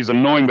Friends. She's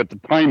annoying, but the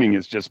timing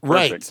is just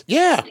perfect. Right.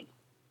 Yeah.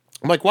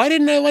 I'm like, why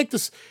didn't I like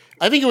this?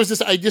 I think it was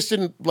just I just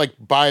didn't like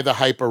buy the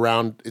hype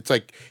around. It's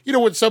like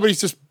when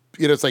somebody's just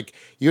it's like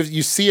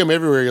you see them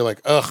everywhere. You're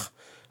like, ugh,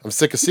 I'm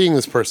sick of seeing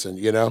this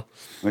person.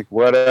 Like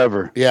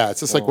whatever. Yeah, it's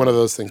just like one of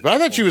those things. But I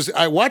thought she was.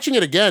 Watching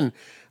it again,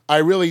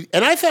 I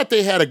thought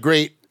they had a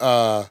great.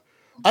 I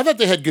thought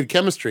they had good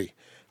chemistry.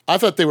 I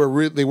thought they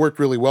worked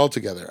really well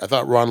together. I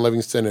thought Ron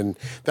Livingston and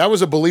that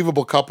was a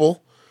believable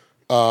couple.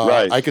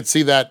 Right. I could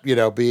see that,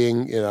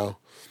 being,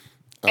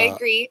 I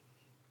agree.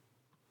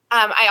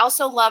 I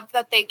also love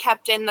that they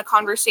kept in the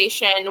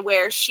conversation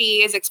where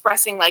she is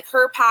expressing like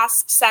her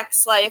past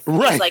sex life,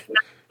 right? Like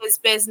not his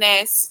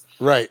business,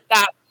 right?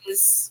 That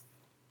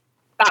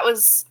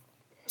was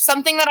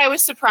something that I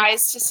was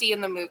surprised to see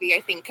in the movie.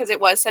 I think because it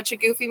was such a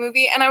goofy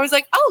movie, and I was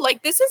like, oh,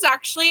 like this is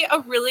actually a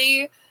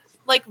really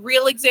like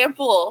real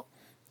example.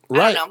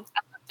 Right. I don't know.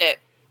 I loved it.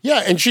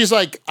 Yeah, and she's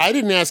like, I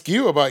didn't ask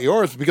you about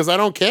yours because I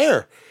don't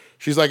care.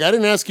 She's like, I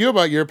didn't ask you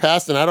about your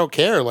past, and I don't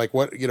care. Like,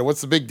 what's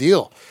the big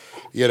deal?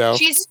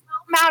 She's so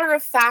matter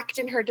of fact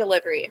in her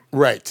delivery.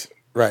 Right.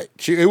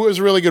 It was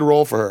a really good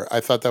role for her. I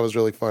thought that was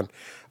really fun.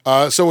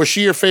 So was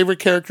she your favorite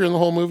character in the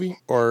whole movie,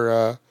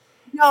 or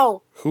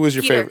no? Who was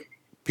your favorite?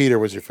 Peter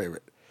was your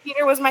favorite.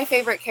 Peter was my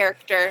favorite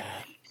character.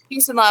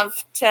 Peace and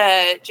love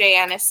to Jay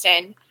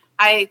Aniston.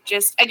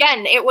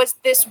 It was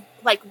this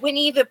like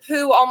Winnie the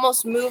Pooh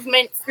almost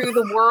movement through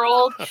the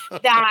world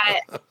that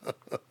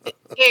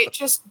it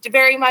just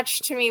very much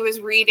to me was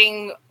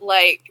reading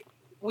like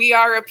we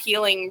are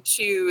appealing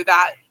to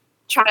that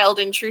child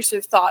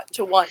intrusive thought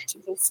to want to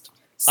just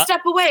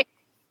step away.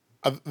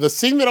 The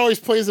scene that always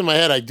plays in my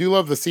head, I do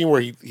love the scene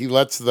where he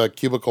lets the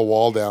cubicle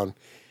wall down.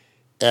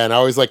 And I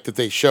always like that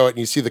they show it and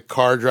you see the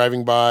car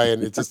driving by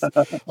and it's just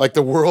like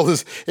the world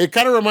is, it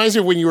kind of reminds me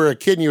of when you were a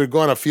kid and you would go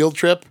on a field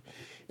trip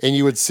and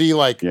you would see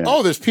like,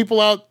 oh, there's people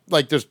out,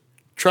 like there's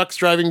trucks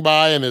driving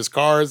by and there's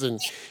cars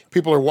and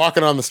people are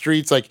walking on the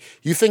streets. Like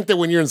you think that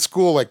when you're in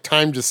school, like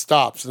time just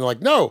stops. And they're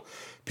like, no,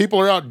 people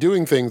are out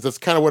doing things. That's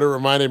kind of what it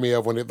reminded me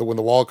of when the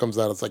wall comes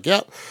out. It's like, yeah,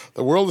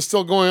 the world is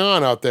still going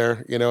on out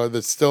there.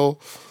 There's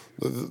still,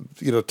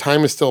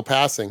 time is still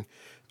passing.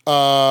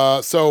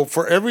 So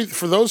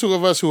for those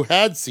of us who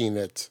had seen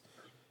it,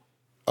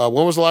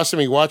 when was the last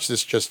time you watched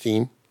this,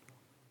 Justine?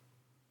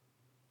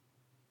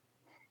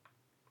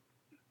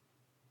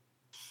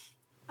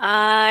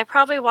 I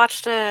probably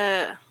watched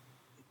it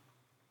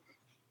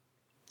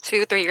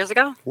 2-3 years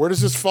ago. Where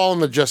does this fall in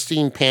the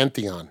Justine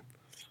pantheon?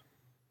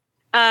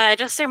 It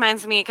just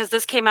reminds me because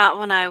this came out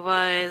when I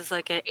was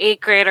like an 8th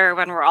grader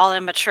when we're all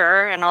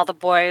immature and all the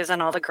boys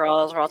and all the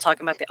girls were all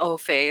talking about the O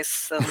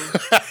face.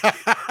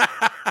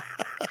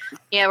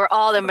 Yeah, we're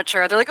all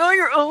immature. They're like, "Oh,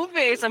 your O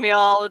face," and we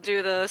all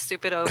do the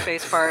stupid O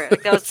face part.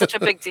 Like, that was such a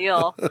big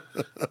deal.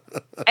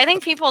 I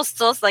think people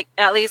still, like,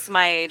 at least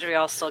my age, we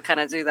all still kind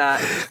of do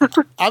that.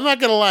 I'm not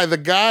gonna lie. The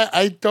guy,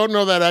 I don't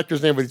know that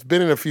actor's name, but he's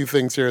been in a few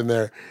things here and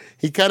there.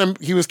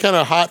 He was kind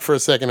of hot for a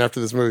second after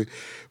this movie,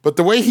 but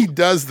the way he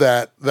does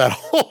that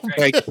whole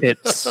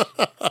Pitts.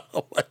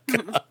 Oh my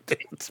god,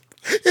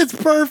 it's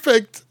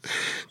perfect.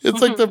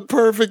 It's like the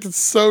perfect. It's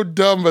so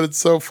dumb, but it's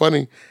so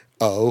funny.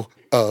 Oh.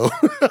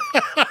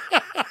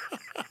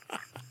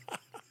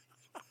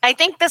 I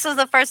think this is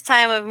the first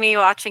time of me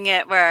watching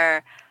it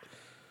where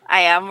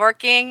I am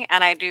working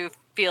and I do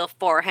feel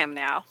for him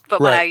now.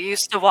 But when I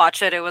used to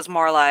watch it, it was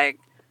more like,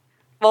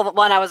 well,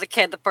 when I was a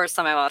kid, the first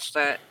time I watched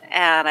it,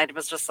 and I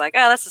was just like,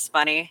 oh, this is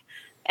funny.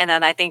 And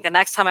then I think the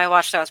next time I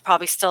watched it, I was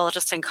probably still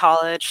just in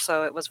college,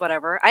 so it was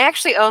whatever. I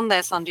actually own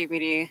this on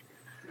DVD.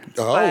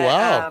 Oh,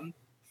 wow.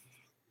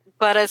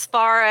 But as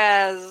far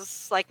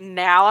as, like,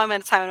 now I'm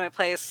in a time in my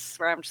place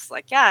where I'm just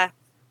like, yeah,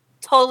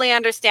 totally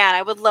understand.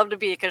 I would love to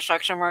be a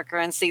construction worker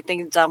and see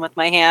things done with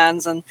my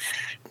hands and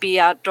be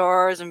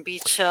outdoors and be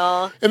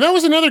chill. And that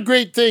was another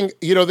great thing.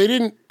 You know,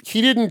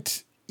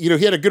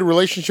 he had a good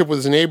relationship with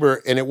his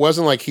neighbor, and it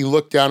wasn't like he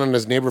looked down on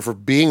his neighbor for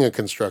being a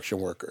construction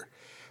worker.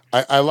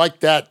 I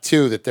like that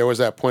too, that there was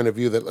that point of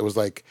view that it was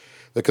like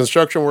the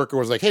construction worker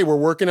was like, hey, we're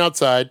working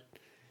outside.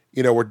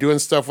 You know, we're doing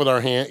stuff with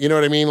our hand. You know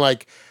what I mean?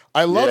 Like,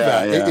 I love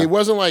that. Yeah. It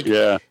wasn't like,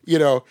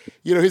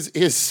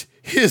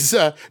 his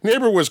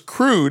neighbor was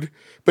crude,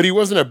 but he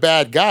wasn't a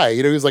bad guy.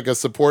 You know, he was like a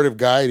supportive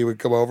guy, and he would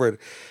come over and,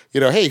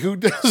 hey, who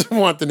doesn't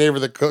want the neighbor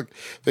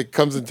that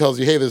comes and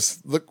tells you, hey,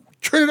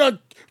 turn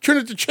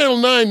it to channel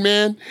 9,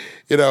 man.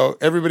 You know,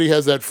 everybody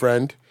has that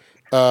friend.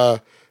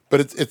 But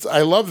it's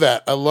I love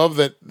that. I love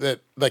that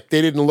like they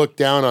didn't look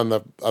down on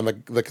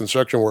the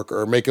construction worker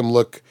or make him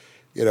look,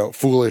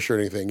 foolish or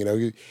anything. You know,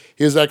 he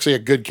was actually a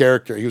good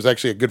character. He was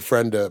actually a good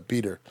friend to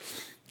Peter.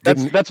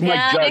 That's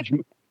Mike Judge.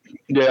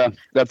 Yeah,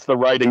 that's the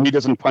writing. He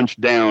doesn't punch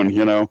down,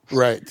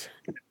 Right.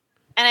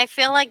 And I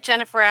feel like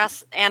Jennifer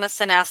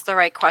Aniston asked the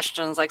right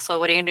questions. Like, so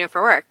what are you going to do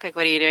for work? Like,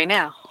 what are you doing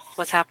now?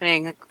 What's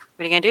happening? What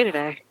are you going to do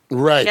today?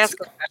 Right. She asked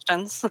good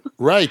questions.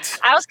 Right.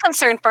 I was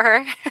concerned for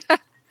her.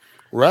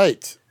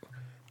 Right.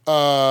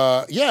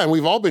 Yeah, and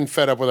we've all been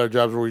fed up with our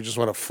jobs where we just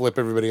want to flip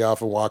everybody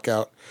off and walk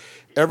out.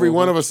 Every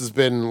one of us has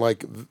been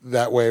like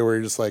that way where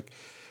you're just like,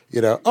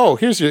 oh,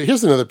 here's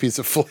another piece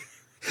of flair.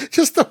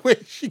 Just the way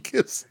she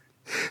gives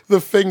the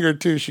finger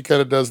too. She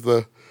kind of does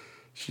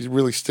she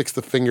really sticks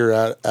the finger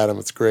at him.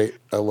 It's great.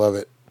 I love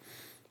it.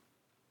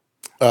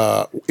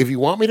 If you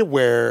want me to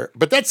wear,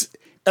 but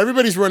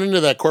everybody's run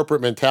into that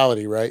corporate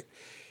mentality, right?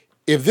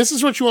 If this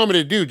is what you want me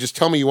to do, just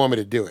tell me you want me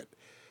to do it.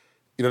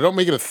 Don't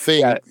make it a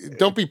thing. Yeah,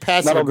 don't be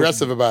passive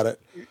aggressive about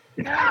it.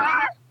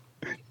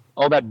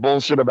 All that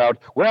bullshit about,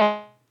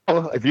 well,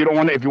 if you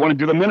want to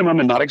do the minimum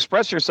and not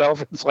express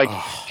yourself, it's like,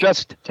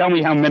 just tell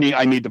me how many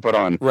I need to put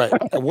on. Right.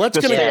 What's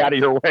going to get out of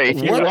your way?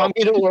 If you want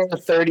me to wear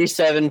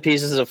 37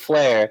 pieces of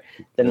flair,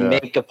 then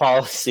make a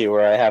policy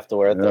where I have to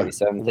wear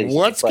 37 pieces.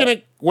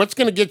 What's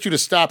going to get you to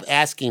stop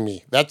asking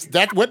me? That's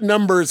what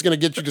number is going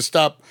to get you to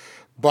stop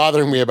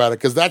bothering me about it?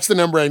 Because that's the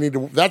number I need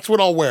to. That's what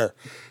I'll wear.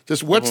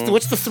 Just what's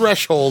the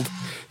threshold?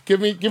 Give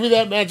me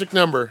that magic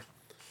number.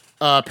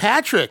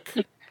 Patrick,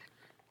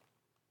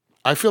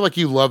 I feel like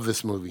you love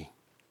this movie.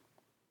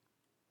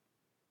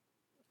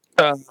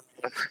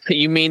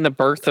 You mean the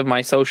birth of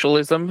my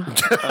socialism?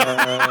 Is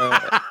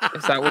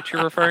that what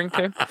you're referring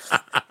to?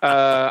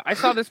 I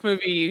saw this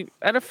movie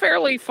at a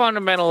fairly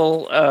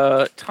fundamental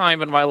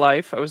time in my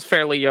life. I was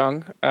fairly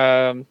young.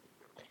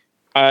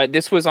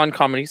 This was on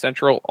Comedy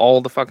Central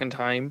all the fucking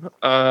time.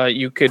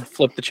 You could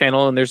flip the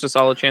channel and there's a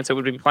solid chance it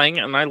would be playing,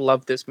 and I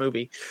loved this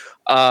movie.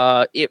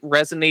 It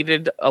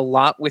resonated a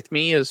lot with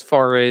me as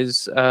far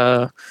as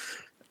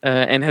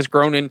and has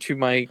grown into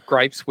my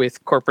gripes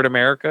with corporate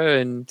America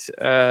and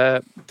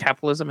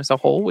capitalism as a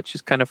whole, which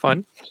is kind of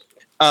fun.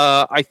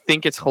 I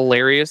think it's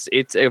hilarious.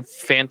 It's a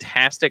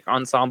fantastic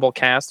ensemble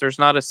cast. There's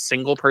not a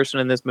single person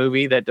in this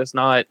movie that does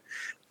not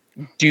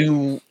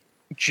do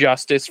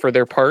justice for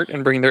their part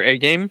and bring their A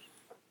game.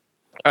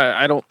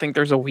 I don't think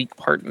there's a weak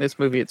part in this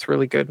movie. It's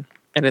really good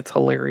and it's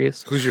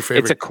hilarious. Who's your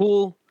favorite?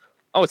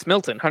 It's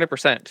Milton,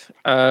 100%.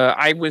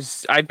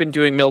 I've been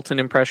doing Milton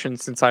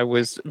impressions since I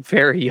was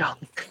very young.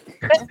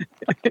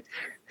 And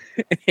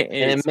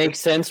it makes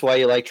sense why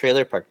you like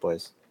Trailer Park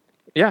Boys.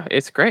 Yeah,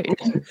 it's great.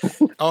 It's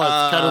kind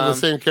of the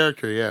same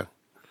character, yeah.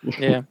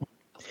 Yeah.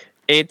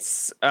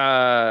 It's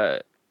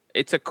a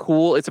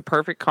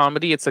perfect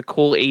comedy. It's a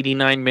cool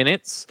 89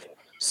 minutes.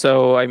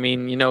 So, I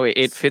mean,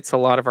 it fits a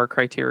lot of our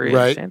criteria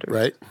and standards.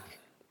 Right.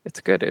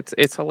 It's good.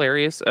 It's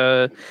hilarious.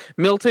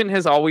 Milton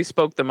has always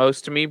spoke the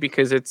most to me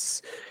because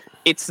it's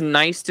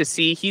nice to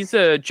see. He's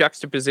a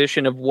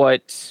juxtaposition of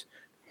what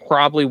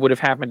probably would have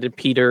happened to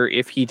Peter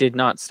if he did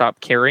not stop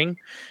caring.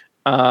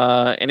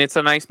 And it's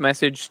a nice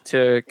message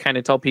to kind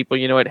of tell people,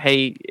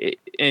 hey,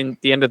 in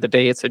the end of the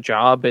day, it's a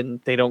job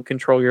and they don't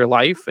control your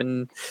life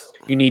and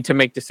you need to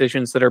make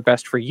decisions that are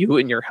best for you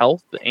and your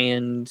health.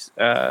 And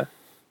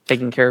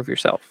taking care of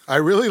yourself. I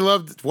really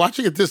loved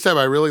watching it this time.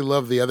 I really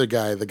loved the other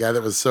guy, the guy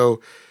that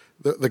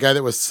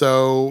was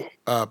so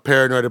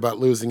paranoid about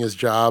losing his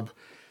job.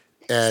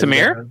 And,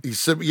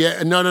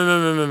 Samir?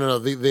 No.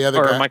 The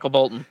other guy, Michael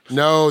Bolton.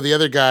 No, the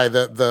other guy,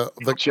 the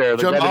chair,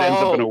 the guy that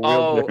ends up in a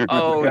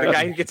wheelchair. The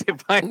guy who gets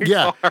hit by a car.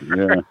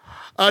 Yeah.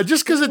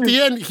 Just because at the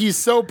end he's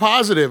so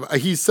positive,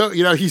 he's so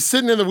he's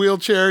sitting in the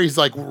wheelchair, he's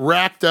like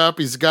racked up,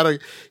 he's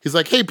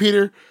like, hey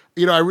Peter,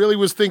 I really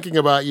was thinking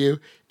about you,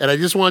 and I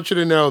just want you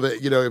to know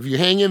that if you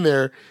hang in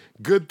there,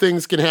 good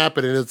things can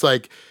happen. And it's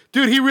like,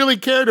 dude, he really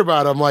cared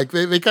about him. Like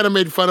they kind of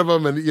made fun of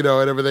him and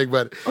and everything,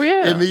 but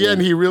in the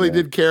end he really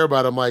did care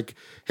about him. Like,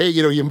 hey,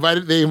 they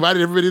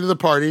invited everybody to the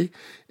party,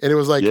 and it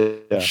was like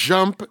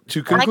jump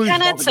to conclusion. I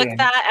kind of took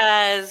that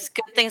as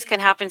good things can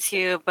happen to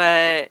you,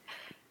 but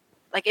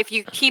like if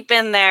you keep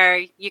in there,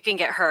 you can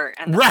get hurt.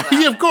 And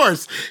right, of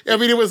course. I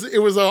mean, it was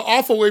an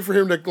awful way for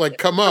him to like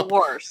come up. The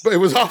worst. But it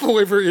was an awful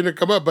way for him to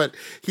come up. But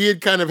he had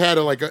kind of had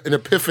an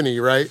epiphany,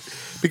 right?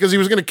 Because he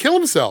was going to kill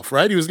himself,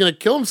 right? He was going to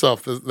kill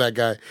himself, that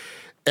guy.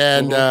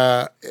 And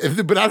but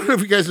I don't know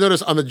if you guys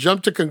noticed on the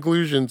jump to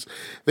conclusions,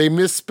 they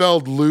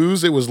misspelled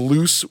lose. It was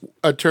loose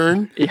a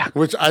turn,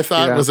 which I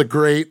thought was a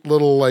great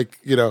little I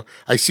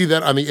see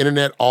that on the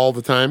internet all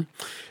the time.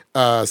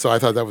 So I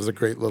thought that was a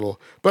great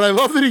little. But I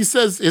love that he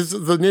says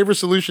the neighbor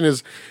solution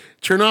is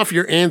turn off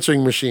your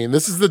answering machine.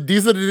 These are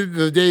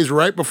the days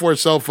right before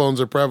cell phones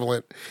are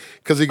prevalent,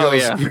 because he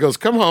goes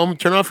come home,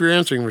 turn off your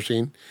answering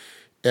machine,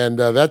 and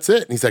that's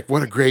it. And he's like,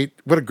 what a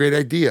great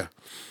idea.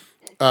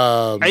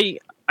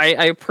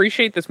 I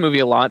appreciate this movie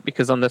a lot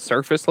because on the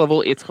surface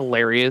level, it's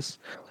hilarious,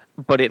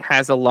 but it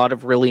has a lot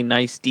of really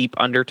nice, deep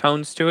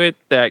undertones to it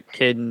that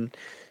can,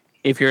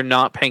 if you're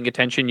not paying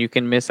attention, you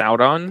can miss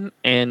out on.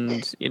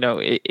 And,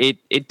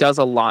 it does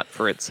a lot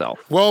for itself.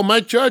 Well,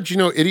 Mike Judge, did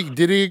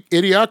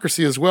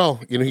Idiocracy as well.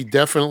 He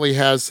definitely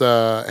has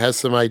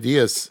some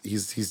ideas.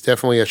 He's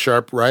definitely a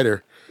sharp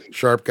writer,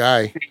 sharp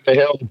guy.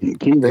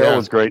 King of the Hill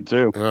was great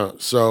too.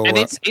 And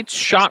it's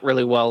shot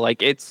really well.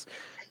 Like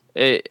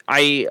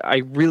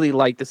I really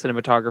like the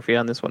cinematography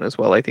on this one as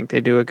well. I think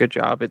they do a good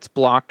job. It's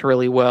blocked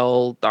really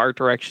well. The art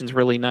direction's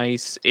really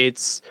nice.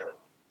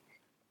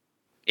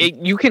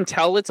 You can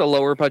tell it's a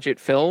lower budget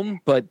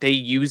film, but they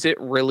use it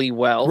really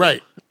well.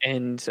 Right.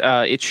 And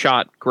it's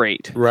shot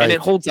great. Right. And it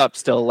holds up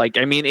still.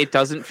 It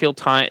doesn't feel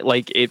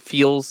it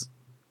feels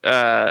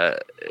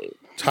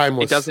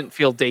timeless. It doesn't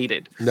feel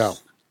dated. No.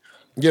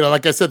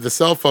 Like I said, the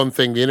cell phone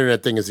thing, the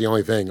internet thing is the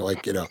only thing.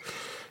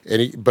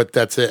 But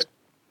that's it.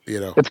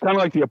 It's kind of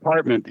like The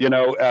Apartment.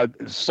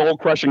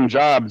 Soul-crushing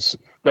jobs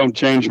don't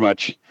change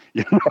much.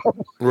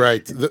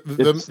 Right.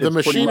 The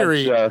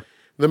machinery,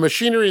 the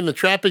machinery and the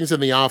trappings in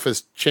the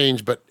office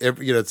change, but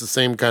it's the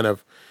same kind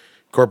of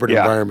corporate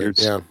environment.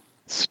 Yeah,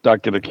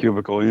 stuck in a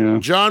cubicle.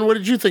 John, what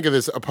did you think of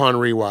this upon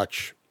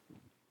rewatch?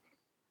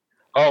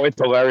 Oh,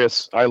 it's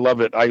hilarious. I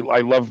love it.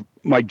 I love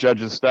Mike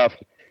Judge's stuff,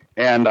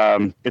 and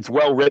it's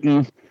well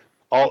written.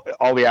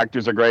 All the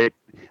actors are great.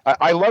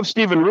 I love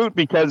Stephen Root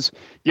because,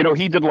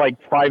 he did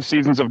like 5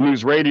 seasons of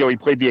news radio. He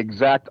played the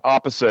exact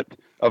opposite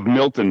of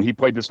Milton. He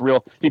played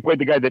he played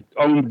the guy that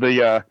owned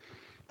the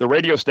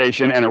radio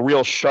station and a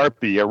real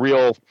sharpie, a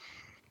real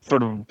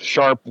sort of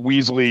sharp,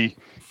 weaselly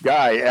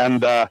guy.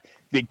 And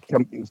the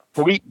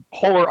complete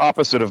polar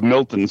opposite of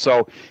Milton.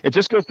 So it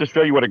just goes to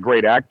show you what a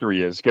great actor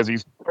he is, because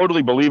he's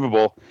totally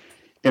believable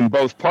in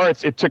both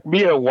parts. It took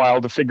me a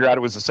while to figure out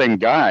it was the same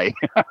guy.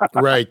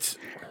 Right.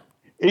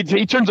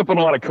 He turns up in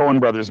a lot of Coen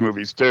Brothers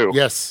movies too.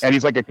 Yes, and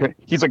he's like a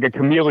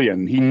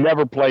chameleon. He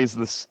never plays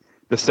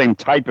the same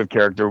type of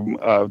character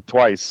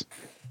twice.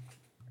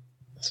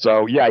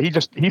 So yeah,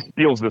 he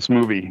steals this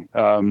movie.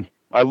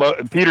 I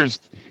love Peter's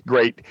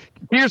great.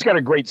 Peter's got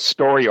a great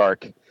story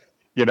arc.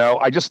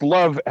 I just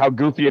love how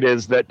goofy it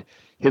is that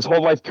his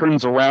whole life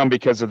turns around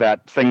because of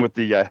that thing with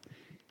the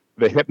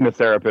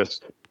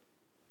hypnotherapist.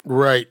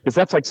 Right, because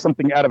that's like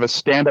something out of a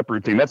stand-up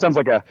routine. That sounds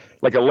like a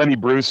Lenny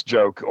Bruce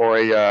joke or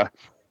a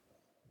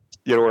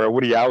or a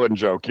Woody Allen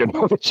joke,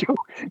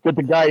 that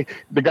the guy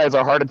has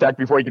a heart attack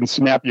before he can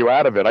snap you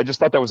out of it. I just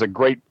thought that was a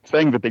great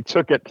thing that they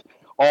took it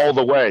all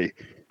the way.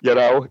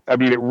 I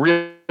mean, it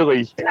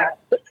really,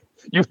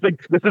 you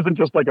think this isn't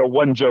just like a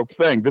one joke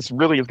thing. This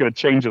really is going to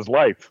change his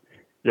life.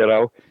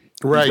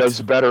 Right. He does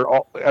better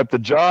at the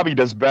job. He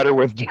does better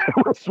with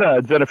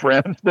Jennifer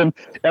Aniston.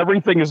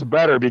 Everything is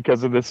better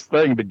because of this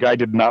thing. The guy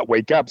did not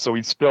wake up, so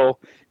he's still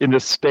in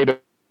this state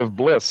of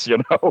bliss.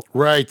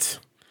 Right.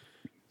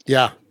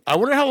 Yeah. I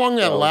wonder how long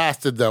that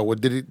lasted, though.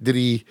 Did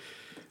he?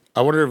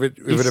 I wonder if it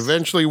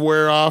eventually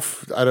wear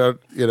off. I don't.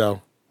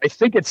 I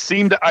think it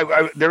seemed.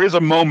 There is a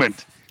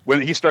moment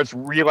when he starts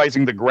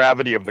realizing the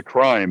gravity of the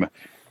crime.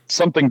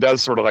 Something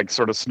does sort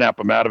of snap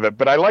him out of it.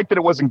 But I like that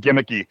it wasn't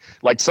gimmicky.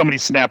 Like somebody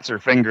snaps their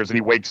fingers and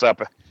he wakes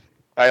up.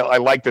 I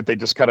like that they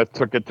just kind of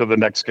took it to the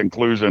next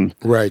conclusion.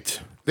 Right.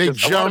 They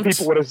jumped. A lot of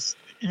people would have.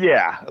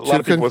 Yeah. A lot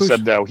of people have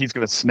said no. He's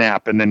going to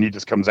snap and then he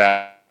just comes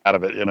out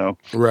of it.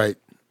 Right.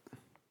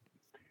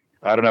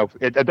 I don't know.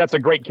 That's a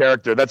great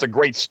character. That's a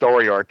great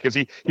story arc because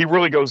he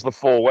really goes the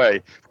full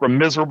way from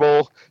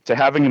miserable to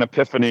having an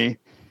epiphany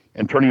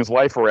and turning his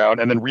life around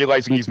and then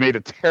realizing he's made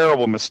a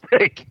terrible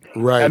mistake.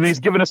 Right. And he's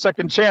given a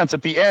second chance.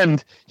 At the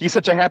end, he's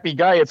such a happy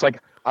guy. It's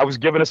like, I was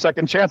given a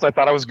second chance. I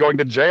thought I was going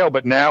to jail,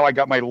 but now I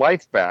got my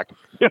life back.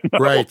 You know?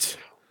 Right.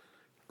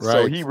 Right.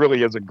 So he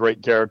really is a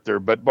great character.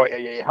 But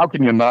boy, how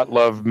can you not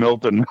love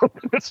Milton?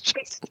 It's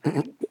just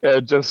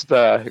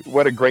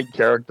what a great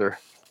character.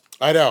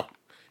 I know.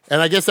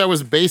 And I guess that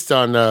was based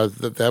on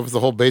that was the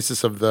whole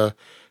basis of the.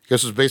 I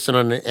guess it was based on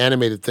an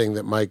animated thing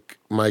that Mike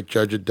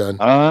Judge had done.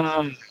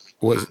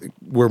 Was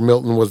where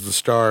Milton was the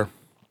star.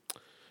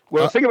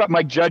 Well, the thing about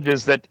Mike Judge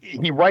is that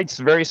he writes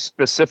very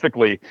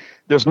specifically.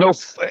 This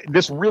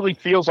really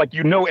feels like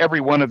you know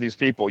every one of these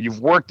people. You've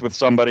worked with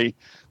somebody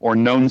or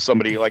known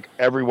somebody like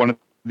every one of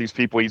these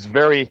people. He's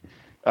very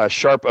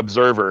sharp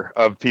observer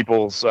of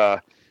people's.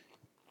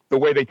 The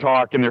way they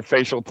talk and their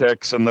facial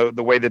tics and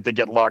the way that they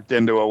get locked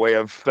into a way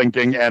of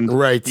thinking. And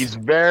he's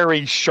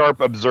very sharp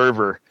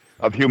observer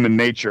of human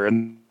nature.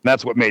 And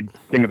that's what made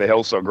King of the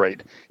Hill so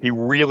great. He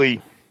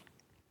really,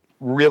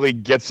 really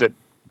gets it.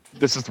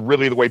 This is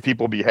really the way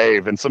people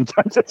behave. And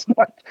sometimes it's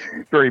not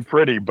very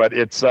pretty, but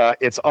it's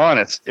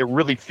honest. It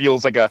really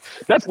feels like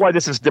that's why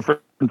this is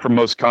different from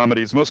most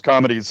comedies. Most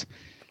comedies,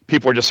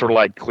 people are just sort of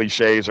like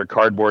cliches or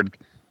cardboard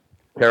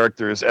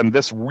characters, and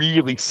this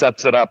really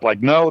sets it up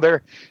like, no,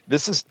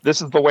 this is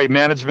the way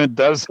management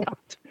does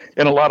it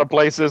in a lot of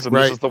places, and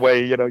this is the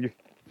way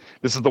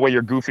this is the way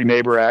your goofy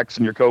neighbor acts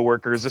and your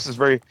coworkers. This is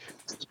very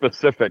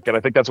specific, and I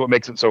think that's what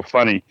makes it so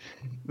funny.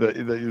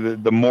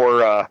 The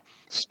more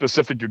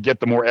specific you get,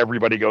 the more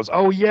everybody goes,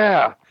 oh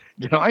yeah,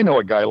 I know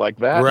a guy like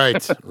that.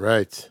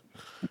 Right.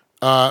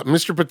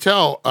 Mr.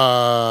 Patel,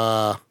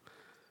 I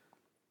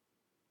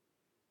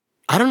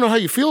don't know how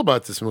you feel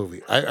about this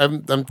movie.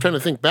 I'm trying to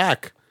think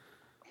back.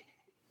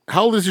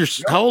 How old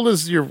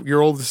is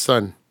your oldest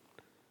son?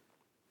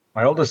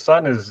 My oldest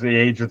son is the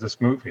age of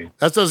this movie.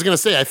 That's what I was going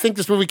to say. I think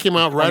this movie came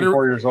out right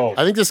 4 years old.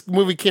 I think this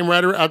movie came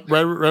right around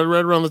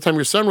the time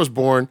your son was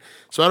born.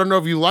 So I don't know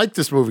if you like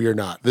this movie or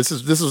not. This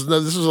is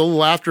a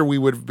little after we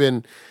would have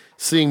been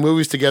seeing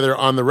movies together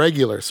on the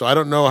regular. So I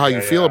don't know how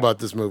you feel about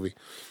this movie.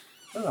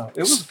 Oh,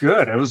 it was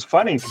good. It was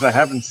funny because I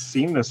haven't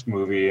seen this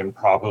movie in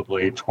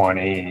probably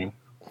 20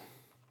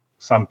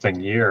 something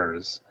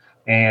years.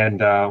 And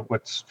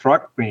what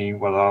struck me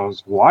while I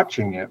was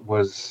watching it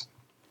was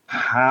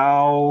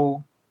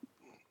how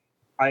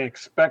I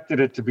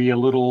expected it to be a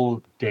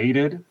little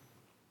dated,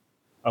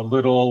 a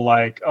little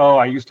like, oh,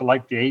 I used to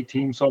like the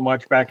A-Team so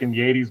much back in the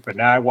 80s, but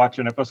now I watch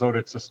an episode,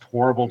 it's just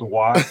horrible to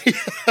watch.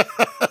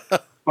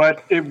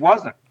 But it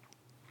wasn't.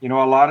 A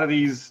lot of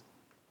these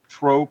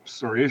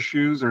tropes or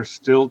issues are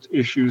still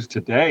issues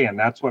today, and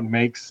that's what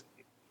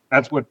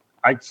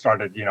I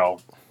started,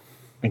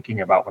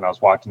 thinking about when I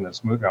was watching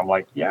this movie. I'm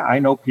like, yeah, I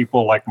know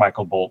people like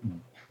Michael Bolton,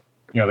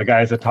 the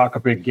guys that talk a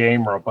big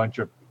game or a bunch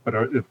of, but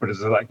is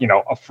like,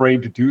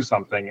 afraid to do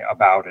something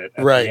about it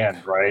at the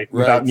end, right?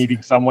 Without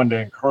needing someone to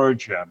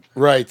encourage him.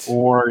 Right.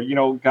 Or,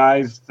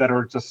 guys that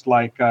are just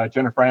like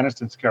Jennifer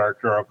Aniston's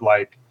character of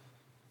like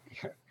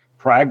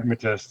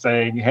pragmatist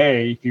saying,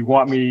 hey, if you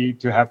want me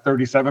to have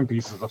 37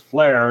 pieces of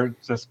flair,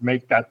 just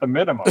make that the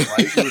minimum,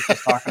 right? We were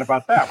just talking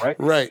about that, right?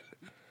 Right.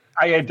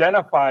 I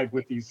identified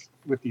with these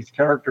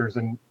characters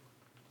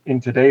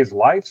in today's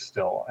life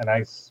still, and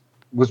I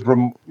was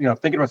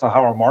thinking to myself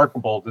how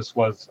remarkable this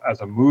was as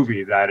a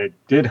movie, that it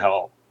did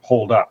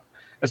hold up,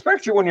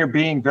 especially when you're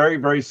being very,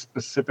 very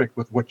specific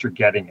with what you're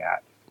getting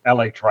at.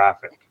 LA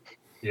traffic,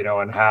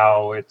 and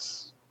how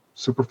it's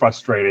super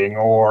frustrating,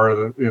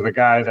 or the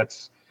guy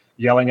that's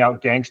yelling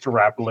out gangster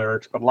rap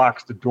lyrics but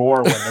locks the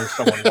door when there's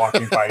someone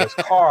walking by his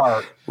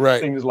car,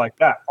 things like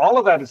that. All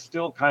of that is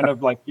still kind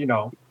of like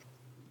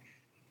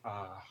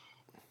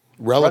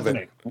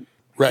relevant.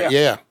 Right,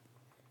 yeah.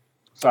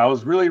 So I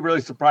was really,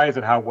 really surprised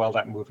at how well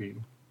that movie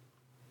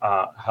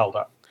held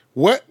up.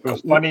 What it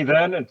was funny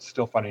then, it's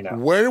still funny now.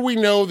 Where do we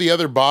know the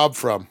other Bob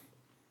from?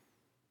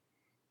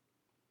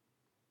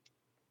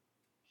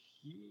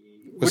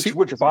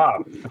 Which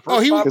Bob?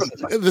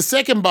 The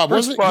second Bob,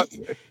 wasn't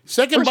he?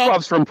 Second Bob,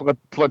 Bob's from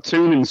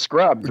Platoon and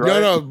Scrubs,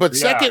 right? No, but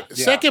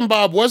second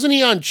Bob, wasn't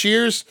he on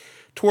Cheers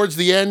towards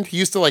the end? He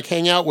used to like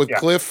hang out with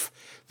Cliff.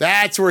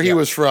 That's where he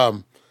was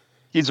from.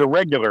 He's a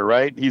regular,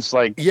 right? He's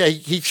like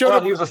he showed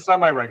up. He was a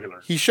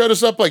semi-regular. He showed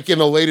us up like in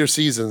the later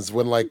seasons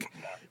when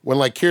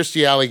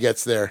Kirstie Alley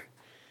gets there.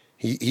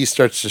 He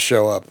starts to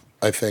show up,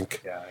 I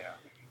think. Yeah.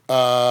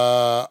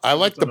 I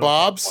like the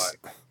Bobs.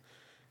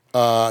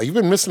 You've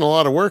been missing a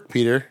lot of work,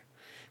 Peter.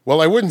 Well,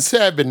 I wouldn't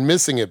say I've been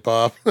missing it,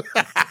 Bob.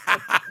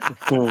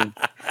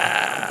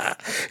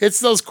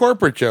 It's those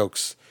corporate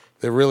jokes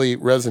that really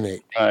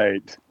resonate.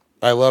 Right.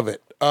 I love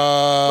it.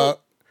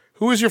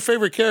 Who is your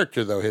favorite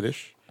character, though,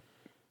 Hiddish?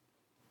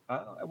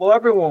 Well,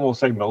 everyone will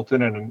say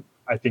Milton, and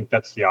I think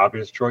that's the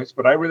obvious choice.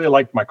 But I really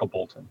like Michael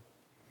Bolton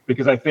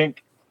because I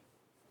think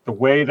the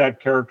way that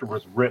character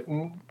was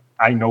written,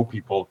 I know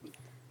people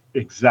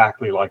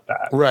exactly like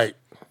that. Right.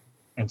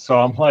 And so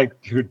I'm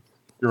like, dude,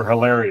 you're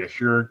hilarious,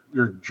 you're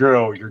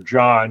Joe, you're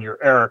John, you're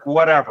Eric,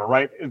 whatever,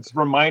 right? It's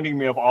reminding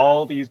me of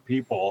all these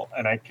people,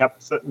 and I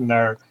kept sitting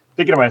there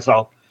thinking to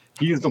myself,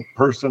 he's the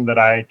person that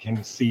I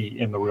can see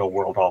in the real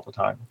world all the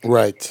time.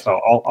 Right. So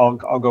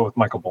I'll go with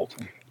Michael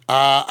Bolton.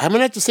 I'm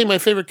gonna have to say my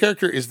favorite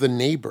character is the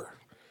neighbor.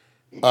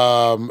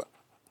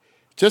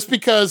 Just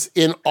because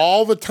in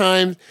all the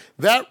time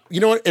that, you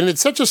know what, and it's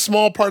such a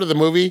small part of the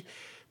movie,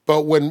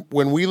 but when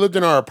we lived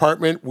in our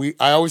apartment,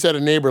 I always had a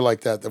neighbor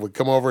like that would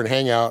come over and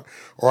hang out,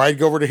 or I'd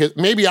go over to his,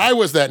 maybe I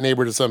was that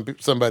neighbor to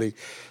somebody,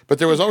 but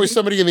there was always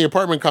somebody in the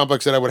apartment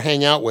complex that I would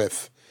hang out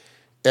with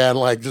and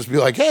like just be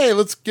like, hey,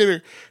 let's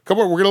come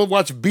on, we're gonna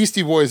watch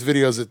Beastie Boys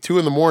videos at 2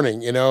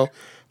 a.m, you know.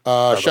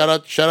 Shout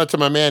out to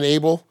my man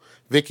Abel.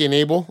 Vicky and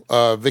Abel.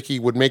 Vicky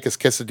would make us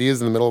quesadillas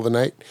in the middle of the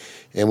night,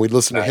 and we'd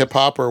listen to hip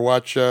hop or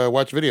watch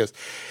videos.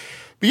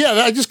 But yeah,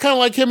 I just kind of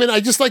like him, and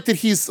I just like that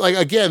he's like,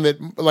 again,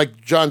 that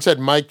like John said,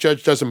 Mike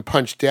Judge doesn't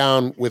punch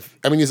down with.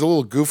 I mean, he's a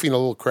little goofy and a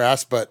little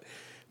crass, but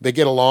they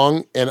get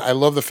along, and I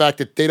love the fact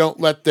that they don't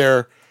let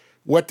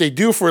what they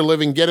do for a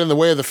living get in the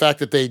way of the fact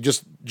that they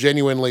just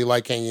genuinely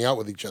like hanging out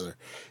with each other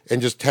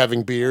and just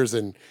having beers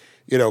and,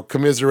 you know,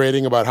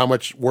 commiserating about how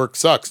much work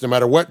sucks, no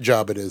matter what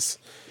job it is,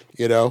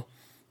 you know.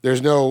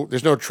 There's no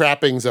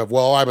trappings of,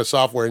 well, I'm a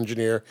software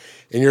engineer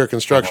and you're a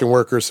construction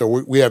worker, so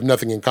we have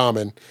nothing in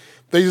common.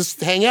 They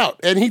just hang out,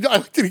 and I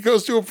like that he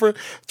goes to him for.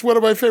 It's one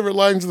of my favorite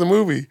lines in the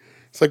movie.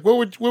 It's like,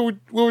 what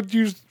would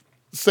you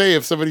say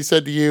if somebody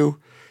said to you,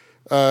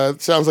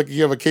 it sounds like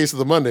you have a case of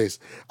the Mondays.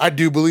 I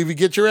do believe you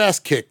get your ass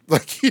kicked.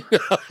 Like, you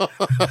know.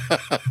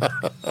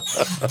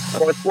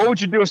 What would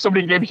you do if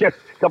somebody gave you a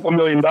couple $1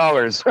 million?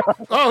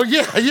 Oh,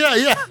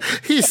 yeah.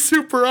 He's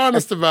super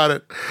honest about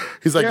it.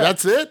 He's like,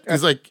 that's it?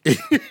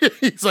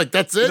 He's like,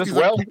 that's it? He's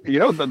well, you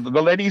know,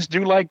 the ladies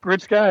do like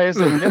rich guys,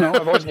 and, you know,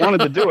 I've always wanted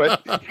to do it.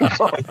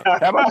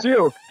 How about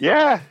you?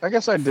 Yeah, I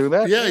guess I'd do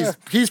that. Yeah.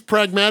 He's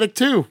pragmatic,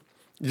 too.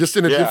 Just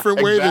in a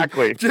different way.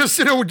 Exactly. Just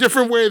in a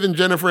different way than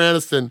Jennifer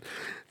Aniston.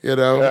 You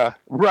know, yeah,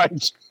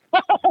 right.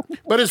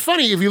 But it's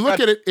funny if you look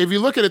at it. If you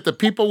look at it, the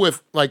people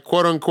with like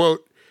quote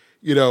unquote,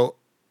 you know,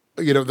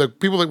 the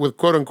people that with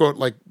quote unquote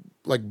like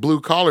blue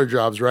collar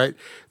jobs, right?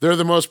 They're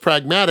the most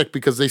pragmatic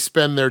because they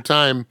spend their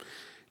time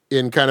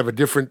in kind of a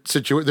different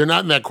situation. They're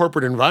not in that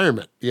corporate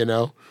environment, you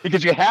know.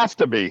 Because you have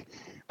to be.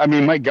 I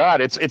mean, my God,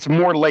 it's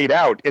more laid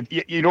out.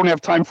 You don't have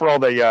time for all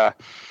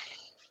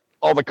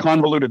the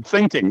convoluted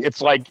thinking.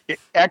 It's like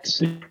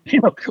X, 1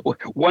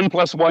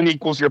 + 1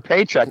 = your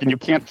paycheck, and you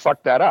can't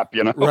fuck that up,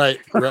 you know? Right.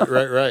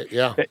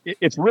 Yeah.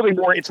 It's really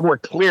more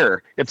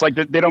clear. It's like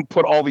they don't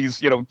put all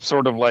these,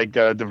 sort of like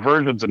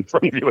diversions in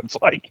front of you. It's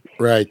like,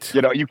 right.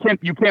 You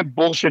can't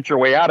bullshit your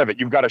way out of it.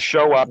 You've got to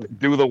show up,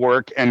 do the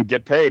work, and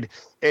get paid.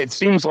 It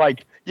seems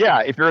like,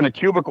 yeah, if you're in a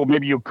cubicle,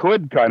 maybe you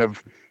could kind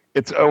of,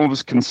 it's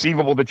almost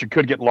conceivable that you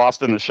could get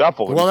lost in the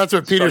shuffle. Well, that's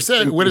what Peter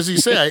said. What does he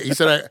say? He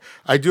said,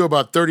 I do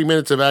about 30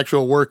 minutes of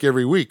actual work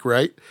every week,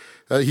 right?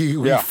 He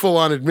full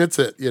on admits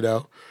it, you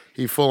know.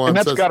 He full on. And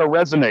that's got to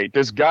resonate.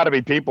 There's got to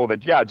be people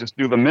that, just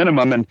do the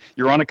minimum, and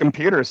you're on a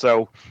computer,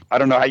 so I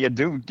don't know how you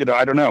do,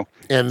 I don't know.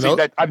 And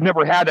that I've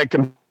never had a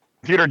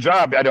computer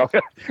job. I don't,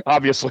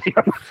 obviously.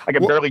 I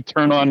can barely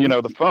turn on,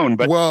 the phone,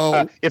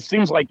 but it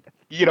seems like,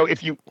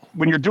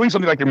 when you're doing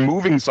something like you're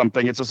moving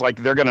something, it's just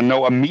like they're going to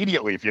know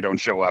immediately if you don't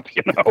show up,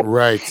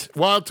 Right.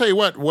 Well, I'll tell you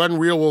what, one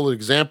real world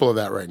example of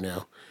that right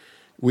now,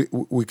 we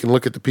can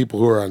look at the people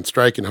who are on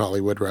strike in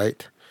Hollywood,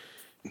 right?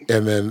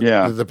 And then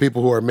the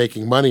people who are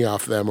making money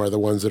off them are the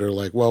ones that are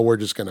like, well, we're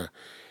just going to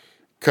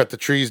cut the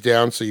trees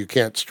down so you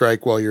can't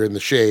strike while you're in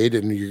the shade,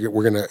 and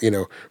we're going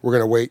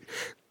to wait.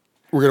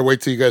 We're going to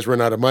wait till you guys run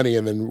out of money,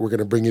 and then we're going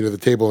to bring you to the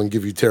table and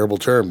give you terrible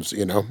terms.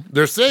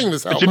 They're saying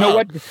this out loud. But you know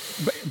what?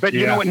 But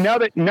you know what?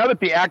 Now that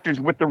the actors,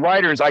 with the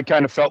writers, I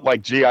kind of felt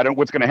like, gee, I don't know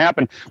what's going to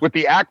happen with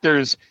the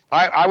actors.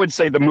 I would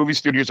say the movie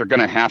studios are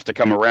going to have to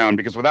come around,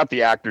 because without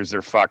the actors,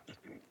 they're fucked.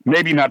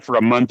 Maybe not for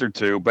a month or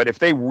two, but if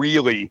they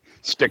really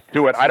stick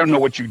to it, I don't know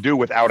what you do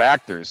without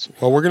actors.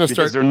 Well, we're going to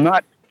start. They're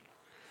not.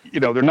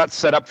 They're not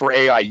set up for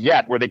AI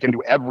yet, where they can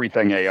do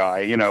everything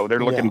AI. They're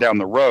looking down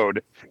the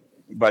road.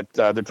 But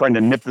they're trying to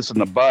nip this in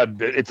the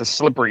bud. It's a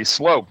slippery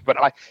slope. But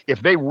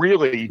if they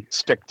really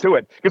stick to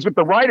it, because with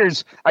the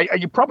writers,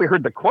 you probably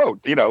heard the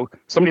quote.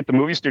 Somebody at the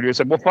movie studio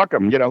said, "Well, fuck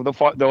them.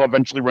 They'll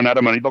eventually run out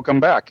of money. They'll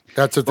come back."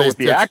 That's what with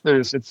the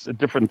actors. It's a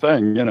different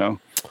thing.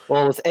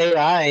 Well, with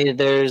AI,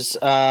 there's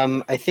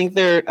I think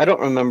I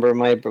don't remember.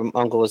 My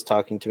uncle was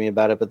talking to me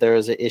about it, but there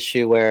was an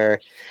issue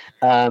where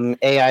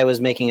AI was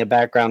making a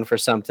background for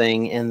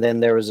something, and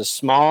then there was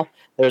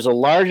a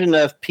large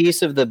enough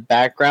piece of the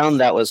background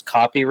that was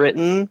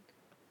copywritten,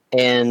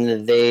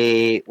 and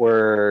they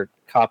were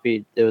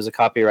copied. It was a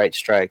copyright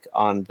strike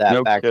on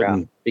that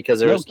background because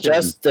there's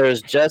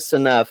just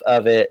enough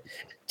of it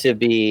to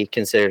be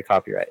considered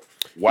copyright.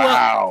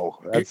 Wow,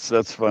 that's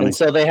funny. And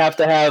so they have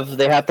to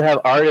have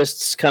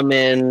artists come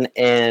in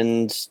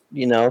and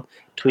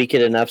tweak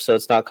it enough so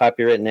it's not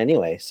copywritten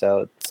anyway.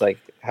 So it's like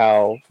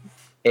how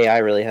AI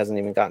really hasn't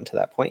even gotten to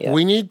that point yet.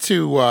 We need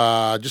to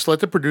just let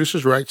the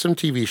producers write some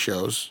TV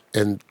shows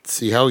and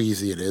see how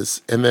easy it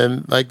is. And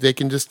then, like, they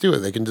can just do it.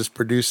 They can just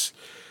produce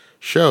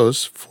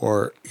shows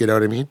for, you know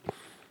what I mean?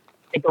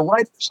 But the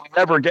writers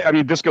never get, I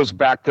mean, this goes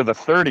back to the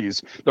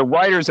 30s. The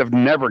writers have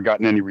never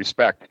gotten any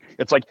respect.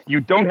 It's like,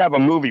 you don't have a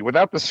movie.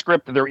 Without the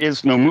script, there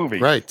is no movie.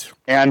 Right.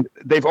 And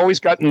they've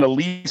always gotten the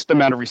least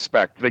amount of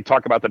respect. They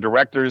talk about the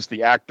directors,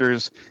 the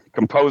actors,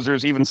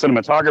 composers, even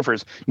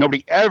cinematographers.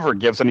 Nobody ever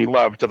gives any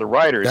love to the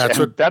writers.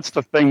 That's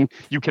the thing.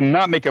 You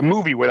cannot make a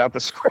movie without the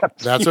script.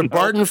 That's what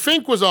Barton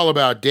Fink was all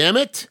about, damn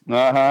it.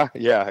 Uh-huh.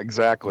 Yeah,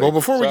 exactly. Well,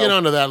 before we get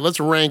onto that,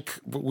 let's rank,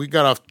 we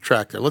got off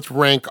track there. Let's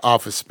rank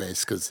Office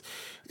Space, because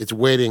it's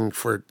waiting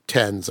for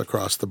 10s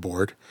across the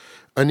board.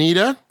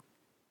 Anita?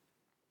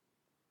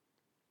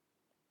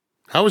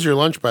 How was your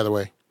lunch, by the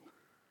way?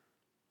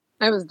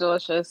 It was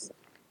delicious.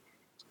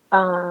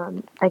 I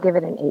give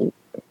it an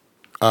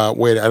 8.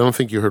 Wait, I don't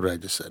think you heard what I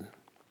just said.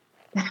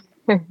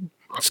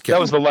 That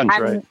was the lunch,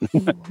 right?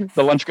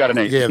 The lunch got an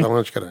 8. Yeah, the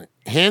lunch got an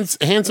 8.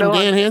 Handsome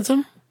Dan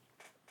Handsome?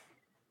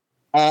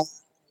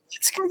 Let's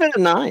give it a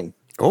 9.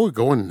 Oh, we're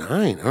going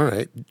 9. All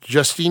right.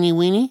 Justini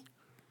Weenie?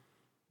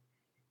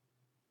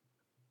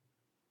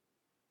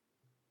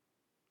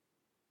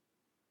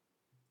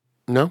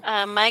 No?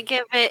 I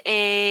give it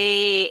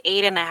a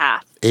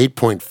 8.5.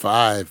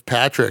 8.5.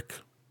 Patrick?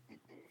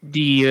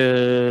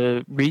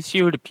 The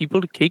ratio of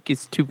people to cake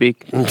is too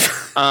big.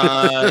 It's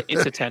a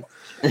 10.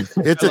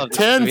 It's a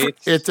 10.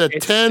 It's a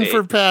 10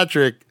 for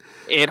Patrick.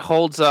 It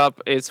holds up.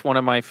 It's one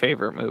of my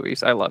favorite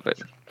movies. I love it.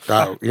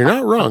 You're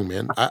not wrong,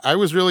 man. I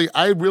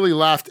really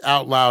laughed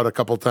out loud a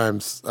couple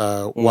times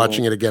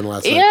watching it again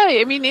last night. Yeah,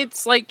 I mean,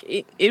 it's like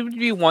it would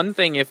be one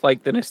thing if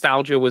like the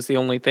nostalgia was the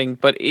only thing,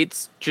 but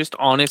it's just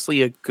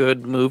honestly a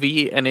good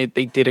movie, and they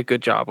did a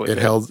good job with it.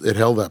 It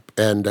held up.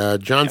 And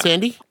John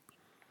Sandy,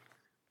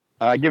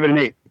 I give it an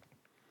 8.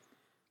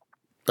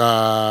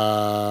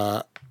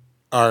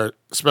 Our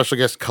special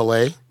guest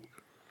Calais.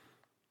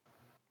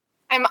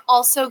 I'm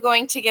also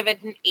going to give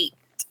it an 8.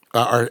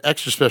 Our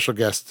extra special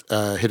guest,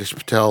 Hitesh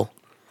Patel.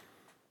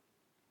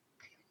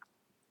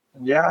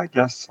 Yeah, I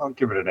guess I'll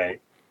give it an 8.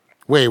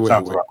 Wait.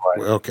 Sounds about right.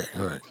 Okay,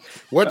 all right.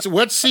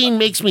 What scene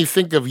makes me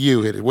think of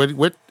you? Hitesh?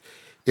 What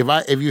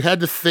if you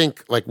had to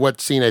think like what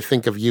scene I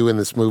think of you in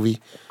this movie?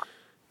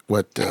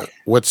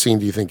 What scene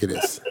do you think it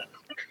is?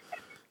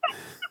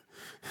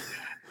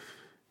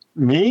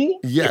 Me?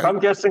 Yeah. If I'm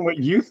guessing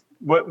when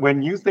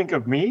you think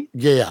of me?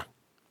 Yeah.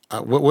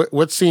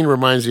 What scene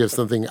reminds you of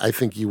something I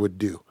think you would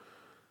do?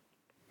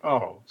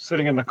 Oh,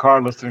 sitting in the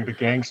car listening to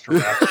gangster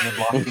rap and then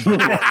locking the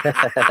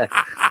door.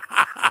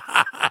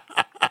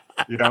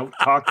 You know,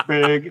 talk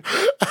big,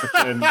 but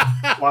then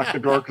lock the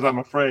door because I'm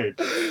afraid.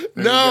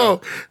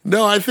 No.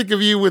 I think of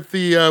you with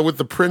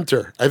the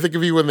printer. I think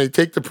of you when they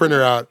take the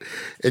printer out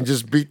and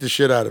just beat the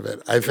shit out of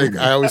it.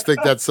 I always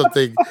think that's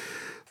something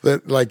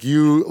that like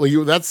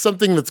you that's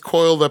something that's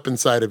coiled up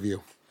inside of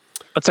you.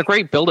 It's a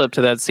great build up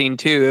to that scene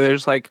too.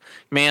 There's like,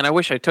 man, I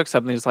wish I took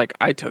something. It's like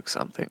I took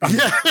something.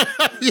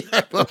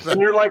 Yeah,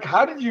 and you're like,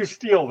 how did you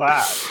steal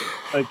that?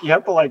 Like you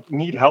have to like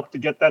need help to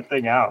get that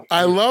thing out.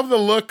 I love the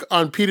look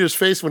on Peter's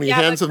face when he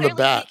hands him the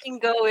bat. He can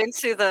go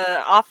into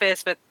the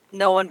office with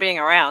no one being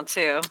around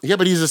too. Yeah,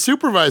 but he's a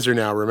supervisor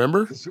now.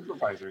 Remember? The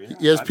supervisor. Yeah.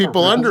 He has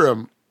people under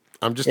him.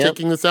 I'm just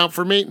taking this out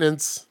for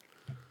maintenance.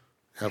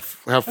 Have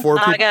 4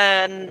 people.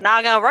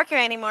 Not gonna work here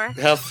anymore.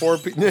 Have 4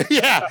 people.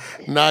 Yeah,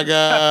 not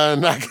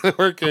gonna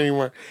work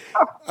anymore.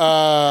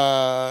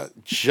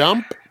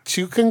 Jump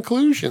to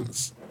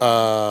conclusions.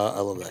 I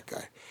love that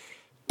guy.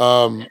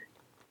 All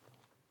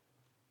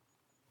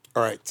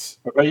right.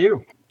 What about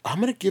you? I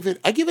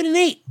give it an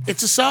 8.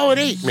 It's a solid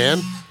 8, man.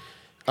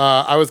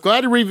 I was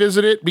glad to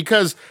revisit it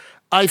because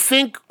I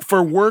think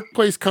for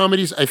workplace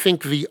comedies, I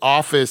think The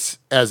Office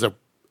as a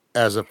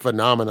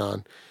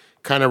phenomenon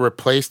kind of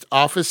replaced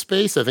Office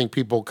Space. I think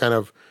people kind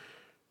of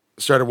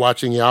started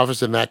watching The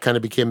Office, and that kind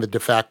of became the de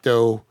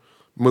facto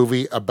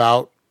movie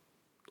about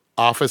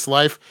office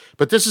life.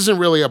 But this isn't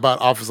really about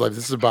office life.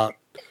 This is about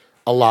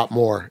a lot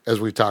more, as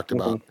we talked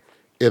about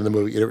in the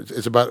movie.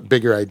 It's about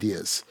bigger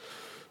ideas.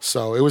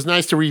 So it was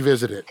nice to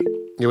revisit it.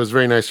 It was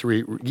very nice to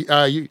you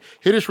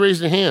Hitesh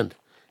raised a hand.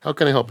 How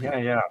can I help you?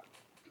 Yeah.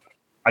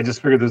 I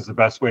just figured this is the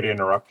best way to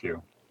interrupt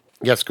you.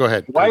 Yes, go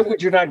ahead. Why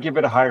would you not give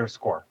it a higher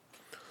score?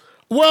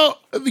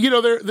 Well,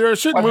 there are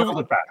certain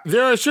movies.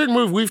 There are certain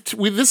movies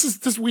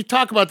we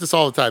talk about this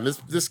all the time.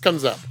 This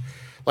comes up.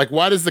 Like,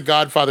 why does The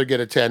Godfather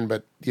get a 10,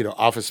 but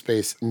Office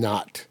Space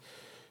not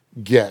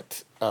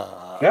get?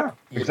 Yeah,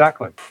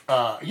 exactly.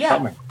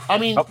 Yeah, I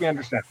mean, help me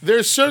understand.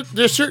 There's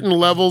certain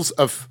levels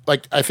of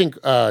like I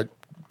think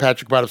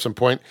Patrick brought up some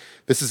point.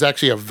 This is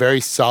actually a very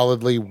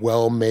solidly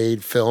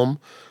well-made film.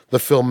 The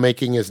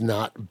filmmaking is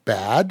not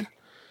bad.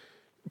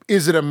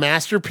 Is it a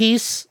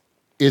masterpiece?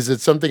 Is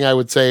it something I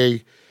would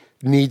say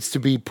needs to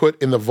be put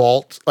in the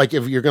vault? Like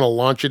if you're going to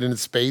launch it into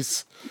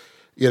space,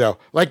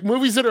 like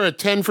movies that are a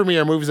 10 for me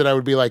are movies that I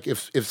would be like,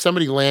 if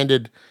somebody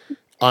landed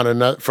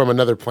on from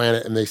another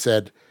planet and they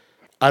said,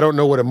 I don't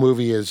know what a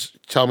movie is.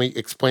 Tell me,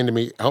 explain to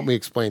me, help me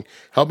explain,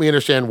 help me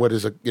understand what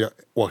is a,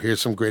 well,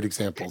 here's some great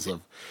examples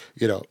of,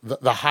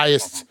 the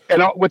highest.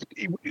 And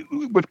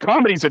with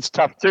comedies, it's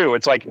tough too.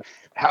 It's like,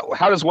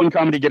 how does one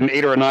comedy get an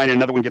 8 or a 9 and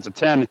another one gets a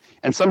 10?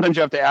 And sometimes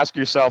you have to ask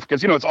yourself,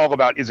 because, it's all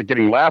about, is it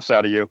getting laughs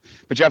out of you?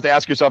 But you have to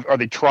ask yourself, are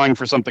they trying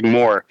for something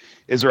more?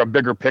 Is there a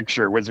bigger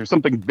picture? Was there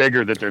something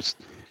bigger that there's,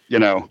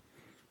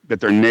 that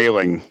they're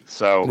nailing?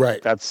 So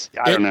that's,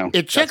 I don't know.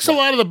 It checks a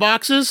lot of the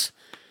boxes.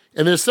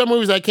 And there's some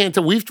movies I can't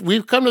tell. We've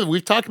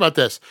talked about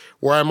this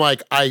where I'm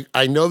like,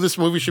 I know this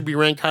movie should be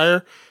ranked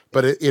higher,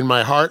 but in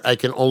my heart, I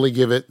can only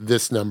give it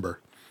this number.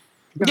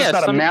 Because it's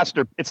not a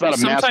master. It's not a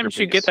masterpiece. Sometimes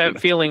you get that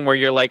feeling where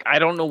you're like, I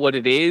don't know what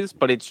it is,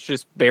 but it's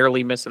just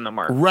barely missing the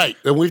mark. Right,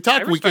 and we've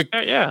talked.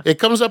 Yeah, it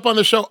comes up on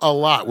the show a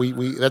lot. We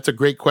that's a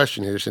great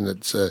question, Harrison.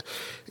 It's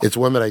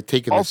one that I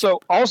take. Also,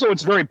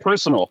 it's very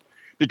personal.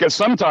 Because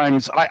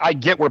sometimes I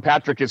get where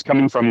Patrick is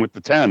coming from with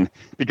the 10,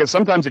 because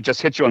sometimes it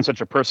just hits you on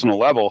such a personal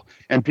level,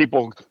 and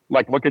people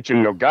look at you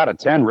and go, "God, a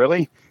 10,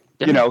 really?"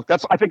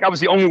 I think I was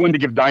the only one to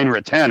give Diner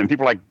a 10, and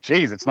people are like,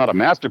 "Geez, it's not a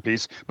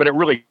masterpiece," but it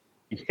really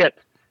hit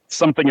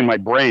something in my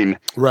brain.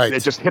 Right,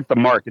 it just hit the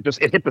mark. It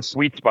hit the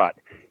sweet spot.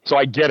 So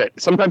I get it.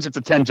 Sometimes it's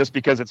a 10 just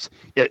because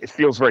it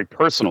feels very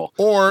personal,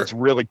 or it's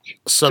really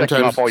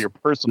checking off all your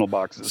personal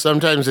boxes.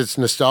 Sometimes it's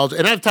nostalgia,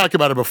 and I've talked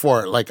about it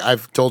before. Like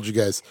I've told you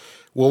guys.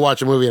 We'll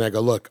watch a movie and I go,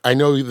 look, I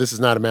know this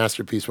is not a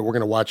masterpiece, but we're going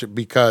to watch it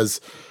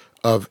because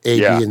of A,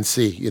 B, and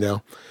C,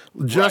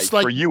 Just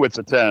for you, it's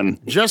a 10.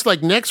 Just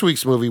like next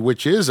week's movie,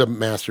 which is a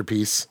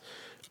masterpiece,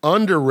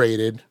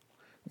 underrated,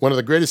 one of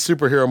the greatest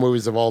superhero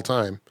movies of all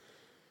time.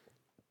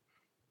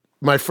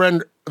 My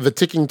friend, The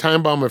Ticking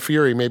Time Bomb of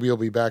Fury, maybe you'll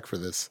be back for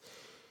this.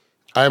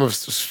 I am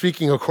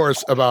speaking, of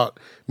course, about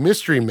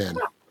Mystery Men,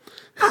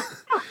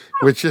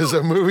 which is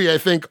a movie I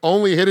think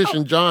only Hiddish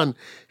and John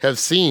have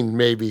seen,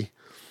 maybe.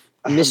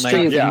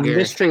 Mystery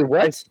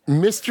what?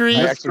 Mystery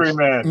Men. That's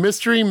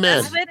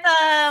with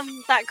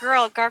that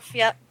girl,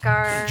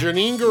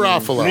 Janine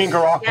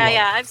Garofalo.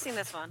 Yeah, I've seen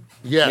this one.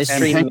 Yes.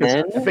 Mystery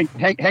Men? I think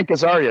Hank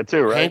Azaria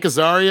too, right? Hank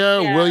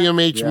Azaria, William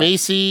H.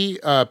 Macy,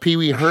 Pee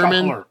Wee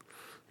Herman.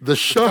 The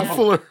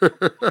Shuffler.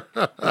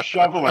 The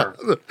Shoveler.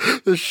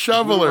 The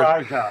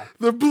Shoveler.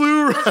 The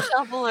Blue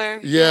Shoveler.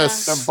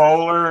 Yes. The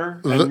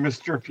Bowler and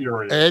Mr.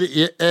 Furious.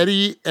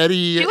 Eddie.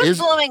 He was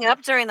blowing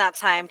up during that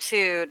time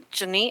too.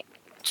 Janine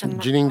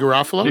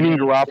Garofalo? Janine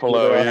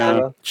Garofalo,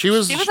 yeah. She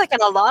was like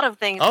in a lot of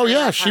things. Oh,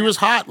 yeah. She was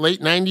hot.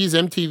 Late 90s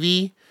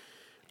MTV.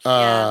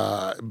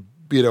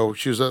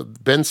 She was a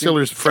Ben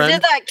Stiller's friend. She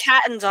did that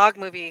cat and dog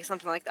movie,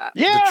 something like that.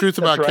 Yeah. The Truth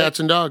About Cats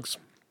and Dogs.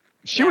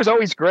 She was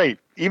always great.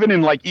 Even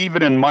in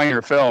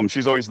minor films,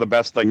 she's always the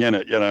best thing in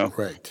it,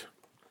 Right.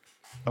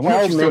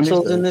 Kel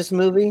Mitchell's in this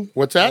movie?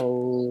 What's that?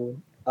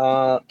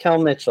 Kel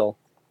Mitchell.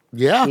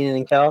 Yeah. Kenan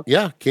and Kel?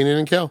 Yeah, Kenan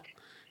and Kel.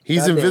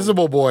 He's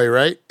Invisible Boy,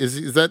 right?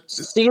 Is that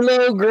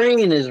CeeLo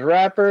Green is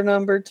rapper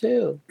number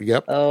 2?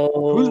 Yep.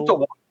 Oh, who's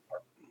the?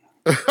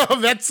 Oh,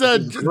 that's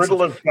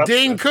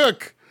Dane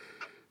Cook.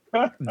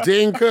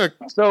 Dane Cook.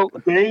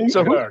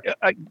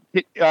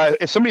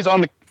 If somebody's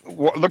on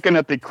looking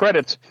at the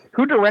credits,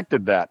 who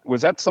directed that?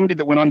 Was that somebody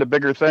that went on to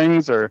bigger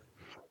things, or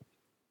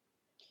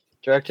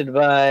directed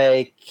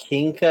by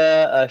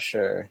Kinka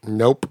Usher?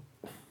 Nope.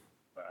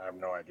 I have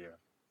no idea.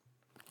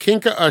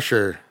 Kinka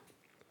Usher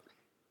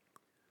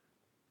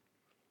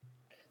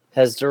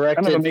has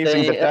directed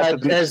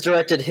has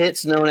directed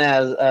hits known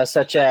as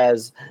such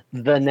as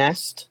The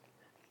Nest,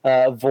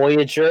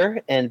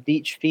 Voyager, and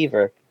Beach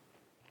Fever.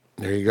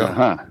 There you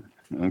go.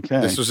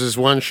 Okay. This was his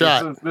one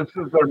shot. This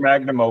is their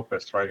magnum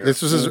opus right here.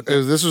 This was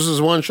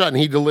his one shot, and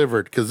he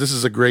delivered because this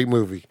is a great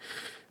movie.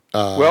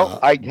 Well,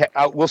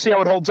 we'll see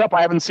how it holds up.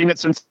 I haven't seen it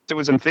since it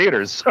was in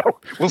theaters, so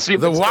we'll see.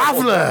 The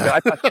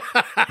Waffler.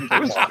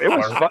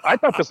 I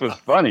thought this was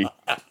funny.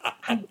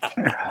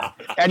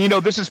 And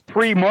this is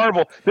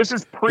pre-Marvel. This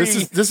is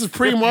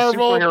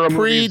pre-Marvel,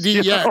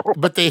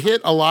 but they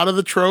hit a lot of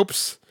the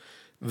tropes.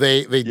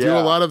 They do a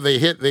lot of they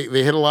hit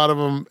a lot of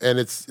them, and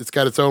it's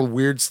got its own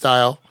weird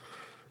style.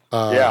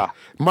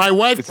 My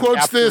wife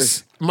quotes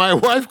this. My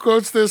wife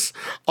quotes this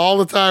all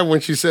the time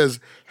when she says,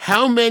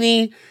 "How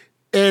many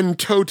en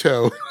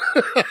toto?"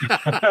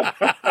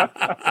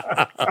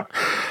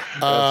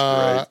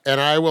 And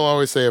I will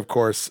always say, of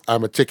course,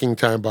 I'm a ticking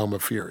time bomb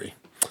of fury.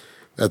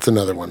 That's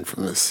another one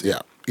from this.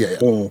 Yeah.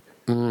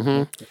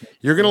 Mm-hmm.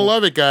 You're gonna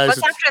love it, guys.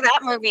 What's after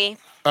that movie?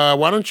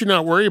 Why don't you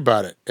not worry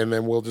about it, and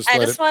then we'll just. I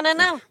just want to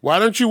know. Why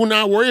don't you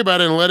not worry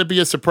about it and let it be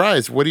a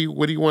surprise? What do you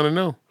want to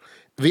know?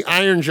 The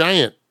Iron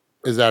Giant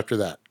is after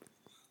that.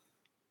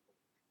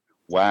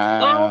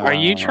 Wow. Are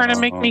you trying to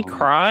make me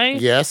cry?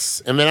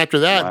 Yes. And then after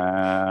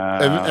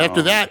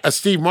that, a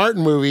Steve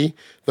Martin movie,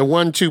 the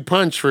 1-2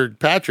 punch for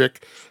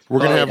Patrick. We're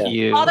going to have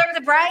Father of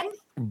the Bride?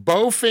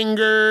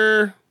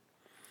 Bowfinger.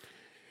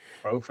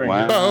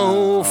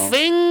 Bowfinger.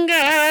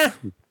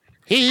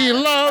 He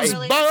loves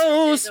bows.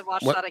 I need to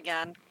watch that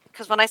again.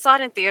 Because when I saw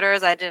it in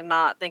theaters, I did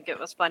not think it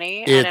was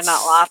funny. I did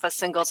not laugh a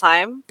single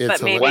time.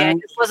 But maybe I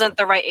just wasn't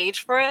the right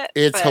age for it.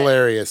 It's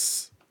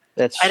hilarious.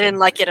 I didn't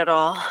like it at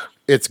all.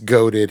 It's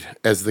goated,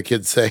 as the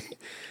kids say.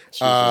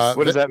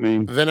 What does that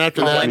mean? Then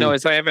after All that, I know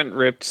is I haven't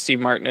ripped Steve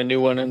Martin a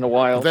new one in a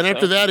while. Then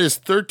after that is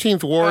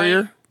 13th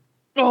Warrior.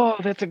 Oh,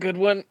 that's a good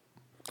one.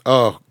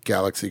 Oh,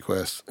 Galaxy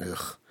Quest.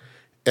 Ugh.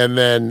 And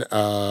then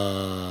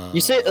You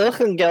say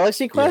ugh in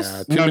Galaxy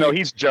Quest? Yeah, no,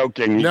 he's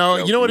joking. No,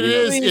 you know what it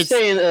is?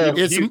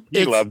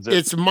 He loves it.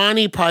 It's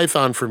Monty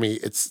Python for me.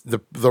 It's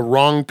the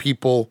wrong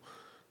people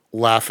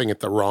laughing at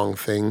the wrong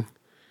thing.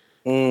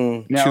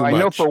 Now, I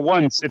know for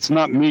once it's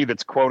not me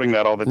that's quoting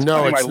that all the time.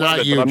 No, it's I love not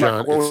it, you, but I'm John.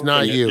 It's not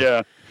quoting you. it.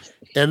 Yeah.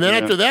 And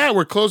then after that,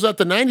 we're close out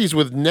the 90s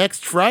with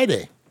Next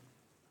Friday.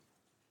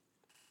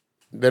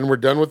 Then we're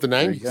done with the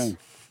 90s.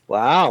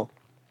 Wow.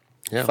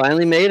 Yeah.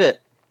 Finally made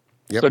it.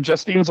 Yep. So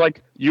Justine's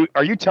like,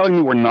 are you telling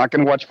me we're not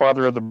going to watch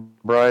Father of the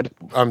Bride?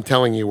 I'm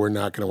telling you, we're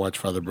not going to watch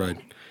Father of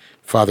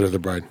the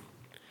Bride.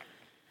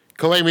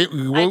 Kalei,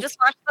 I just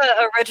watched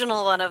the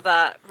original one of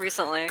that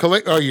recently.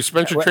 Kalei, oh, you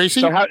Spencer Tracy?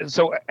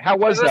 So how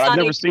was that? I've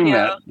never seen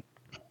that.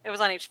 It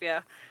was on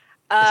HBO.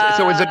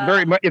 So is it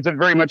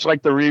very much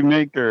like the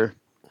remake, or?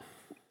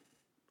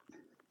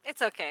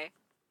 It's okay.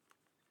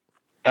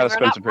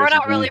 We're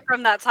not really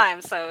from that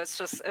time, so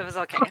it was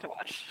okay to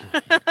watch.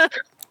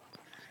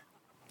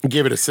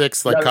 Give it a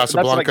 6, like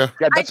Casablanca.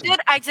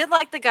 I did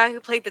like the guy who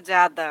played the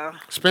dad, though.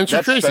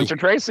 Spencer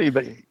Tracy,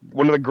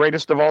 one of the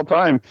greatest of all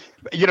time.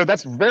 You know,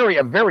 that's a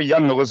very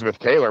young Elizabeth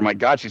Taylor. My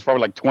God, she's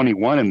probably like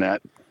 21 in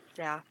that.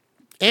 Yeah.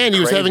 And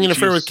he was having an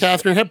affair with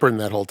Katharine Hepburn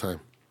that whole time.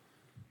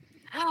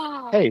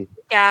 Hey.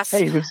 Yes.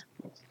 Hey.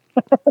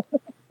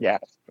 Yeah.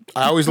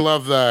 I always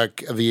love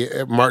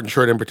the Martin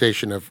Short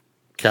imitation of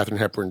Katharine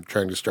Hepburn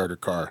trying to start her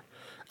car.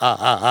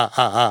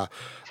 That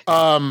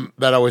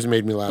always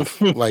made me laugh.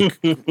 Like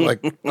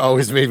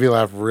always made me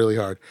laugh really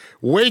hard.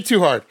 Way too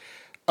hard.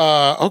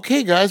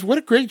 Okay, guys, what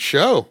a great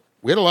show.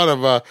 We had a lot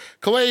of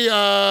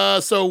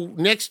Kalei. So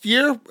next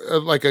year,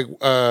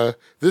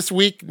 this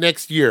week,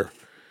 next year,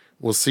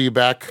 we'll see you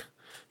back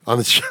on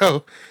the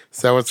show.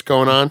 Is that what's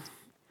going on?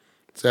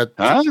 Is that?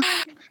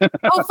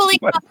 Hopefully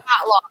not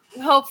that long.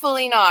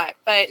 Hopefully not.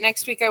 But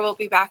next week I will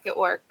be back at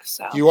work.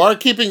 So You are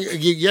keeping.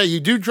 You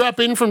do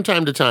drop in from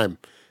time to time.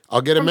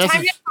 I'll get a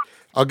message.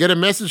 I'll get a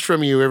message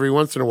from you every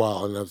once in a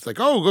while, and I was like,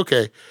 "Oh,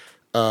 okay."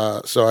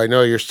 So I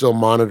know you're still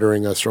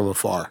monitoring us from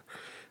afar.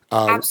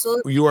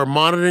 Absolutely. You are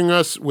monitoring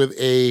us with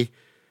a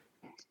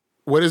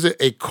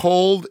a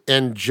cold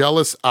and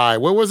jealous eye.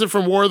 What was it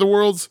from War of the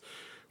Worlds?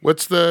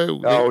 What's the?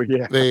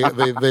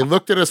 They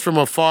looked at us from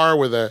afar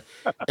with a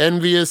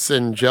envious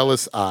and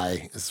jealous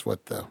eye. Is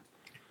what the.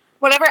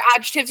 Whatever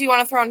adjectives you want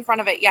to throw in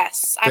front of it.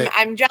 Yes,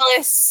 I'm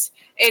jealous.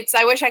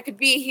 I wish I could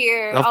be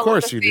here. Of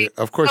course you do.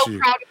 Of course you do.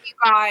 Proud of you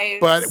guys.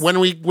 But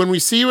when we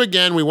see you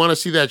again, we want to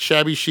see that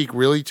shabby chic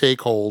really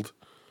take hold.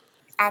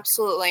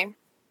 Absolutely.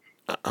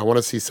 I want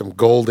to see some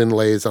gold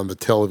inlays on the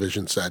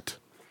television set.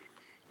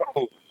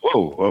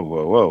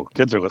 Whoa.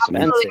 Kids are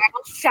listening. Absolutely. I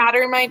will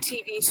shatter my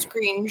TV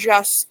screen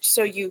just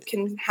so you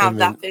can have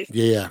that vision.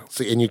 Yeah.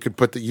 So, and you could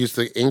use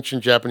the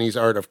ancient Japanese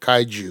art of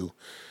kaiju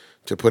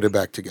to put it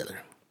back together.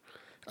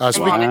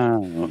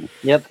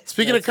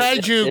 Speaking of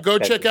kaiju, go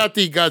check out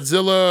the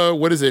Godzilla.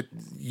 What is it?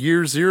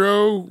 Year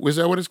Zero? Was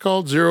that what it's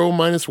called?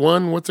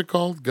 0-1? What's it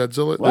called?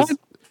 Godzilla. What?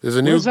 There's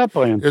a new. Where's that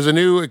playing? There's a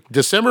new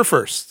December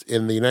 1st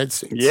in the United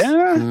States.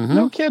 Yeah. Mm-hmm.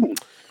 No kidding.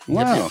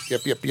 Wow.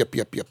 Yep.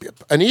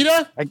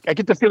 Anita, I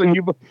get the feeling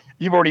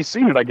you've already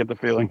seen it. I get the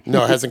feeling.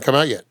 No, it hasn't come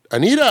out yet.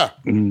 Anita,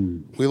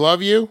 we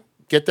love you.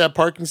 Get that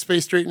parking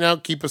space straightened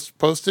out. Keep us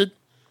posted.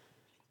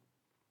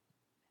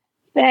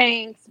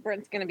 Thanks.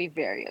 Brent's going to be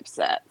very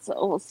upset,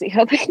 so we'll see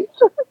how they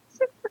go.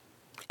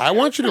 I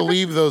want you to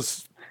leave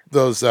those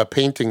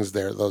paintings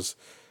there.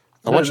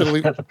 I want you to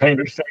leave. The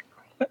painter's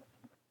thing.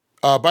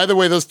 By the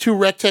way, those two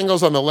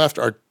rectangles on the left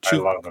are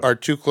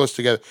too close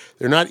together.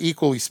 They're not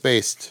equally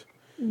spaced.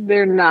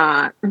 They're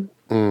not.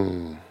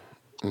 Mm.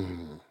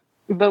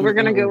 But we're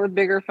going to go with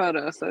bigger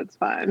photos, so it's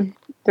fine.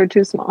 They're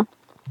too small.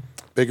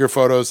 Bigger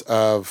photos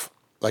of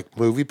like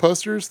movie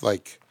posters?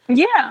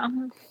 Yeah.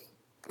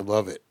 I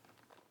love it.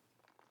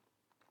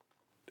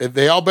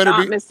 They all better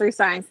not be Mystery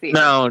Science Theater.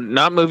 No,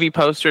 not movie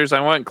posters. I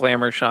want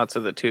glamour shots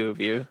of the two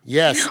of you.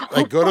 Yes,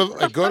 go to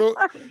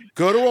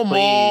a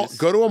mall. Please.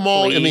 Go to a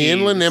mall in the Please.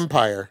 Inland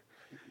Empire.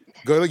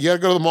 You gotta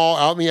go to the mall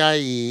out in the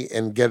IE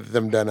and get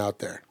them done out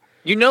there.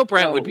 You know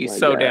Brent would be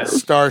so down.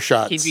 Star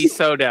shots. He'd be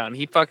so down.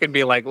 He'd fucking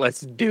be like,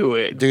 let's do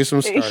it. Do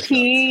some star shots.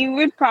 He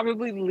would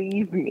probably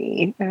leave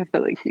me. I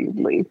feel like he would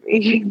leave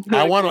me.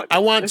 I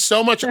want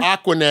so much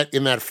Aquanet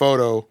in that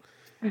photo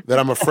that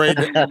I'm afraid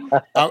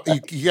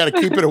you got to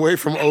keep it away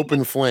from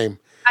open flame.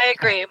 I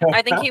agree.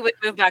 I think he would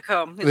move back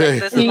home. He's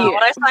like, this is not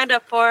what I signed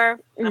up for.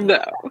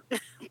 No.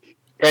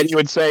 And you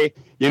would say,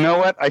 you know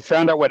what? I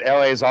found out what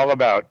LA is all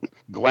about.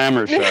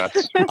 Glamour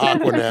shots.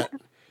 Aquanet.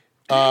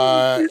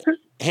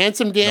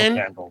 Handsome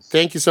Dan,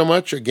 thank you so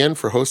much again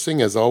for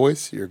hosting, as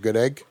always. You're a good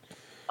egg.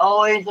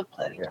 Always a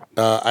pleasure.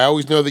 I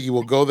always know that you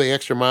will go the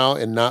extra mile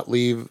and not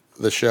leave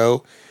the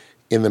show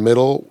in the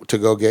middle to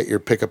go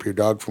pick up your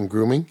dog from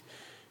grooming.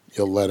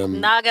 you'll let him.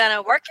 Not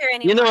gonna work here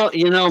anymore.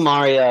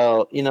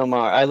 Mario.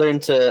 I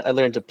learned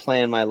to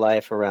plan my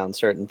life around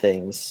certain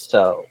things.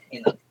 So,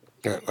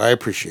 I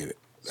appreciate it.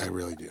 I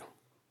really do.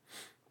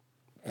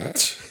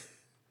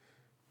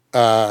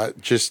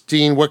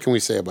 Justine, what can we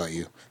say about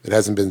you that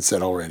hasn't been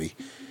said already?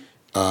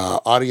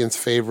 Audience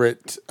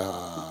favorite.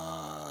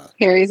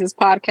 Carries his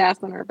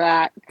podcast on her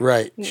back.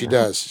 Right, she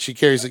does. She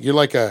carries it. You're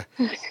like a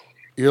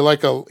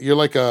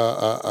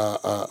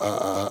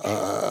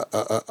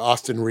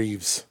Austin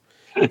Reeves.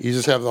 You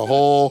just have the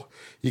whole.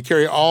 You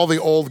carry all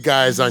the old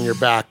guys on your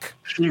back.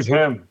 She's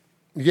him.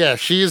 Yeah,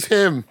 she is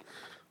him.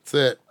 That's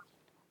it.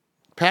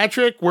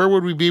 Patrick, where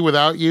would we be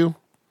without you?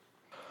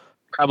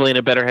 Probably in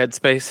a better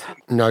headspace.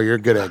 No, you're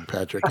a good egg,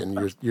 Patrick,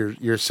 and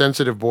you're a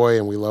sensitive boy,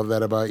 and we love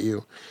that about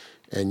you.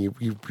 And you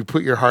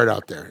put your heart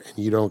out there, and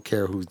you don't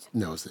care who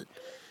knows it.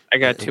 I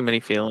got too many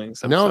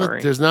feelings. I'm no,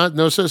 sorry. There's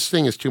no such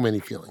thing as too many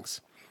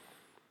feelings.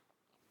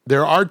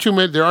 There are too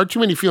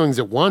many feelings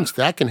at once.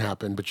 That can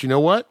happen, but you know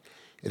what?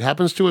 It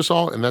happens to us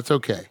all, and that's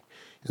okay.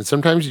 And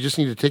sometimes you just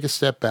need to take a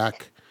step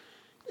back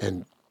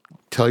and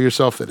tell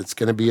yourself that it's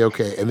going to be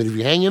okay. And that if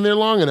you hang in there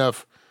long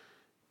enough,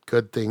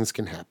 good things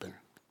can happen.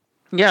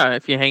 Yeah,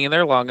 if you hang in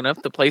there long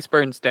enough, the place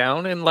burns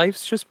down and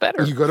life's just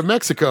better. You go to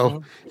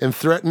Mexico and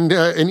threaten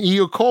an E.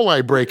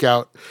 coli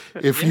breakout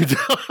if you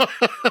don't.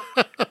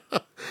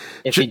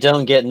 If you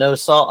don't get no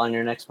salt on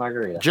your next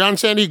margarita. John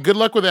Sandy, good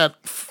luck with that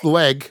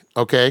leg,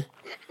 okay?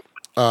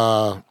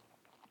 And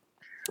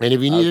if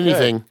you need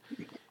anything,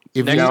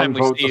 next time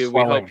we see you,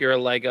 we hope you're a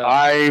leg up.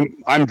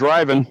 I'm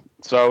driving,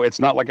 so it's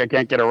not like I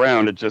can't get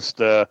around. It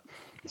just I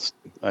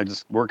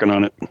just working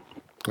on it.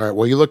 All right.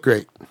 Well, you look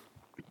great.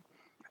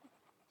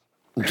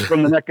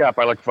 From the neck up,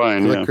 I look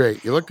fine. You look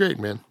great. You look great,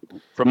 man.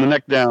 From the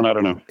neck down, I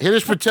don't know.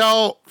 Hitesh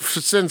Patel,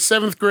 since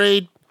 7th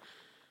grade,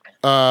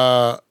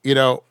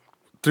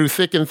 through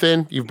thick and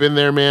thin, you've been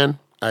there, man.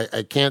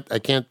 I can't.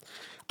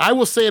 I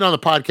will say it on the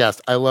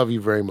podcast. I love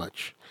you very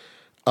much.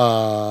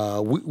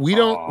 We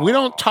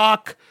don't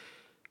talk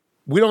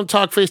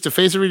face to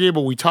face every day,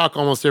 but we talk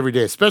almost every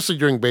day, especially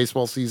during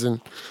baseball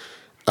season.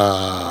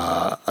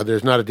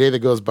 There's not a day that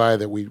goes by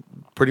that we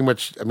pretty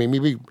much. I mean,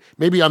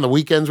 maybe on the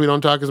weekends we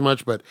don't talk as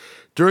much, but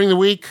during the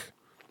week,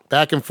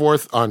 back and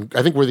forth on.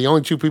 I think we're the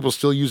only two people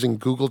still using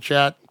Google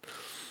Chat.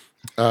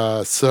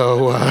 Hey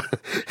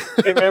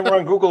man, we're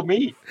on Google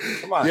Meet.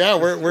 Come on. Yeah,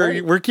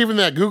 we're keeping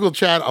that Google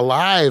Chat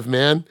alive,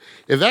 man.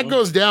 If that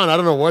goes down, I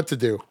don't know what to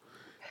do.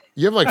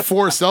 You have like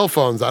 4 cell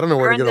phones. I don't know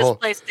where to get a hold.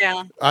 Burn this place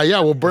down.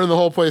 Yeah, we'll burn the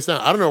whole place down.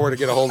 I don't know where to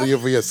get a hold of you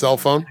via cell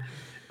phone.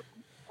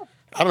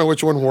 I don't know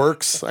which one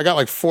works. I got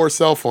like 4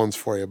 cell phones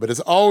for you, but it's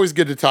always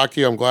good to talk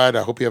to you. I'm glad.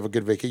 I hope you have a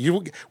good vacation.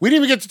 We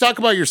didn't even get to talk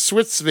about your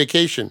Swiss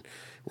vacation.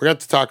 We're going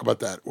to have to talk about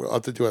that. We'll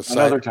have to do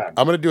another time.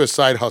 I'm going to do a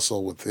side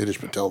hustle with Hitesh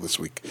Patel this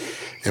week,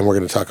 and we're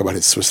going to talk about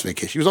his Swiss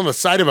vacation. He was on the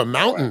side of a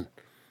mountain.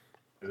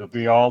 It'll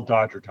be all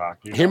Dodger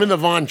talk. Him and the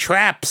Von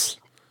Trapps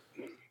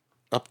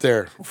up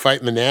there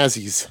fighting the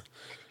Nazis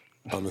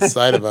on the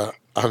side of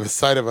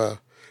a.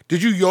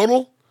 Did you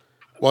yodel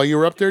while you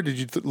were up there? Did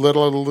you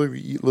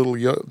little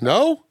yodel?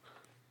 No.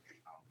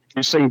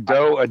 You sing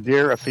doe, a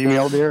deer, a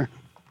female deer.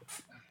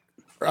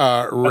 Ray,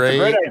 that's a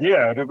great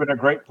idea. It would have been a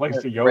great place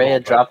to yodel. Ray, a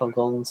drop of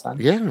golden sun.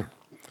 Yeah,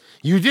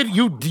 you did.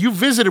 You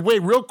visited.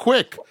 Wait, real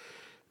quick,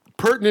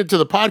 pertinent to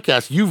the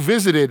podcast. You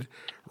visited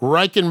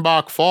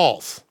Reichenbach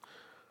Falls,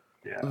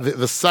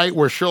 the site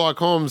where Sherlock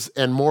Holmes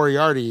and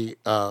Moriarty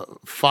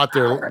fought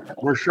their.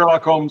 Where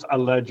Sherlock Holmes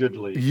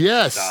allegedly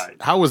died.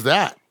 How was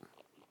that?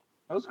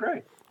 That was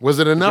great. Was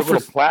it enough for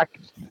a plaque?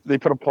 They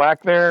put a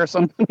plaque there or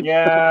something?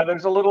 Yeah,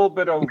 there's a little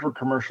bit over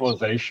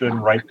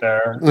commercialization right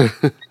there.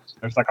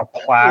 There's like a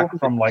plaque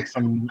from like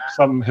some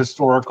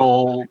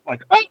historical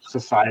like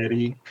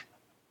society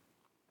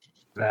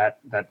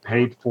that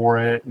paid for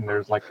it, and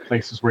there's like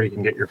places where you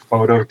can get your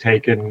photo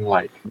taken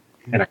like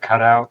in a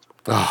cutout.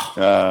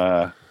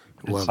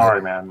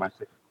 Sorry, man.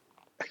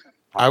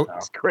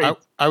 That's great.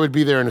 I would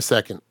be there in a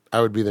second.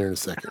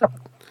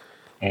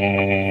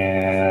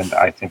 And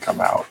I think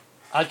I'm out.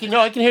 I can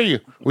hear you.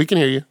 We can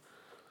hear you.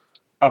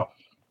 Oh.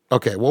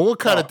 Okay. Well, we'll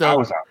cut it though. I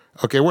was out.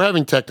 Okay, we're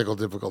having technical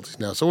difficulties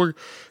now, so we're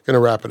going to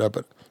wrap it up.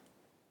 But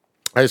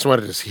I just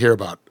wanted to hear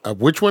about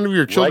which one of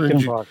your children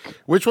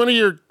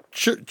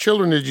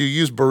did you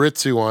use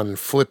Baritsu on and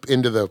flip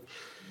into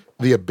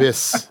the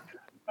abyss?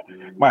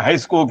 My high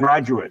school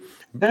graduate.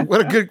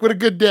 What a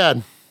good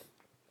dad.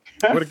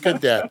 What a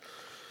good dad.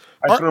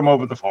 I threw him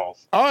over the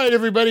falls. All right,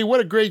 everybody. What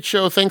a great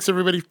show. Thanks,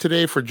 everybody,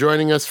 today for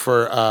joining us,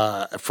 for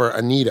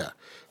Anita,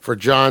 for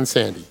John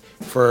Sandy,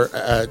 for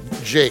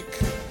Jake,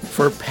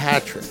 for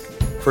Patrick,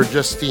 for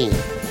Justine,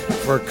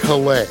 for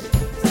Calais,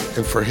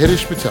 and for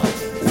Hitesh Patel.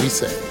 We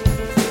say,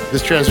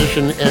 this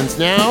transition ends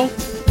now.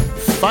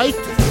 Fight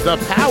the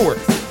power.